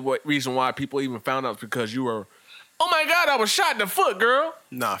the only reason why people even found out is because you were, oh my God, I was shot in the foot, girl.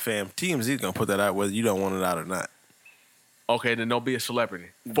 Nah, fam. TMZ's going to put that out whether you don't want it out or not. Okay, then don't be a celebrity.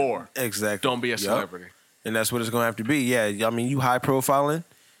 4. Exactly. Don't be a celebrity. And that's what it's going to have to be. Yeah, I mean, you high profiling,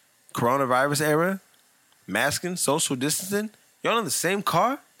 coronavirus era, masking, social distancing. Y'all in the same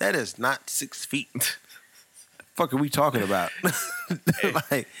car? That is not 6 feet. The fuck are we talking about?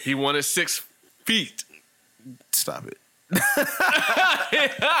 Like, he wanted 6 feet. Stop it.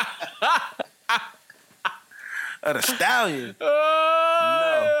 Of the stallion.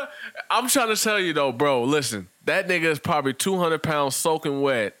 No. I'm trying to tell you though, bro. Listen, that nigga is probably 200 pounds soaking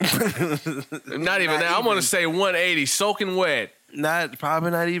wet. Not even that. I'm gonna say 180 soaking wet. Probably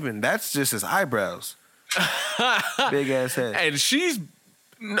not even. That's just his eyebrows. Big ass head. And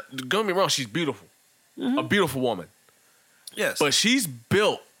don't get me wrong, she's beautiful, a beautiful woman. Yes, but she's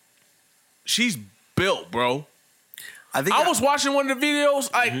built. She's built, bro. I was watching one of the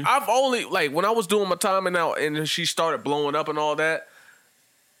videos. Like I've only when I was doing my time and she started blowing up and all that.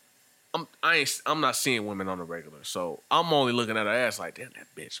 I'm not seeing women on the regular, so I'm only looking at her ass like, damn, that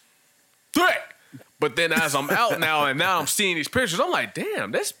bitch thick. But then as I'm out now and now I'm seeing these pictures, I'm like,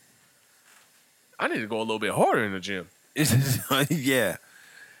 damn, I need to go a little bit harder in the gym. Yeah,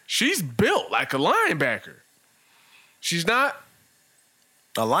 she's built like a linebacker. She's not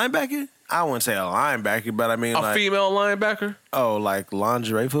a linebacker. I wouldn't say a linebacker, but I mean a female linebacker. Oh, like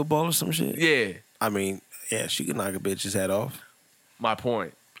lingerie football or some shit? Yeah. I mean, yeah, she could knock a bitch's head off. My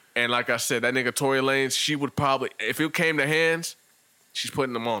point. And like I said, that nigga Tory Lanz, she would probably, if it came to hands, she's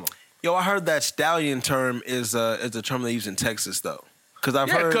putting them on him. Yo, I heard that stallion term is a term they use in Texas, though.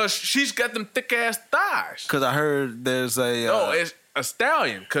 Because she's got them thick-ass thighs. Because I heard there's a... No, it's a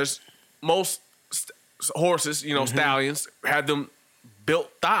stallion. Because most horses, stallions, have them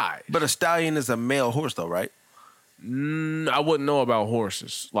built thighs. But a stallion is a male horse, though, right? I wouldn't know about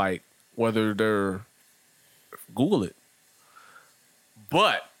horses, like whether they're Google it.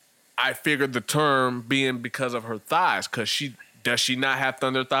 But I figured the term being because of her thighs, because does she not have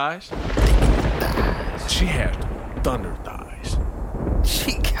thunder thighs? She has thunder thighs.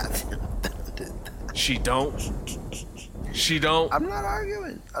 She got them thunder thighs. She don't. She don't. I'm not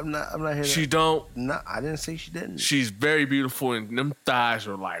arguing. I'm not here. She don't. No, I didn't say she didn't. She's very beautiful, and them thighs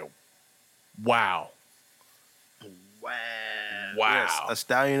are like, wow. Yes, a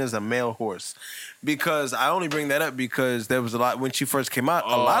stallion is a male horse. Because I only bring that up because there was a lot when she first came out.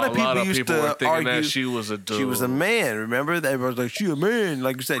 A lot of people used to argue that she was a dude. She was a man. Remember, everybody was like, "She a man."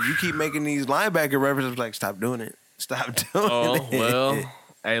 Like you said, you keep making these linebacker references. Like, stop doing it. Stop doing it. Well,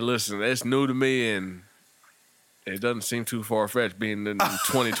 hey, listen, it's new to me, and it doesn't seem too far fetched being in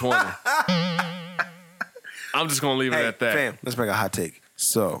 2020. I'm just gonna leave it at that. Fam, let's make a hot take.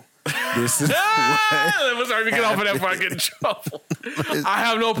 So. This is let's start to get off of that before I get in trouble. I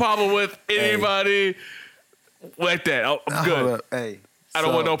have no problem with anybody like that. Oh, I'm good. Hey, I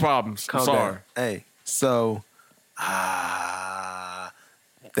don't want no problems. I'm sorry. Down. Hey, so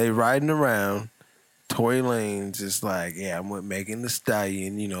they riding around. Tory Lanz is like, yeah, I'm with Megan Thee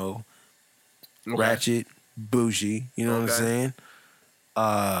Stallion, you know, ratchet, bougie, you know what I'm saying?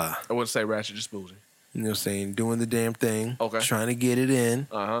 I wouldn't say ratchet, just bougie. You know what I'm saying? Doing the damn thing. Okay. Trying to get it in.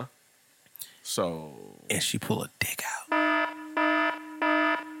 Uh-huh. So. And she pull a dick out.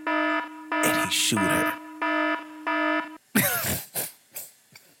 And he shoot her.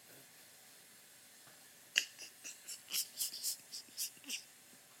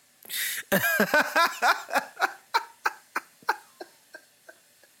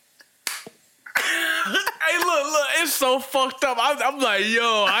 Hey, look, it's so fucked up. I'm like,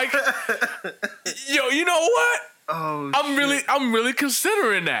 yo, you know what? Oh, I'm really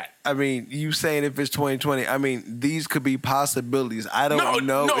considering that. I mean, you saying if it's 2020, I mean, these could be possibilities. I don't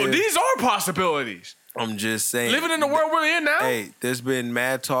know. No, these are possibilities. I'm just saying. Living in the world we're in now. Hey, there's been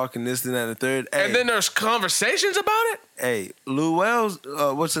mad talk and this and that and the third. Hey, and then there's conversations about it. Hey, Lou Wells,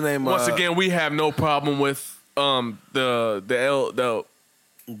 what's the name? Once again, we have no problem with the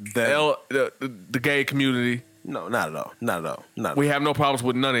gay community. No, not at all. Not at all. Not. We have no problems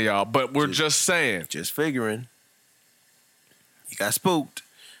with none of y'all, but we're just saying. Just figuring. You got spooked.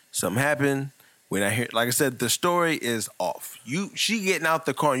 Something happened. When I hear, like I said, the story is off. She getting out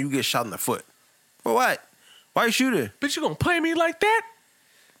the car and you get shot in the foot. For what? Why you shoot her? Bitch, you gonna play me like that?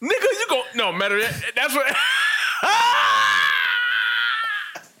 Nigga, you gon' no matter that. That's what.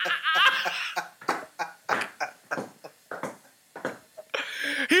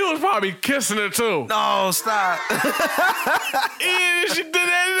 He was probably kissing her too. No, stop. And she did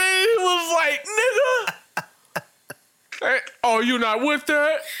that, and he was like, nigga. Hey, oh, you not with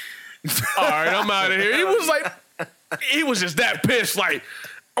that? All right, I'm out of here. He was like, he was just that pissed. Like,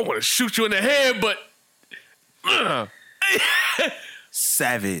 I want to shoot you in the head, but.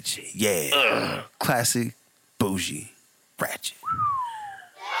 Savage, yeah. Classic, bougie, ratchet.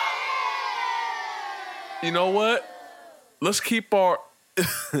 You know what? Let's keep our.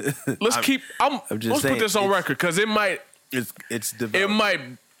 Let's put this on record because it might. It's developed. It might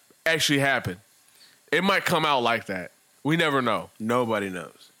actually happen. It might come out like that. We never know. Nobody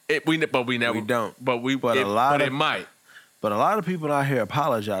knows. But we never. We don't. But it might. But a lot of people out here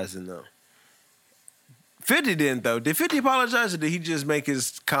apologizing though. 50 didn't though. Did 50 apologize or did he just make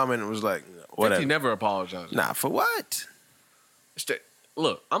his comment and was like, whatever? 50 never apologized. Nah, for what?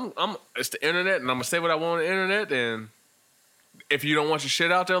 Look, it's the internet, and I'm gonna say what I want on the internet. And if you don't want your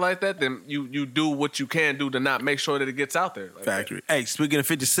shit out there like that, then you do what you can do to not make sure that it gets out there. Like Factory. That. Hey, speaking of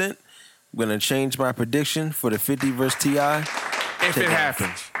 50 Cent, I'm gonna change my prediction for the 50 versus T.I. If it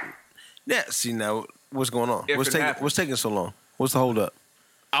happens. Yeah. See now, what's going on? If What's taking so long? What's the hold up?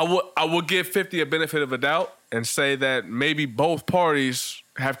 I would give 50 a benefit of a doubt and say that maybe both parties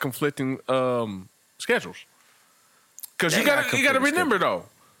have conflicting schedules. Because you gotta remember though,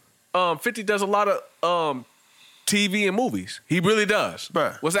 50 does a lot of TV and movies. He really does.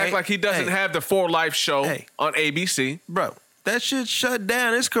 Bruh. Let's act like he doesn't have the For Life show on ABC. Bro, that shit shut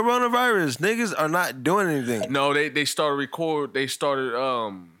down. It's coronavirus. Niggas are not doing anything. No, they started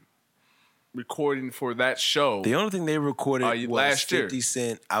recording for that show. The only thing they recorded was last year. 50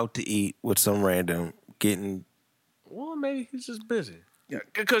 Cent out to eat with some random getting. Well, maybe he's just busy. Yeah,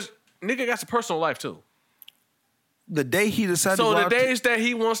 because nigga got some personal life too. The day he decided. So the days that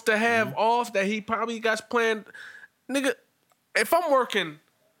he wants to have off, that he probably got planned, nigga. If I'm working,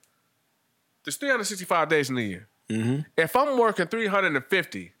 there's 365 days in the year. Mm-hmm. If I'm working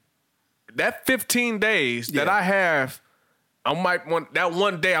 350, that 15 days that I have. I might want that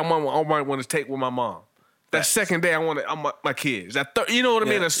one day. I might want to take with my mom. That second day, I want my kids. You know what I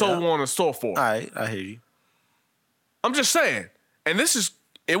mean, and so on and so forth. All right, I hear you. I'm just saying, and this is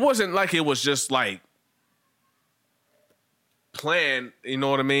it wasn't like it was just like planned, you know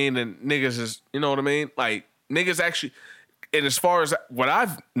what I mean? And niggas is, you know what I mean? Like niggas actually, and as far as what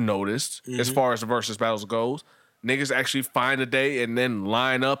I've noticed, as far as the versus battles goes, niggas actually find a day and then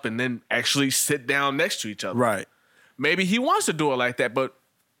line up and then actually sit down next to each other. Right. Maybe he wants to do it like that, but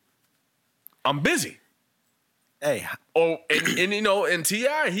I'm busy. Hey. Oh, and you know, and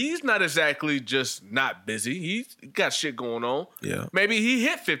T.I., he's not exactly just not busy. He's got shit going on. Yeah. Maybe he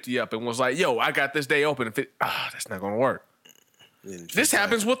hit 50 up and was like, yo, I got this day open. That's not going to work. This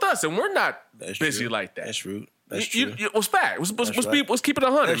happens with us, and we're not busy like that. That's true. That's true. What's fact? Let's keep it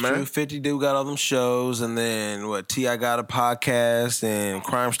 100, That's man. True. 50 dude got all them shows, and then T.I. got a podcast and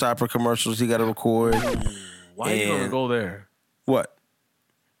Crime Stopper commercials he got to record. Why are you going to go there? What?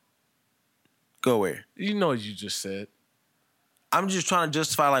 Go where? You know what you just said. I'm just trying to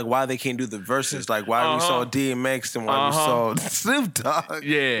justify like why they can't do the verses, like why we saw DMX and why we saw Snoop Dogg.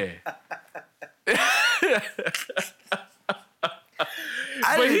 Yeah.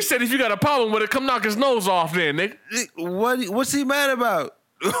 But he said if you got a problem with it, come knock his nose off then, nigga. What's he mad about?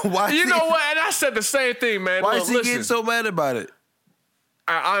 Why? You know what? And I said the same thing, man. Why is he getting so mad about it?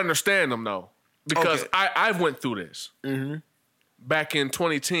 I understand him though, because I went through this back in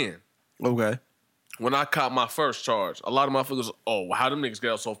 2010. Okay. When I caught my first charge, a lot of motherfuckers, how them niggas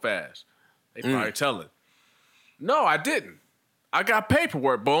get out so fast? They probably telling. No, I didn't. I got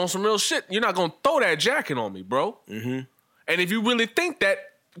paperwork, bro, on some real shit. You're not gonna throw that jacket on me, bro. And if you really think that,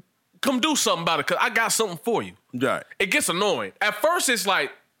 come do something about it, because I got something for you. Right. It gets annoying. At first, it's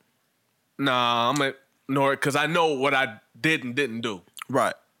like, nah, I'm gonna ignore it because I know what I did and didn't do.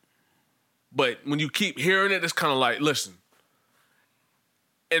 Right. But when you keep hearing it, it's kind of like, listen.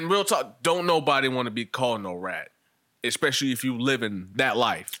 And real talk, don't nobody want to be called no rat, especially if you live in that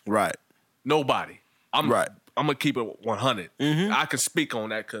life. Right. Nobody. I'm gonna keep it 100. I can speak on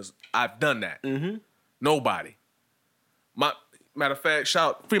that because I've done that. Nobody. Matter of fact,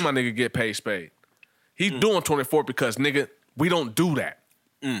 free my nigga Get Paid Spade. He's doing 24 because nigga, we don't do that.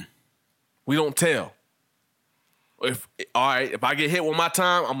 We don't tell. If I get hit with my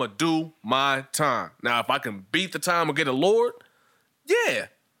time, I'm gonna do my time. Now, if I can beat the time or get a Lord, yeah.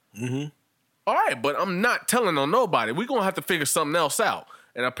 All right, but I'm not telling on nobody. We're gonna have to figure something else out.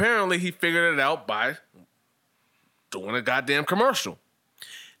 And apparently he figured it out by doing a goddamn commercial.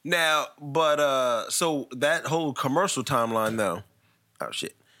 Now, but so that whole commercial timeline though. Oh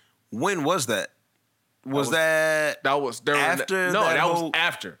shit. When was that? Was that was during after? Was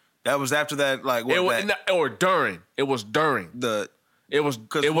after. That was after that, like what? Or during. It was during. It was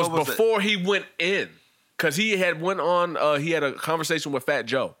before he went in. Because he had went on, he had a conversation with Fat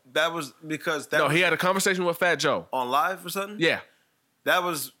Joe. That was because he had a conversation with Fat Joe. On live or something? Yeah. That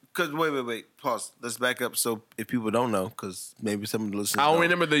was, because, wait, pause. Let's back up so if people don't know, because maybe some of the listeners I don't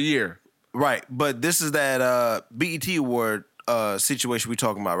remember the year. Right, but this is that BET Award situation we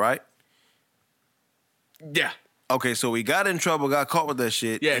talking about, right? Yeah. Okay, so he got in trouble, got caught with that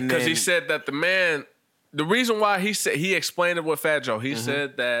shit. Yeah, because he said that the reason why he explained it with Fat Joe, he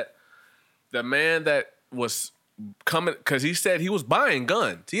said that the man that was coming, because he said he was buying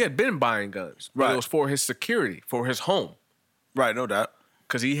guns. He had been buying guns. But right. It was for his security, for his home. Right, no doubt.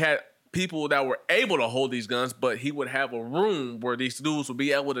 Because he had people that were able to hold these guns, but he would have a room where these dudes would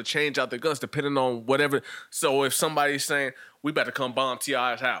be able to change out their guns depending on whatever. So if somebody's saying, we about to come bomb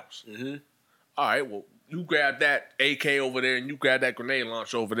T.I.'s house. All right, well, you grab that AK over there and you grab that grenade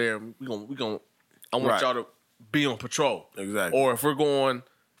launcher over there. And I want y'all to be on patrol. Exactly. Or if we're going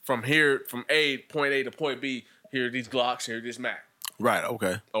from point A to point B, here are these Glocks, here this Mac. Right,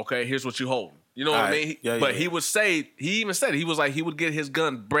 okay. Okay, here's what you holding. You know what I mean? But he would say, he even said it, he was like, he would get his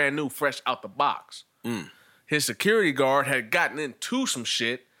gun brand new, fresh out the box. His security guard had gotten into some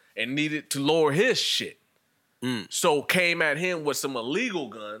shit and needed to lower his shit. So came at him with some illegal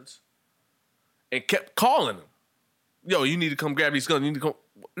guns and kept calling him. Yo, you need to come grab these guns. You need to come.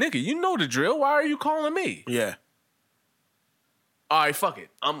 Nigga, you know the drill. Why are you calling me? Yeah. All right, fuck it.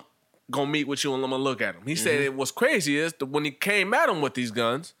 I'm going to meet with you and I'm going to look at him. He said what's crazy is that when he came at him with these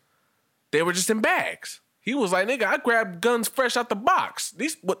guns, they were just in bags. He was like, nigga, I grabbed guns fresh out the box.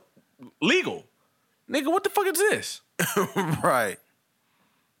 These, what, legal. Nigga, what the fuck is this? Right.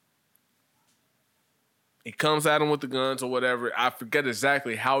 He comes at him with the guns or whatever. I forget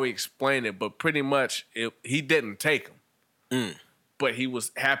exactly how he explained it, but pretty much he didn't take them. But he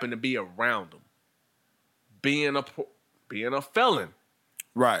happened to be around them. Being a felon.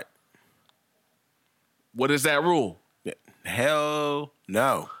 Right. What is that rule? Hell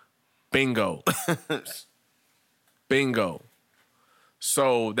no. Bingo. Bingo.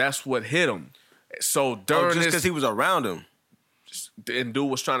 So that's what hit him. So during just because he was around him. And dude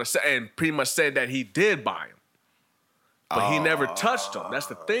was trying to say, and pretty much said that he did buy him. But he never touched him. That's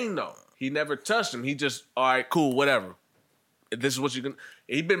the thing, though. He never touched him. He just, all right, cool, whatever. If this is what you can.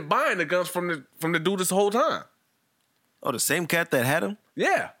 He been buying the guns from the dude this whole time. Oh, the same cat that had him?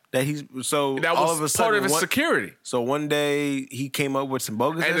 Yeah. That was all of a sudden, part of his security. So one day he came up with some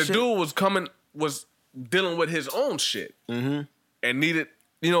bogus and the shit? dude was dealing with his own shit. And needed,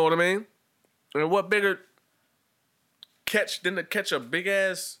 you know what I mean? And what bigger catch than to catch a big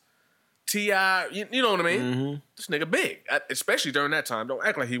ass T.I., you know what I mean? This nigga big, especially during that time. Don't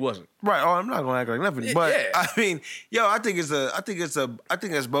act like he wasn't. Right. Oh, I'm not gonna act like nothing. But yeah. I mean, I think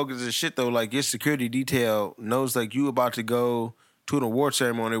that's bogus as shit though. Like your security detail knows like you about to go to an award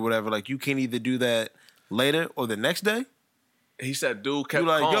ceremony or whatever. Like you can't either do that later or the next day. He said dude kept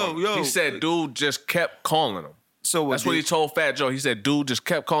like, calling. yo. He said dude just kept calling him. So that's what he told Fat Joe. He said dude just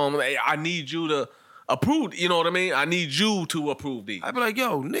kept calling him. Hey, I need you to approve. You know what I mean? I need you to approve these. I'd be like,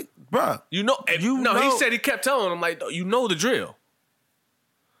 yo, Nick, bruh. He said he kept telling him, like, you know the drill.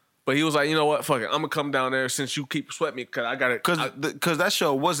 But he was like, you know what? Fuck it. I'm going to come down there since you keep sweating me because I got it. Because that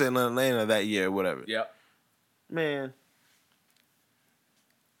show wasn't in Atlanta that year or whatever. Yep. Man.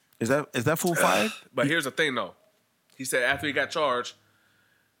 Is that full fired? But here's the thing, though. He said after he got charged,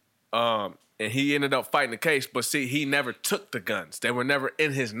 and he ended up fighting the case, but see, he never took the guns. They were never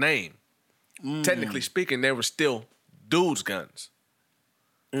in his name. Technically speaking, they were still dudes' guns.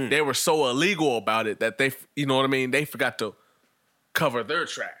 They were so illegal about it that they, you know what I mean? They forgot to cover their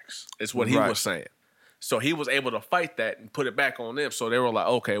tracks, is what he was saying. So he was able to fight that and put it back on them. So they were like,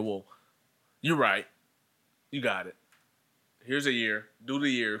 okay, well, you're right. You got it. Here's a year. Do the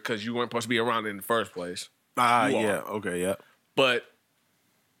year because you weren't supposed to be around in the first place. Yeah. Okay, yeah. But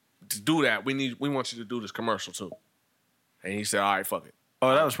to do that, we want you to do this commercial too. And he said, all right, fuck it.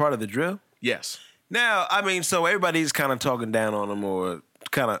 Oh, that was part of the drill? Yes. Now, I mean, so everybody's kind of talking down on him or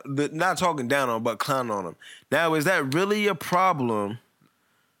kind of, not talking down on him, but clowning on him. Now, is that really a problem?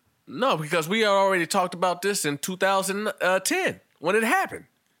 No, because we already talked about this in 2010 when it happened.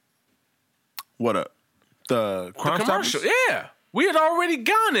 What up? The commercial? Yeah. We had already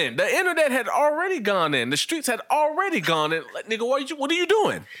gone in. The internet had already gone in. The streets had already gone in. Like, nigga, what are you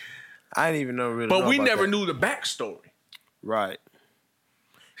doing? I didn't even know But we never knew the backstory. Right.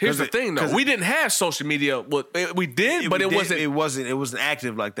 Here's the thing, though. We didn't have social media. We did, but it wasn't. It wasn't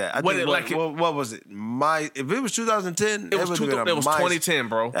active like that. I think what was it? If it was 2010, it was 2010,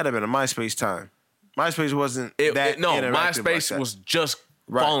 bro. That'd have been a MySpace time. MySpace wasn't that interactive MySpace like was just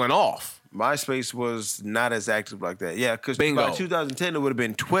falling off. MySpace was not as active like that. Yeah, because by 2010 it would have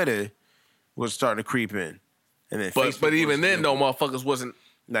been Twitter was starting to creep in, and then but even then, though, motherfuckers wasn't.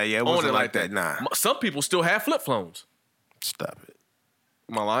 Nah, yeah, it wasn't like that. Nah, some people still have flip phones. Stop it.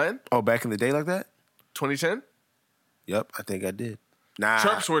 Am I lying? Oh, back in the day like that? 2010? Yep, I think I did. Nah.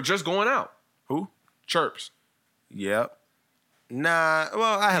 Chirps were just going out. Who? Chirps. Yep. Nah,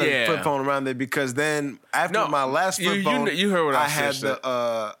 well, I had a flip phone around there because then after my last flip phone, you heard what I said.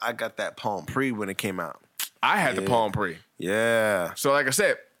 I got that Palm Pre when it came out. I had the Palm Pre. Yeah. So like I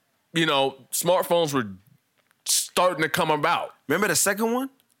said, smartphones were starting to come about. Remember the second one?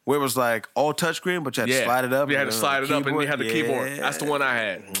 Where it was like all touchscreen, but you had to slide it up. You had to slide it up and you had the keyboard. That's the one I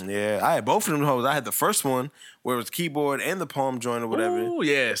had. Yeah, I had both of them hoes. I had the first one where it was keyboard and the palm joint or whatever. Oh,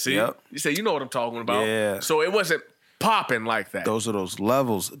 yeah. See? Yep. You say, you know what I'm talking about. Yeah. So it wasn't popping like that. Those are those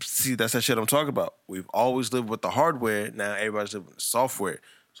levels. See, that's that shit I'm talking about. We've always lived with the hardware. Now everybody's living with the software.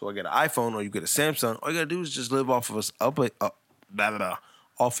 So I get an iPhone or you get a Samsung. All you got to do is just live off of us off an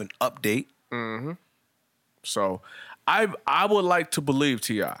update. Mm-hmm. So I would like to believe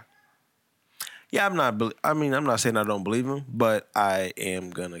T.I. Yeah, I'm not saying I don't believe him, but I am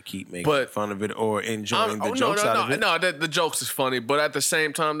gonna keep making fun of it or enjoying the jokes out of it. No, the jokes is funny, but at the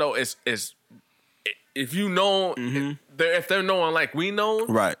same time though, it's if you know if they're knowing like we know,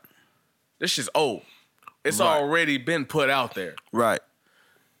 right? This shit's old. It's already been put out there, right?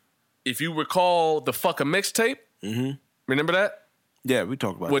 If you recall the fucking mixtape, remember that? Yeah, we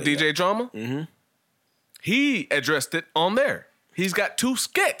talked about with that, DJ Drama. He addressed it on there. He's got 2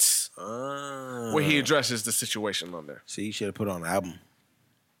 skits where he addresses the situation on there. See, he should have put it on the album.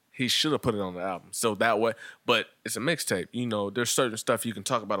 He should have put it on the album. So that way, but it's a mixtape. You know, there's certain stuff you can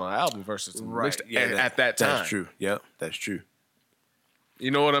talk about on an album versus a mixtape at that time. That's true. Yep, that's true. You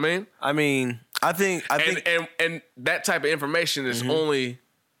know what I mean? I think and that type of information is only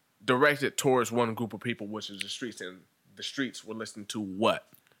directed towards one group of people, which is the streets, and the streets were listening to what?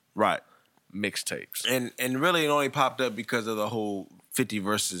 Right. Mixtapes. And really it only popped up because of the whole 50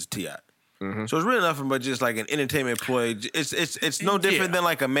 versus T.I. So it's really nothing but just like an entertainment ploy. It's no different than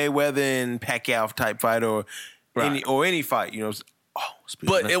like a Mayweather and Pacquiao type fight or Right. Any fight,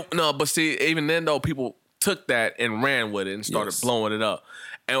 But see, even then though, people took that and ran with it and started blowing it up.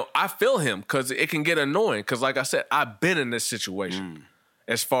 And I feel him because it can get annoying. Because like I said, I've been in this situation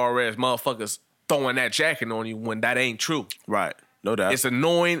as far as motherfuckers throwing that jacket on you when that ain't true. Right. No doubt. It's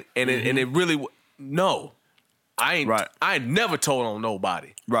annoying and it really no. I ain't never told on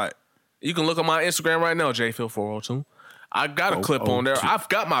nobody. Right. You can look at my Instagram right now, JPhil402. I got a clip on there. I've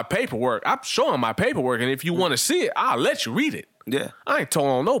got my paperwork. I'm showing my paperwork, and if you want to see it, I'll let you read it. Yeah. I ain't told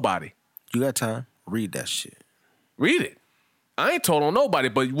on nobody. You got time? Read that shit. Read it. I ain't told on nobody,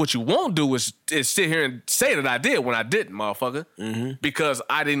 but what you won't do is sit here and say that I did when I didn't, motherfucker. Mm-hmm. Because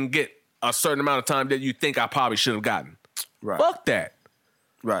I didn't get a certain amount of time that you think I probably should have gotten. Right. Fuck that.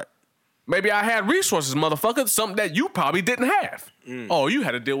 Right. Maybe I had resources, motherfucker, something that you probably didn't have. Oh, you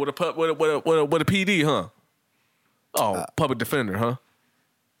had to deal with a PD, huh? Oh, public defender, huh?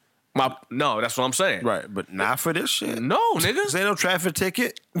 No, that's what I'm saying. Right, but not for this shit. No, nigga. This ain't no traffic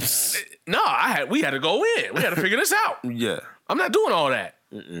ticket. No, we had to go in. We had to figure this out. Yeah. I'm not doing all that.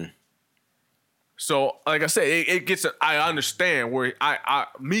 So, like I said, it gets. I understand where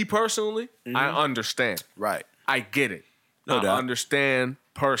me personally, I understand. Right. I get it. No doubt. I understand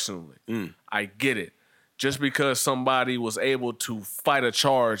personally. I get it. Just because somebody was able to fight a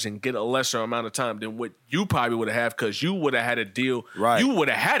charge and get a lesser amount of time than what you probably would have because you would have had a deal. Right. You would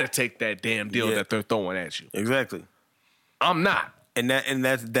have had to take that damn deal that they're throwing at you. Exactly. I'm not. And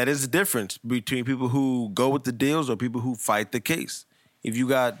that is the difference between people who go with the deals or people who fight the case. If you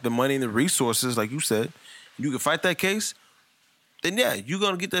got the money and the resources, like you said, you can fight that case, then yeah, you're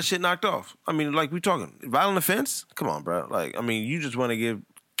going to get that shit knocked off. I mean, like we talking, violent offense? Come on, bro. Like, I mean, you just want to give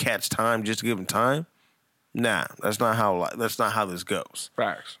cats time just to give them time? Nah, that's not how this goes.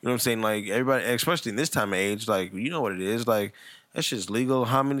 Facts. You know what I'm saying? Like, everybody, especially in this time of age, like, you know what it is. Like, that shit's legal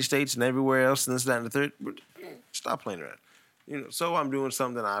how many states and everywhere else and this, that, and the third. Stop playing around. You know, so I'm doing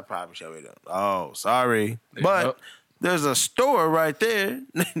something I probably should have done. Oh, sorry. Yeah. But there's a store right there.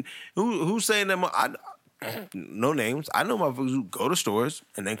 Who's saying that? No names. I know motherfuckers who go to stores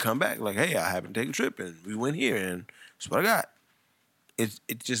and then come back. Like, hey, I happened to take a trip and we went here and that's what I got.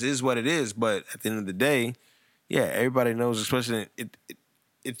 It just is what it is. But at the end of the day, yeah, everybody knows, especially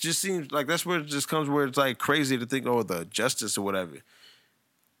it just seems like that's where it just comes where it's like crazy to think, oh, the justice or whatever.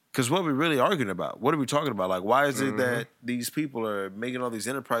 Because what we really arguing about? What are we talking about? Like, why is it that these people are making all these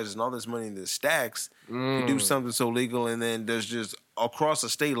enterprises and all this money in the stacks to do something so legal, and then there's just across a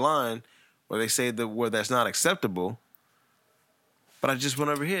state line where they say that where that's not acceptable? But I just went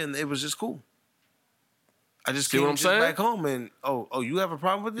over here and it was just cool. I just came back home and you have a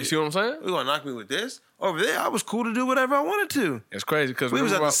problem with this? You see what I'm saying? You're gonna knock me with this? Over there, I was cool to do whatever I wanted to. It's crazy because we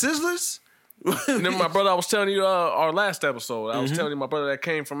was at the Sizzlers. Remember my brother, I was telling you our last episode. I was telling you my brother that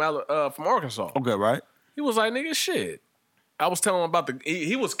came from Arkansas. Okay, right. He was like, nigga, shit. I was telling him about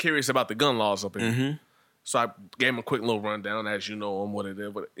he was curious about the gun laws up in here. So I gave him a quick little rundown, as you know, on what it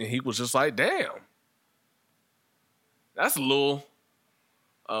is. And he was just like, damn. That's a little,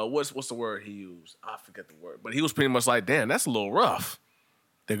 what's the word he used? I forget the word. But he was pretty much like, damn, that's a little rough.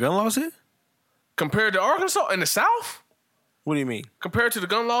 The gun laws here? Compared to Arkansas in the South? What do you mean? Compared to the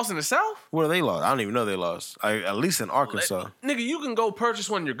gun laws in the South? What are they lost? I don't even know they lost. At least in Arkansas. Nigga, you can go purchase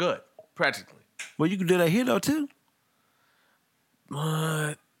one, you're good. Practically. Well, you can do that here, though, too.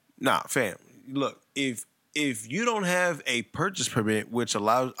 What? Nah, fam. Look, if you don't have a purchase permit, which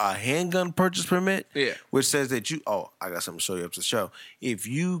allows a handgun purchase permit, which says that I got something to show you up to the show. If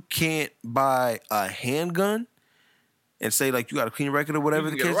you can't buy a handgun and say, like, you got a clean record or whatever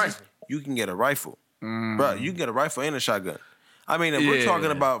the case is, you can get a rifle. Bro, you can get a rifle and a shotgun. I mean, if we're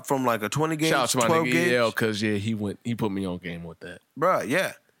talking about from like a 20 gauge, shout out to my 12 nigga gauge. EL, because he put me on game with that. Bro,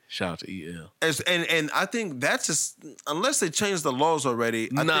 yeah. Shout out to EL. And I think that's just, unless they changed the laws already.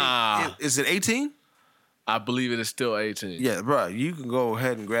 Is it 18? I believe it is still 18. Yeah, bro, you can go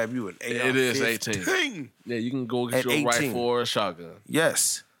ahead and grab you an AR. It is 18. Yeah, you can go get your rifle or a shotgun.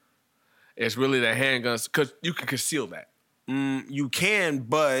 Yes. It's really the handguns, because you can conceal that. You can,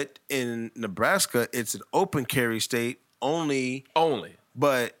 but in Nebraska, it's an open carry state only.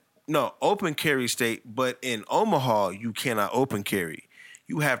 But no, open carry state, but in Omaha, you cannot open carry.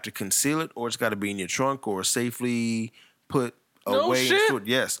 You have to conceal it, or it's got to be in your trunk or safely put away.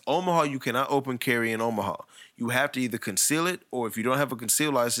 Yes, Omaha, you cannot open carry in Omaha. You have to either conceal it, or if you don't have a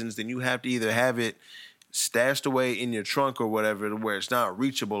conceal license, then you have to either have it stashed away in your trunk or whatever, where it's not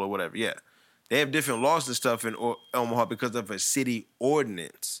reachable or whatever. Yeah. They have different laws and stuff in Omaha because of a city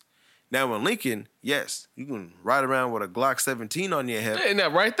ordinance. Now in Lincoln, yes, you can ride around with a Glock 17 on your hip. And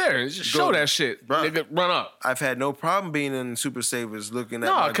that right there, just show that shit. Bro, nigga, run up. I've had no problem being in Super Savers looking at.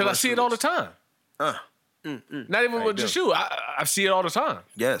 No, because I see it all the time. Not even with just you. I see it all the time.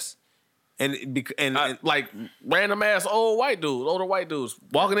 Yes. And like random ass older white dudes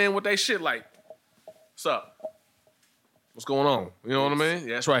walking in with their shit like, what's up? What's going on? You know what I mean?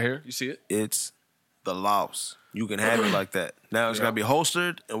 Yeah, it's right here. You see it? It's the loss. You can have it like that. Now it's gotta be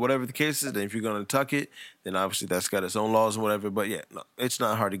holstered and whatever the case is. Then if you're gonna tuck it, then obviously that's got its own laws and whatever. But yeah, no, it's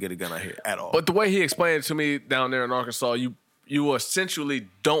not hard to get a gun out here at all. But the way he explained it to me down there in Arkansas, you essentially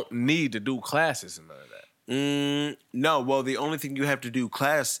don't need to do classes and none of that. No, well, the only thing you have to do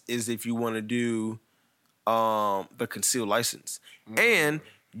class is if you want to do the concealed license. And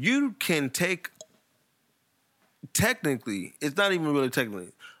you can take, technically, it's not even really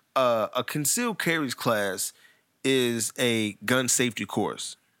technically, a concealed carries class is a gun safety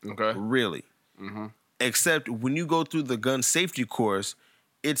course. Okay. Really. Except when you go through the gun safety course,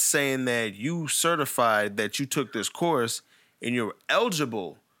 it's saying that you certified that you took this course and you're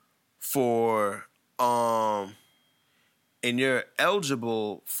eligible for the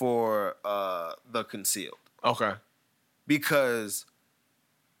concealed. Okay. Because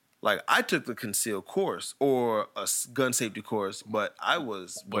like I took the concealed course or a gun safety course, but I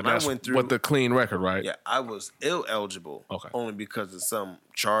went through with the clean record, right? Yeah, I was eligible. Okay. Only because of some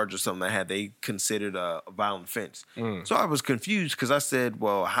charge or something they considered a violent offense. So I was confused because I said,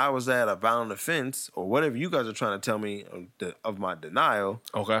 well, how is that a violent offense or whatever you guys are trying to tell me of my denial?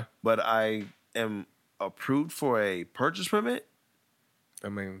 Okay. But I am approved for a purchase permit. That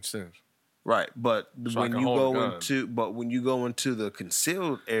makes sense. Right, but So when you go into the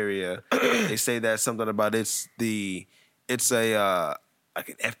concealed area, they say that something about it's a like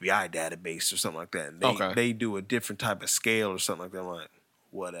an FBI database or something like that. And they do a different type of scale or something like that. I'm like,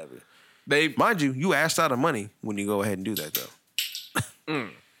 whatever. Mind you, you asked out of money when you go ahead and do that though.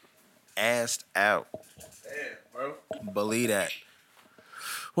 Asked out. Damn, bro. Believe that.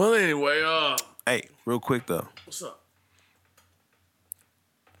 Well, anyway, hey, real quick though. What's up?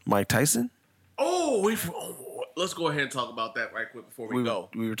 Mike Tyson? Let's go ahead and talk about that right quick before we go.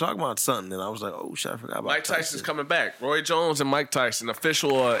 We were talking about something, and I was like, oh, shit, I forgot about Mike Tyson's coming back. Roy Jones and Mike Tyson,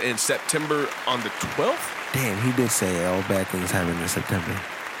 official in September on the 12th? Damn, he did say all bad things happen in September.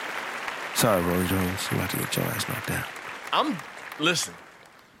 Sorry, Roy Jones. You about to get your ass knocked down. Listen.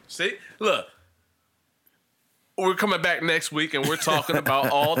 See? Look. We're coming back next week, and we're talking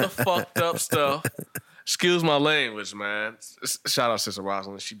about all the fucked up stuff. Excuse my language, man. Shout out Sister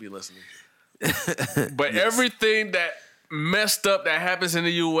Rosalind. She be listening. But everything that messed up that happens in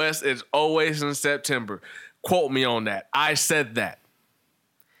the U.S. is always in September. Quote me on that. I said that.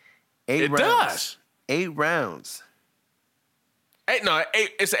 It does. 8 rounds.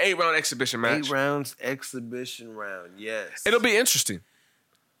 It's an 8-round exhibition match. 8 rounds exhibition round, yes. It'll be interesting.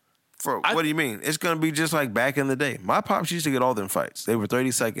 What do you mean? It's going to be just like back in the day. My pops used to get all them fights. They were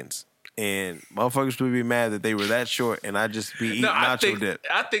 30 seconds. And motherfuckers would be mad that they were that short, and I'd just be eating nacho dip.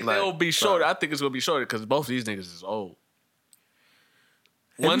 I think they'll be shorter. I think it's going to be shorter because both of these niggas is old.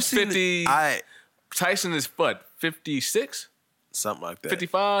 150. Tyson is what, 56? Something like that.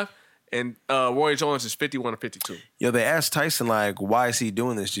 55? And Roy Jones is 51 or 52. Yo, they asked Tyson, like, why is he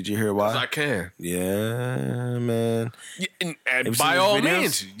doing this? Did you hear why? I can. Yeah, man. Yeah, and by all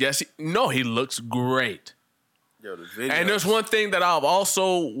means. Yes. He looks great. Yo, the videos. And there's one thing that I've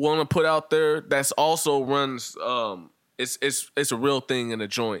also want to put out there that's also runs. It's a real thing in the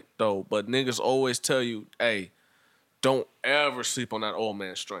joint though. But niggas always tell you, hey, don't ever sleep on that old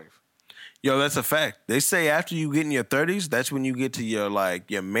man strength. Yo, that's a fact. They say after you get in your 30s, that's when you get to your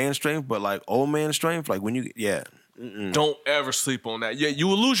man strength, but like old man strength, like when you Don't ever sleep on that. Yeah, you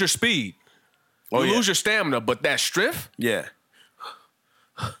will lose your speed. You'll lose your stamina, but that strength, yeah.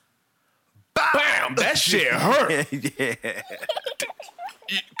 Bam! That shit hurt. Yeah.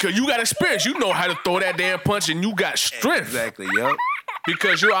 Cause you got experience. You know how to throw that damn punch, and you got strength. Exactly. Yep.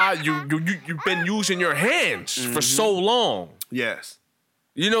 Because you've been using your hands for so long. Yes.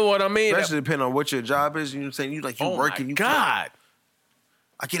 You know what I mean? Especially depending on what your job is. You know what I'm saying? You working. My God.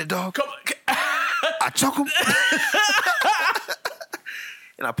 I get a dog. Come on. I choke him.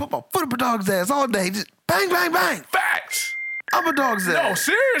 And I put my foot up a dog's ass all day. Just bang, bang, bang. Facts. I'm a dog's ass. No,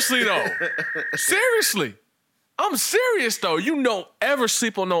 seriously though. Seriously. I'm serious though. You don't ever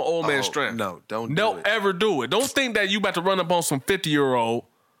sleep on no old man strength. No, don't ever do it. Don't think that you about to run up on some 50-year-old,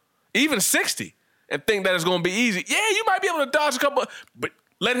 even 60, and think that it's gonna be easy. Yeah, you might be able to dodge a couple, but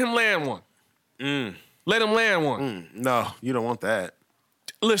let him land one. Let him land one. No, you don't want that.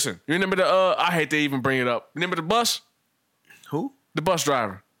 Listen, you remember I hate to even bring it up. Remember the bus? Who? The bus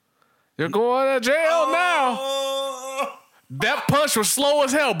driver. You're going to jail now. That punch was slow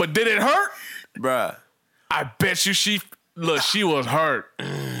as hell, but did it hurt? Bruh. I bet you she was hurt.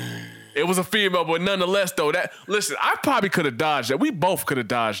 It was a female, but nonetheless, though, listen, I probably could have dodged that. We both could have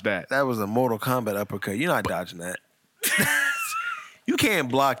dodged that. That was a Mortal Kombat uppercut. You're not dodging that. You can't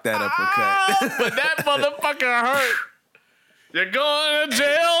block that uppercut. But that motherfucker hurt. You're going to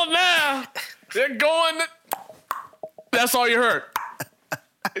jail now. You're going to... That's all you heard.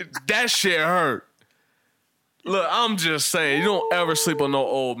 That shit hurt. Look, I'm just saying, you don't ever sleep on no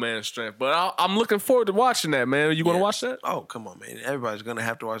old man strength. But I'm looking forward to watching that, man. Are you going to watch that? Oh, come on, man. Everybody's going to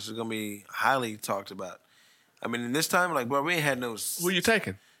have to watch. It's going to be highly talked about. I mean, in this time, like, bro, we ain't had no... Who you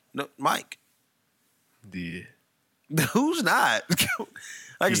taking? No, Mike. Yeah. Who's not?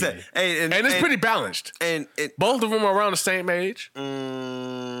 Like I said, and it's pretty balanced. And both of them are around the same age. But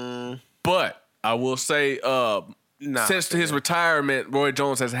I will say, since his retirement, Roy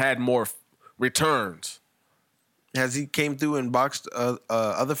Jones has had more returns. Has he came through and boxed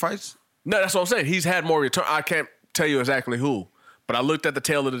other fights? No, that's what I'm saying. He's had more return. I can't tell you exactly who, but I looked at the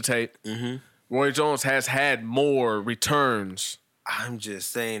tail of the tape. Mm-hmm. Roy Jones has had more returns. I'm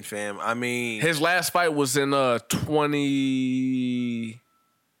just saying, fam. I mean, his last fight was in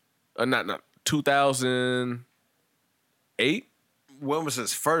 2008. When was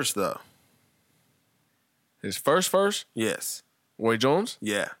his first though? His first? Yes. Roy Jones?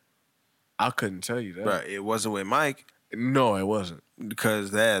 Yeah. I couldn't tell you that. Right. It wasn't with Mike. No, it wasn't.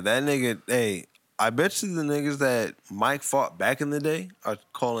 Because that nigga, hey, I bet you the niggas that Mike fought back in the day are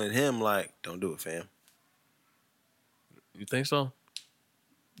calling him like, don't do it, fam. You think so?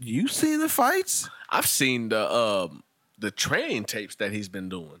 You seen the fights? I've seen the training tapes that he's been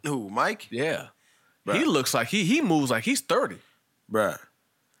doing. Who, Mike? Yeah. Bruh. He looks like he moves like he's 30. Bruh.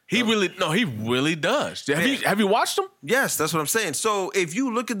 He really does. Have you watched him? Yes, that's what I'm saying. So if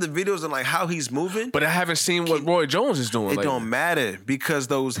you look at the videos and like how he's moving, but I haven't seen what Roy Jones is doing. It don't matter because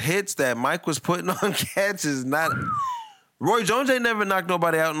those hits that Mike was putting on cats is not. Roy Jones ain't never knocked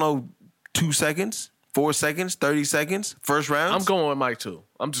nobody out in no 2 seconds, 4 seconds, 30 seconds, first rounds. I'm going with Mike too.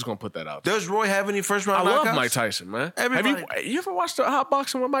 I'm just gonna put that out there. Does Roy have any first round knockouts? I love Mike Tyson, man. Everybody. Have you ever watched the hot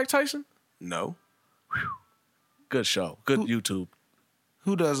boxing with Mike Tyson? No. Whew. Good show. Good YouTube.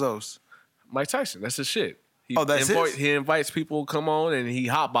 Who does those? Mike Tyson. That's his shit. That's his? He invites people to come on and he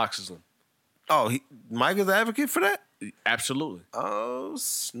hot boxes them. Oh, Mike is an advocate for that? Absolutely. Oh,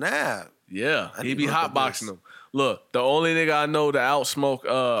 snap. Yeah. He be hot boxing them. Look, the only nigga I know to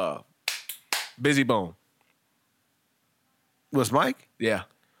outsmoke Busy Bone. Was Mike? Yeah.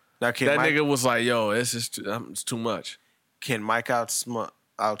 Now, that nigga was like, yo, it's too much. Can Mike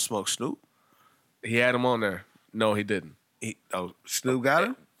outsmoke Snoop? He had him on there. No, he didn't. Snoop got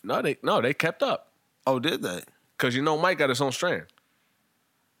him? They kept up. Oh, did they? Because Mike got his own strand.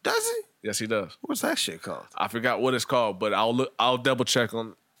 Does he? Yes, he does. What's that shit called? I forgot what it's called, but I'll double check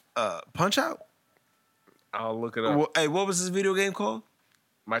on. Punch Out? I'll look it up. Well, hey, what was this video game called?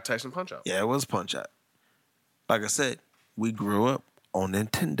 Mike Tyson Punch Out. Yeah, it was Punch Out. Like I said, we grew up on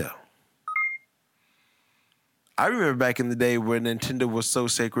Nintendo. I remember back in the day where Nintendo was so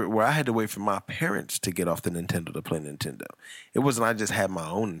sacred where I had to wait for my parents to get off the Nintendo to play Nintendo. It wasn't I just had my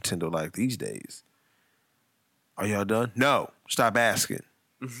own Nintendo like these days. Are y'all done? No. Stop asking.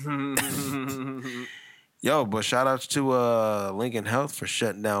 Yo, but shout outs to Lincoln Health for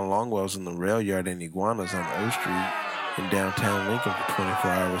shutting down Longwells in the rail yard and Iguanas on O Street in downtown Lincoln for 24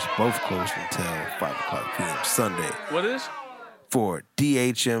 hours, both closed until 5 o'clock p.m. Sunday. What is? For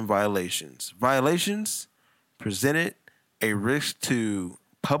DHM violations. Violations presented a risk to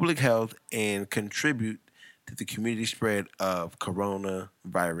public health and contribute to the community spread of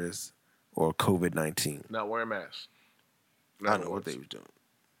coronavirus or COVID-19. Not wearing masks. I don't know what they was doing.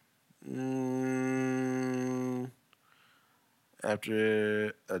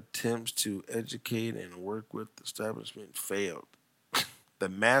 After attempts to educate and work with the establishment failed. The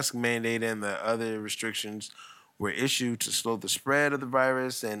mask mandate and the other restrictions were issued to slow the spread of the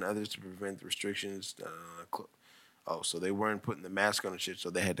virus and others to prevent the restrictions. So they weren't putting the mask on and shit, so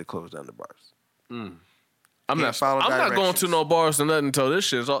they had to close down the bars. I'm not going to no bars or nothing until this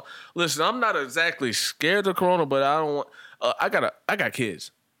shit's all. Listen, I'm not exactly scared of corona, but I don't want. I got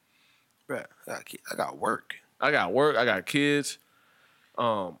kids. Right, I got work. I got kids.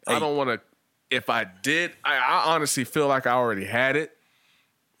 I don't want to. If I did, I honestly feel like I already had it.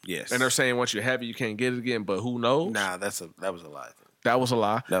 Yes. And they're saying once you have it, you can't get it again. But who knows? Nah, that was a lie. That was a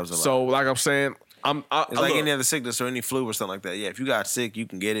lie. So, like I'm saying, it's like any other sickness or any flu or something like that. Yeah, if you got sick, you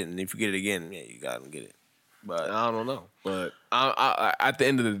can get it, and if you get it again, yeah, you got to get it. But I don't know. But I at the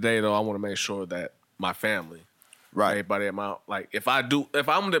end of the day, though, I want to make sure that my family, right, everybody at my if I'm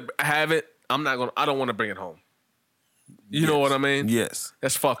gonna have it, I don't want to bring it home. You know what I mean? Yes.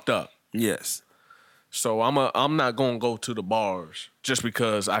 That's fucked up. Yes. So I'm not gonna go to the bars just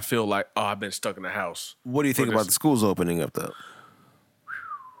because I feel like I've been stuck in the house. What do you think about the schools opening up though?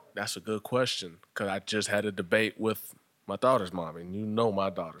 That's a good question because I just had a debate with my daughter's mom, and you know my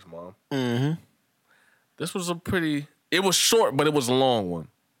daughter's mom. Mm-hmm. This was it was short, but it was a long one.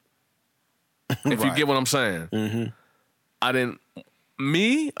 If you get what I'm saying. Mm-hmm.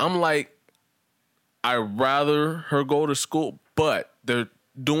 I'm like, I'd rather her go to school, but they're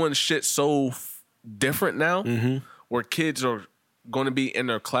doing shit so different now where kids are going to be in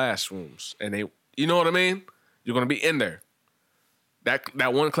their classrooms and you know what I mean? You're going to be in there.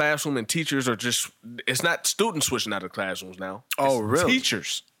 That one classroom and teachers are it's not students switching out of classrooms now. Oh, it's really?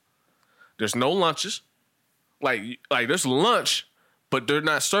 Teachers. There's no lunches. Like there's lunch, but they're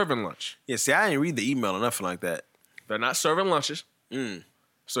not serving lunch. Yeah, see, I didn't read the email or nothing like that. They're not serving lunches.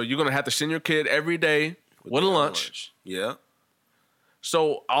 So you're going to have to send your kid every day with a lunch. Yeah.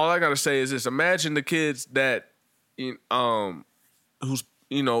 So all I got to say is this. Imagine the kids that, who's,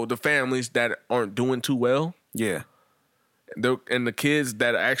 the families that aren't doing too well. Yeah. And the kids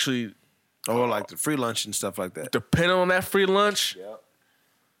that actually. Or like the free lunch and stuff like that. Depending on that free lunch. Yeah.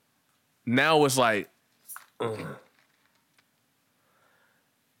 Now it's like.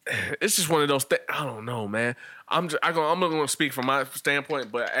 It's just one of those things. I don't know, man. I'm going to speak from my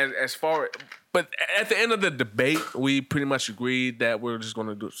standpoint, but but at the end of the debate, we pretty much agreed that we're just going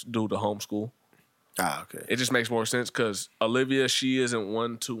to do the homeschool. Ah, okay. It just makes more sense because Olivia, she isn't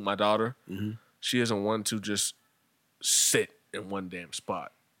one to my daughter. She isn't one to just sit in one damn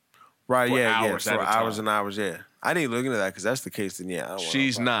spot. Right? For yeah, hours for at a hours time. and hours. Yeah, I didn't look into that because that's the case. Then yeah, I don't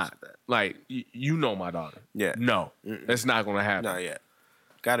She's wanna not like you know my daughter. Yeah. No, it's not going to happen. Not yet.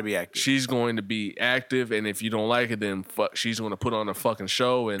 Got to be active. She's going to be active, and if you don't like it, then she's going to put on a fucking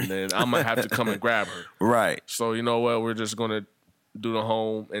show, and then I'm going to have to come and grab her. Right. So you know what? We're just going to do the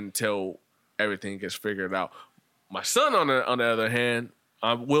home until everything gets figured out. My son, on the other hand,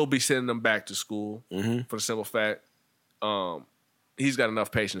 I will be sending him back to school for the simple fact he's got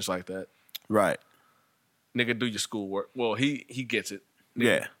enough patience like that. Right. Nigga, do your schoolwork. Well, he gets it. Nigga.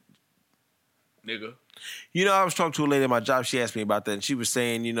 Yeah. Nigga. I was talking to a lady at my job. She asked me about that, and she was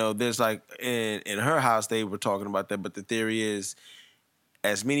saying, there's like in her house they were talking about that, but the theory is,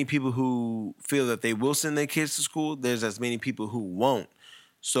 as many people who feel that they will send their kids to school, there's as many people who won't.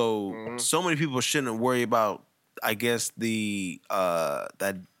 So so many people shouldn't worry about, I guess, the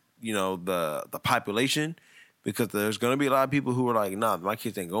population, because there's gonna be a lot of people who are like, nah, my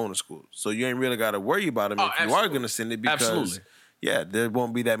kids ain't going to school. So you ain't really got to worry about them if you are gonna send it, because there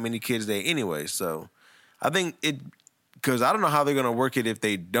won't be that many kids there anyway. So I think because I don't know how they're gonna work it if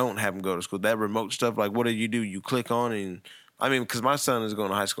they don't have them go to school. That remote stuff, like what do? You click on and. I mean, because my son is going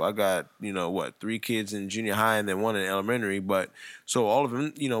to high school. I got, 3 kids in junior high and then 1 in elementary. But so all of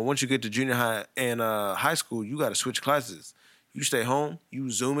them, once you get to junior high and high school, you got to switch classes. You stay home,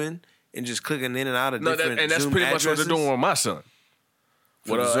 you Zoom in, and just clicking in and out of different and that's Zoom pretty addresses. much what they're doing with my son.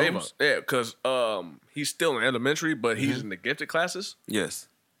 For the Zooms? Yeah, because he's still in elementary, but he's in the gifted classes. Yes.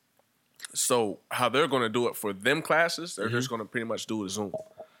 So how they're going to do it for them classes, they're just going to pretty much do it Zoom.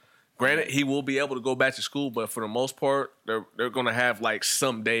 Granted, he will be able to go back to school, but for the most part, they're going to have like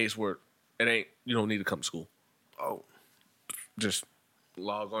some days where you don't need to come to school. Oh. Just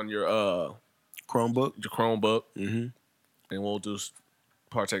log on your Chromebook. and we'll do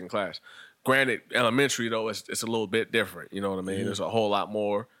partake in class. Granted, elementary though, it's a little bit different. You know what I mean? There's a whole lot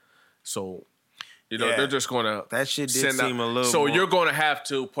more. So, they're just going to that shit did seem a little. So more... you're going to have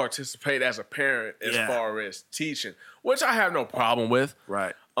to participate as a parent as far as teaching, which I have no problem with.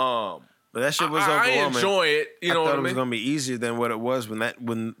 Right. But that shit was I overwhelming. enjoy it. You know what I mean? I thought it was gonna be easier than what it was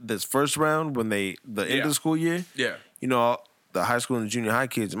when this first round, when the end of the school year. Yeah. The high school and junior high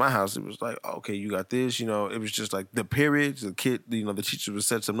kids in my house, it was like, okay, you got this. It was just like the periods. The kid, the teacher would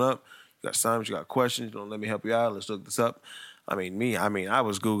set something up. You got assignments. You got questions. Let me help you out. Let's look this up. I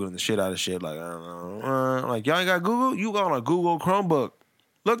was Googling the shit out of shit. Like, I don't know. Like, y'all ain't got Google? You got on a Google Chromebook.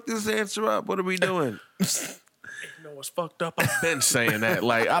 Look this answer up. What are we doing? You know what's fucked up? I've been saying that.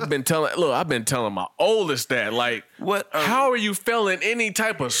 Like, I've been telling my oldest that. Like, how are you failing any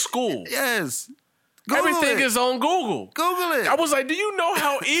type of school? Yes. Google Everything it. is on Google. Google it. I was like, do you know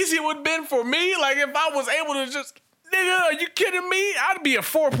how easy it would have been for me? Like, if I was able to just, nigga, are you kidding me? I'd be a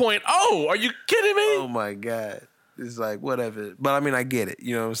 4.0. Are you kidding me? Oh, my God. It's like, whatever. But, I get it.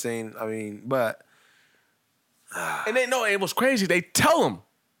 You know what I'm saying? But. And they know it was crazy. They tell them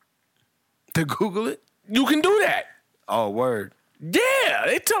to Google it? You can do that. Oh, word. Yeah,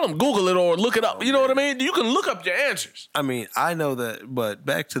 they tell them Google it or look it up. You know what I mean? You can look up your answers. I mean, I know that, but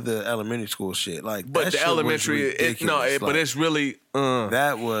back to the elementary school shit. Like, But that the shit elementary, was but it's really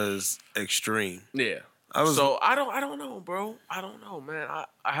that was extreme. yeah. I don't know, bro. I don't know, man.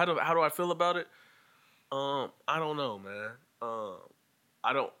 How do I feel about it? I don't know, man.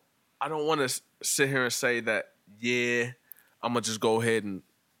 I don't want to sit here and say that. Yeah, I'm gonna just go ahead and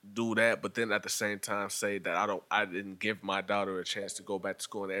do that, but then at the same time say that I didn't give my daughter a chance to go back to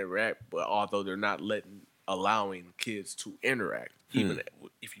school and interact. But although they're not allowing kids to interact, even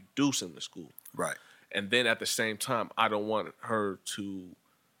if you do send them to school, right? And then at the same time, I don't want her to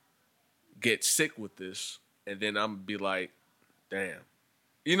get sick with this, and then I'm gonna be like, damn,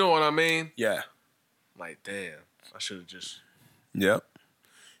 you know what I mean? Yeah. Like, damn, I should have just. Yep.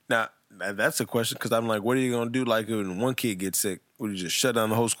 Now that's a question because I'm like, what are you gonna do? Like, when one kid gets sick, would you just shut down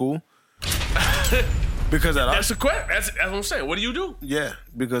the whole school? Because that's a question. That's what I'm saying. What do you do? Yeah,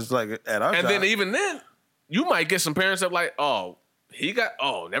 because like at our and job, then even then, you might get some parents that like, oh,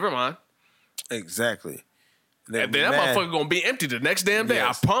 never mind. Exactly. And then that motherfucker gonna be empty the next damn day.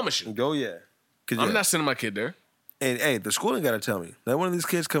 Yes. I promise you. Go yeah. I'm not sending my kid there. And hey, the school ain't gotta tell me. Let one of these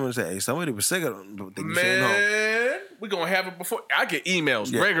kids come and say, hey, somebody was sick of them. Man, we're gonna have it before. I get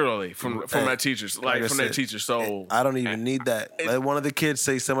emails regularly from my teachers, like from their teachers. So I don't even need that. Let one of the kids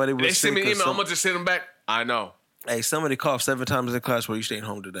say somebody was sick. They send me an email, I'm gonna just send them back. I know. Hey, somebody coughed 7 times in class. Well, you staying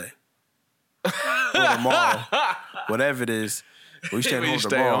home today. Or tomorrow. Whatever it is. Well, you staying home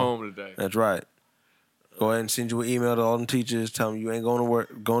tomorrow. Home today. That's right. Go ahead and send you an email to all them teachers. Tell them you ain't going to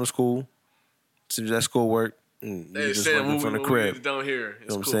work, going to school. Send you that schoolwork. You just working from the crib. Down here. You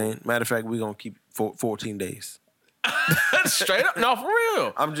know what I'm saying? Matter of fact, we're going to keep 14 days. Straight up? No, for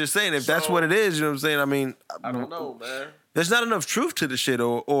real. I'm just saying, if that's what it is, you know what I'm saying? I mean, I don't know, man. There's not enough truth to the shit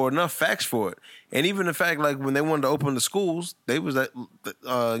or enough facts for it. And even the fact, like, when they wanted to open the schools, they was at,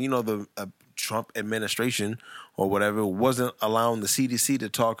 the Trump administration or whatever wasn't allowing the CDC to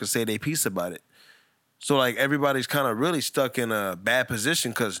talk and say their piece about it. So, like, everybody's kind of really stuck in a bad position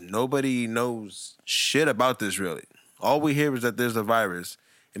because nobody knows shit about this, really. All we hear is that there's a virus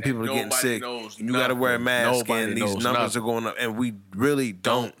and people are getting sick. And you got to wear a mask and these numbers are going up. And we really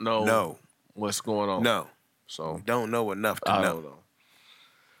don't know what's going on. No. So we don't know enough to I know. don't know.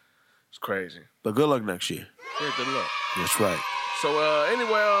 It's crazy. But good luck next year. Yeah, good luck. That's right. So,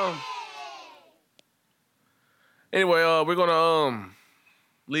 anyway, we're going to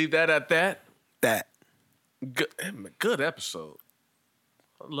leave that at that. Good episode.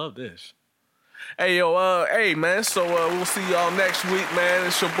 I love this. Hey, yo, man. So we'll see y'all next week, man.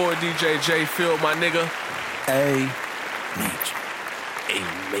 It's your boy DJ J Phil, my nigga. A major.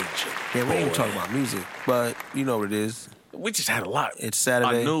 Yeah, we ain't talking about music, but you know what it is. We just had a lot. It's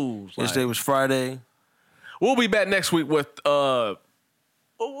Saturday. News. Yesterday was Friday. We'll be back next week with we'll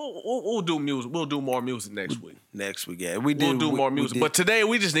do music. We'll do more music next week. Next week, yeah. We'll do more music. But today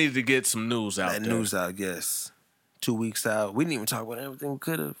we just needed to get some news out. That news out, yes. 2 weeks out. We didn't even talk about everything we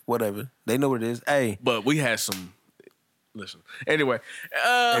could have. Whatever. They know what it is. Hey. But we had some. Listen. Anyway.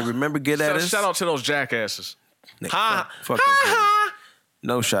 Hey, remember, get at us. Shout out to those jackasses. Fuck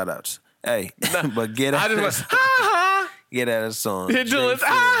no shout outs. Hey. But get at us. Get at us on. You're doing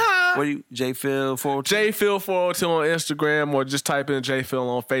what do you, JPhil402? JPhil402 on Instagram, or just type in JPhil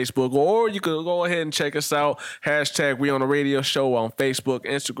on Facebook, or you can go ahead and check us out. # We On The Radio Show on Facebook,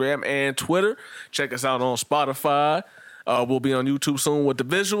 Instagram, and Twitter. Check us out on Spotify. We'll be on YouTube soon with the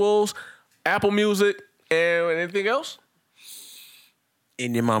visuals, Apple Music, and anything else?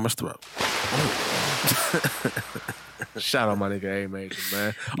 In your mama's throat. Shout out my nigga A Major,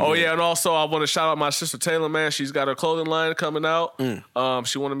 man. Oh yeah, and also I want to shout out my sister Taylor, man. She's got her clothing line coming out.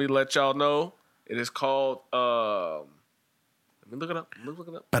 She wanted me to let y'all know. It is called let me look it up.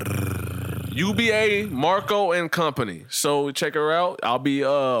 UBA Marco and Company. So check her out. I'll be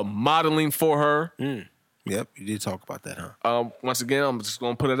modeling for her. Yep, you did talk about that, huh? Once again, I'm just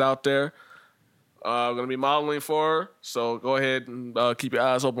gonna put it out there. I'm gonna be modeling for her. So go ahead and keep your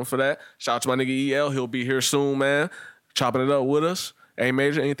eyes open for that. Shout out to my nigga EL. He'll be here soon, man. Chopping it up with us. A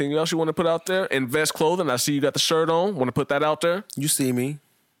Major, anything else you want to put out there? Invest Clothing. I see you got the shirt on. Want to put that out there? You see me.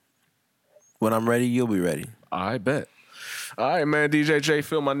 When I'm ready, you'll be ready. I bet. All right, man. DJ J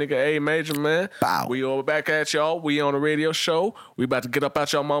Phil, my nigga A Major, man. Bow. We all back at y'all. We on the radio show. We about to get up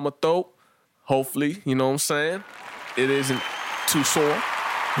out y'all mama throat. Hopefully, you know what I'm saying? It isn't too sore.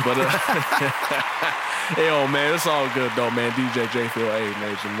 But yo, man, it's all good though, man. DJ J Phil A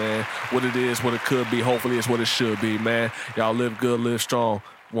Major, man. What it is, what it could be, hopefully it's what it should be, man. Y'all live good, live strong.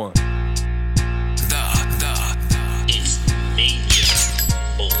 One.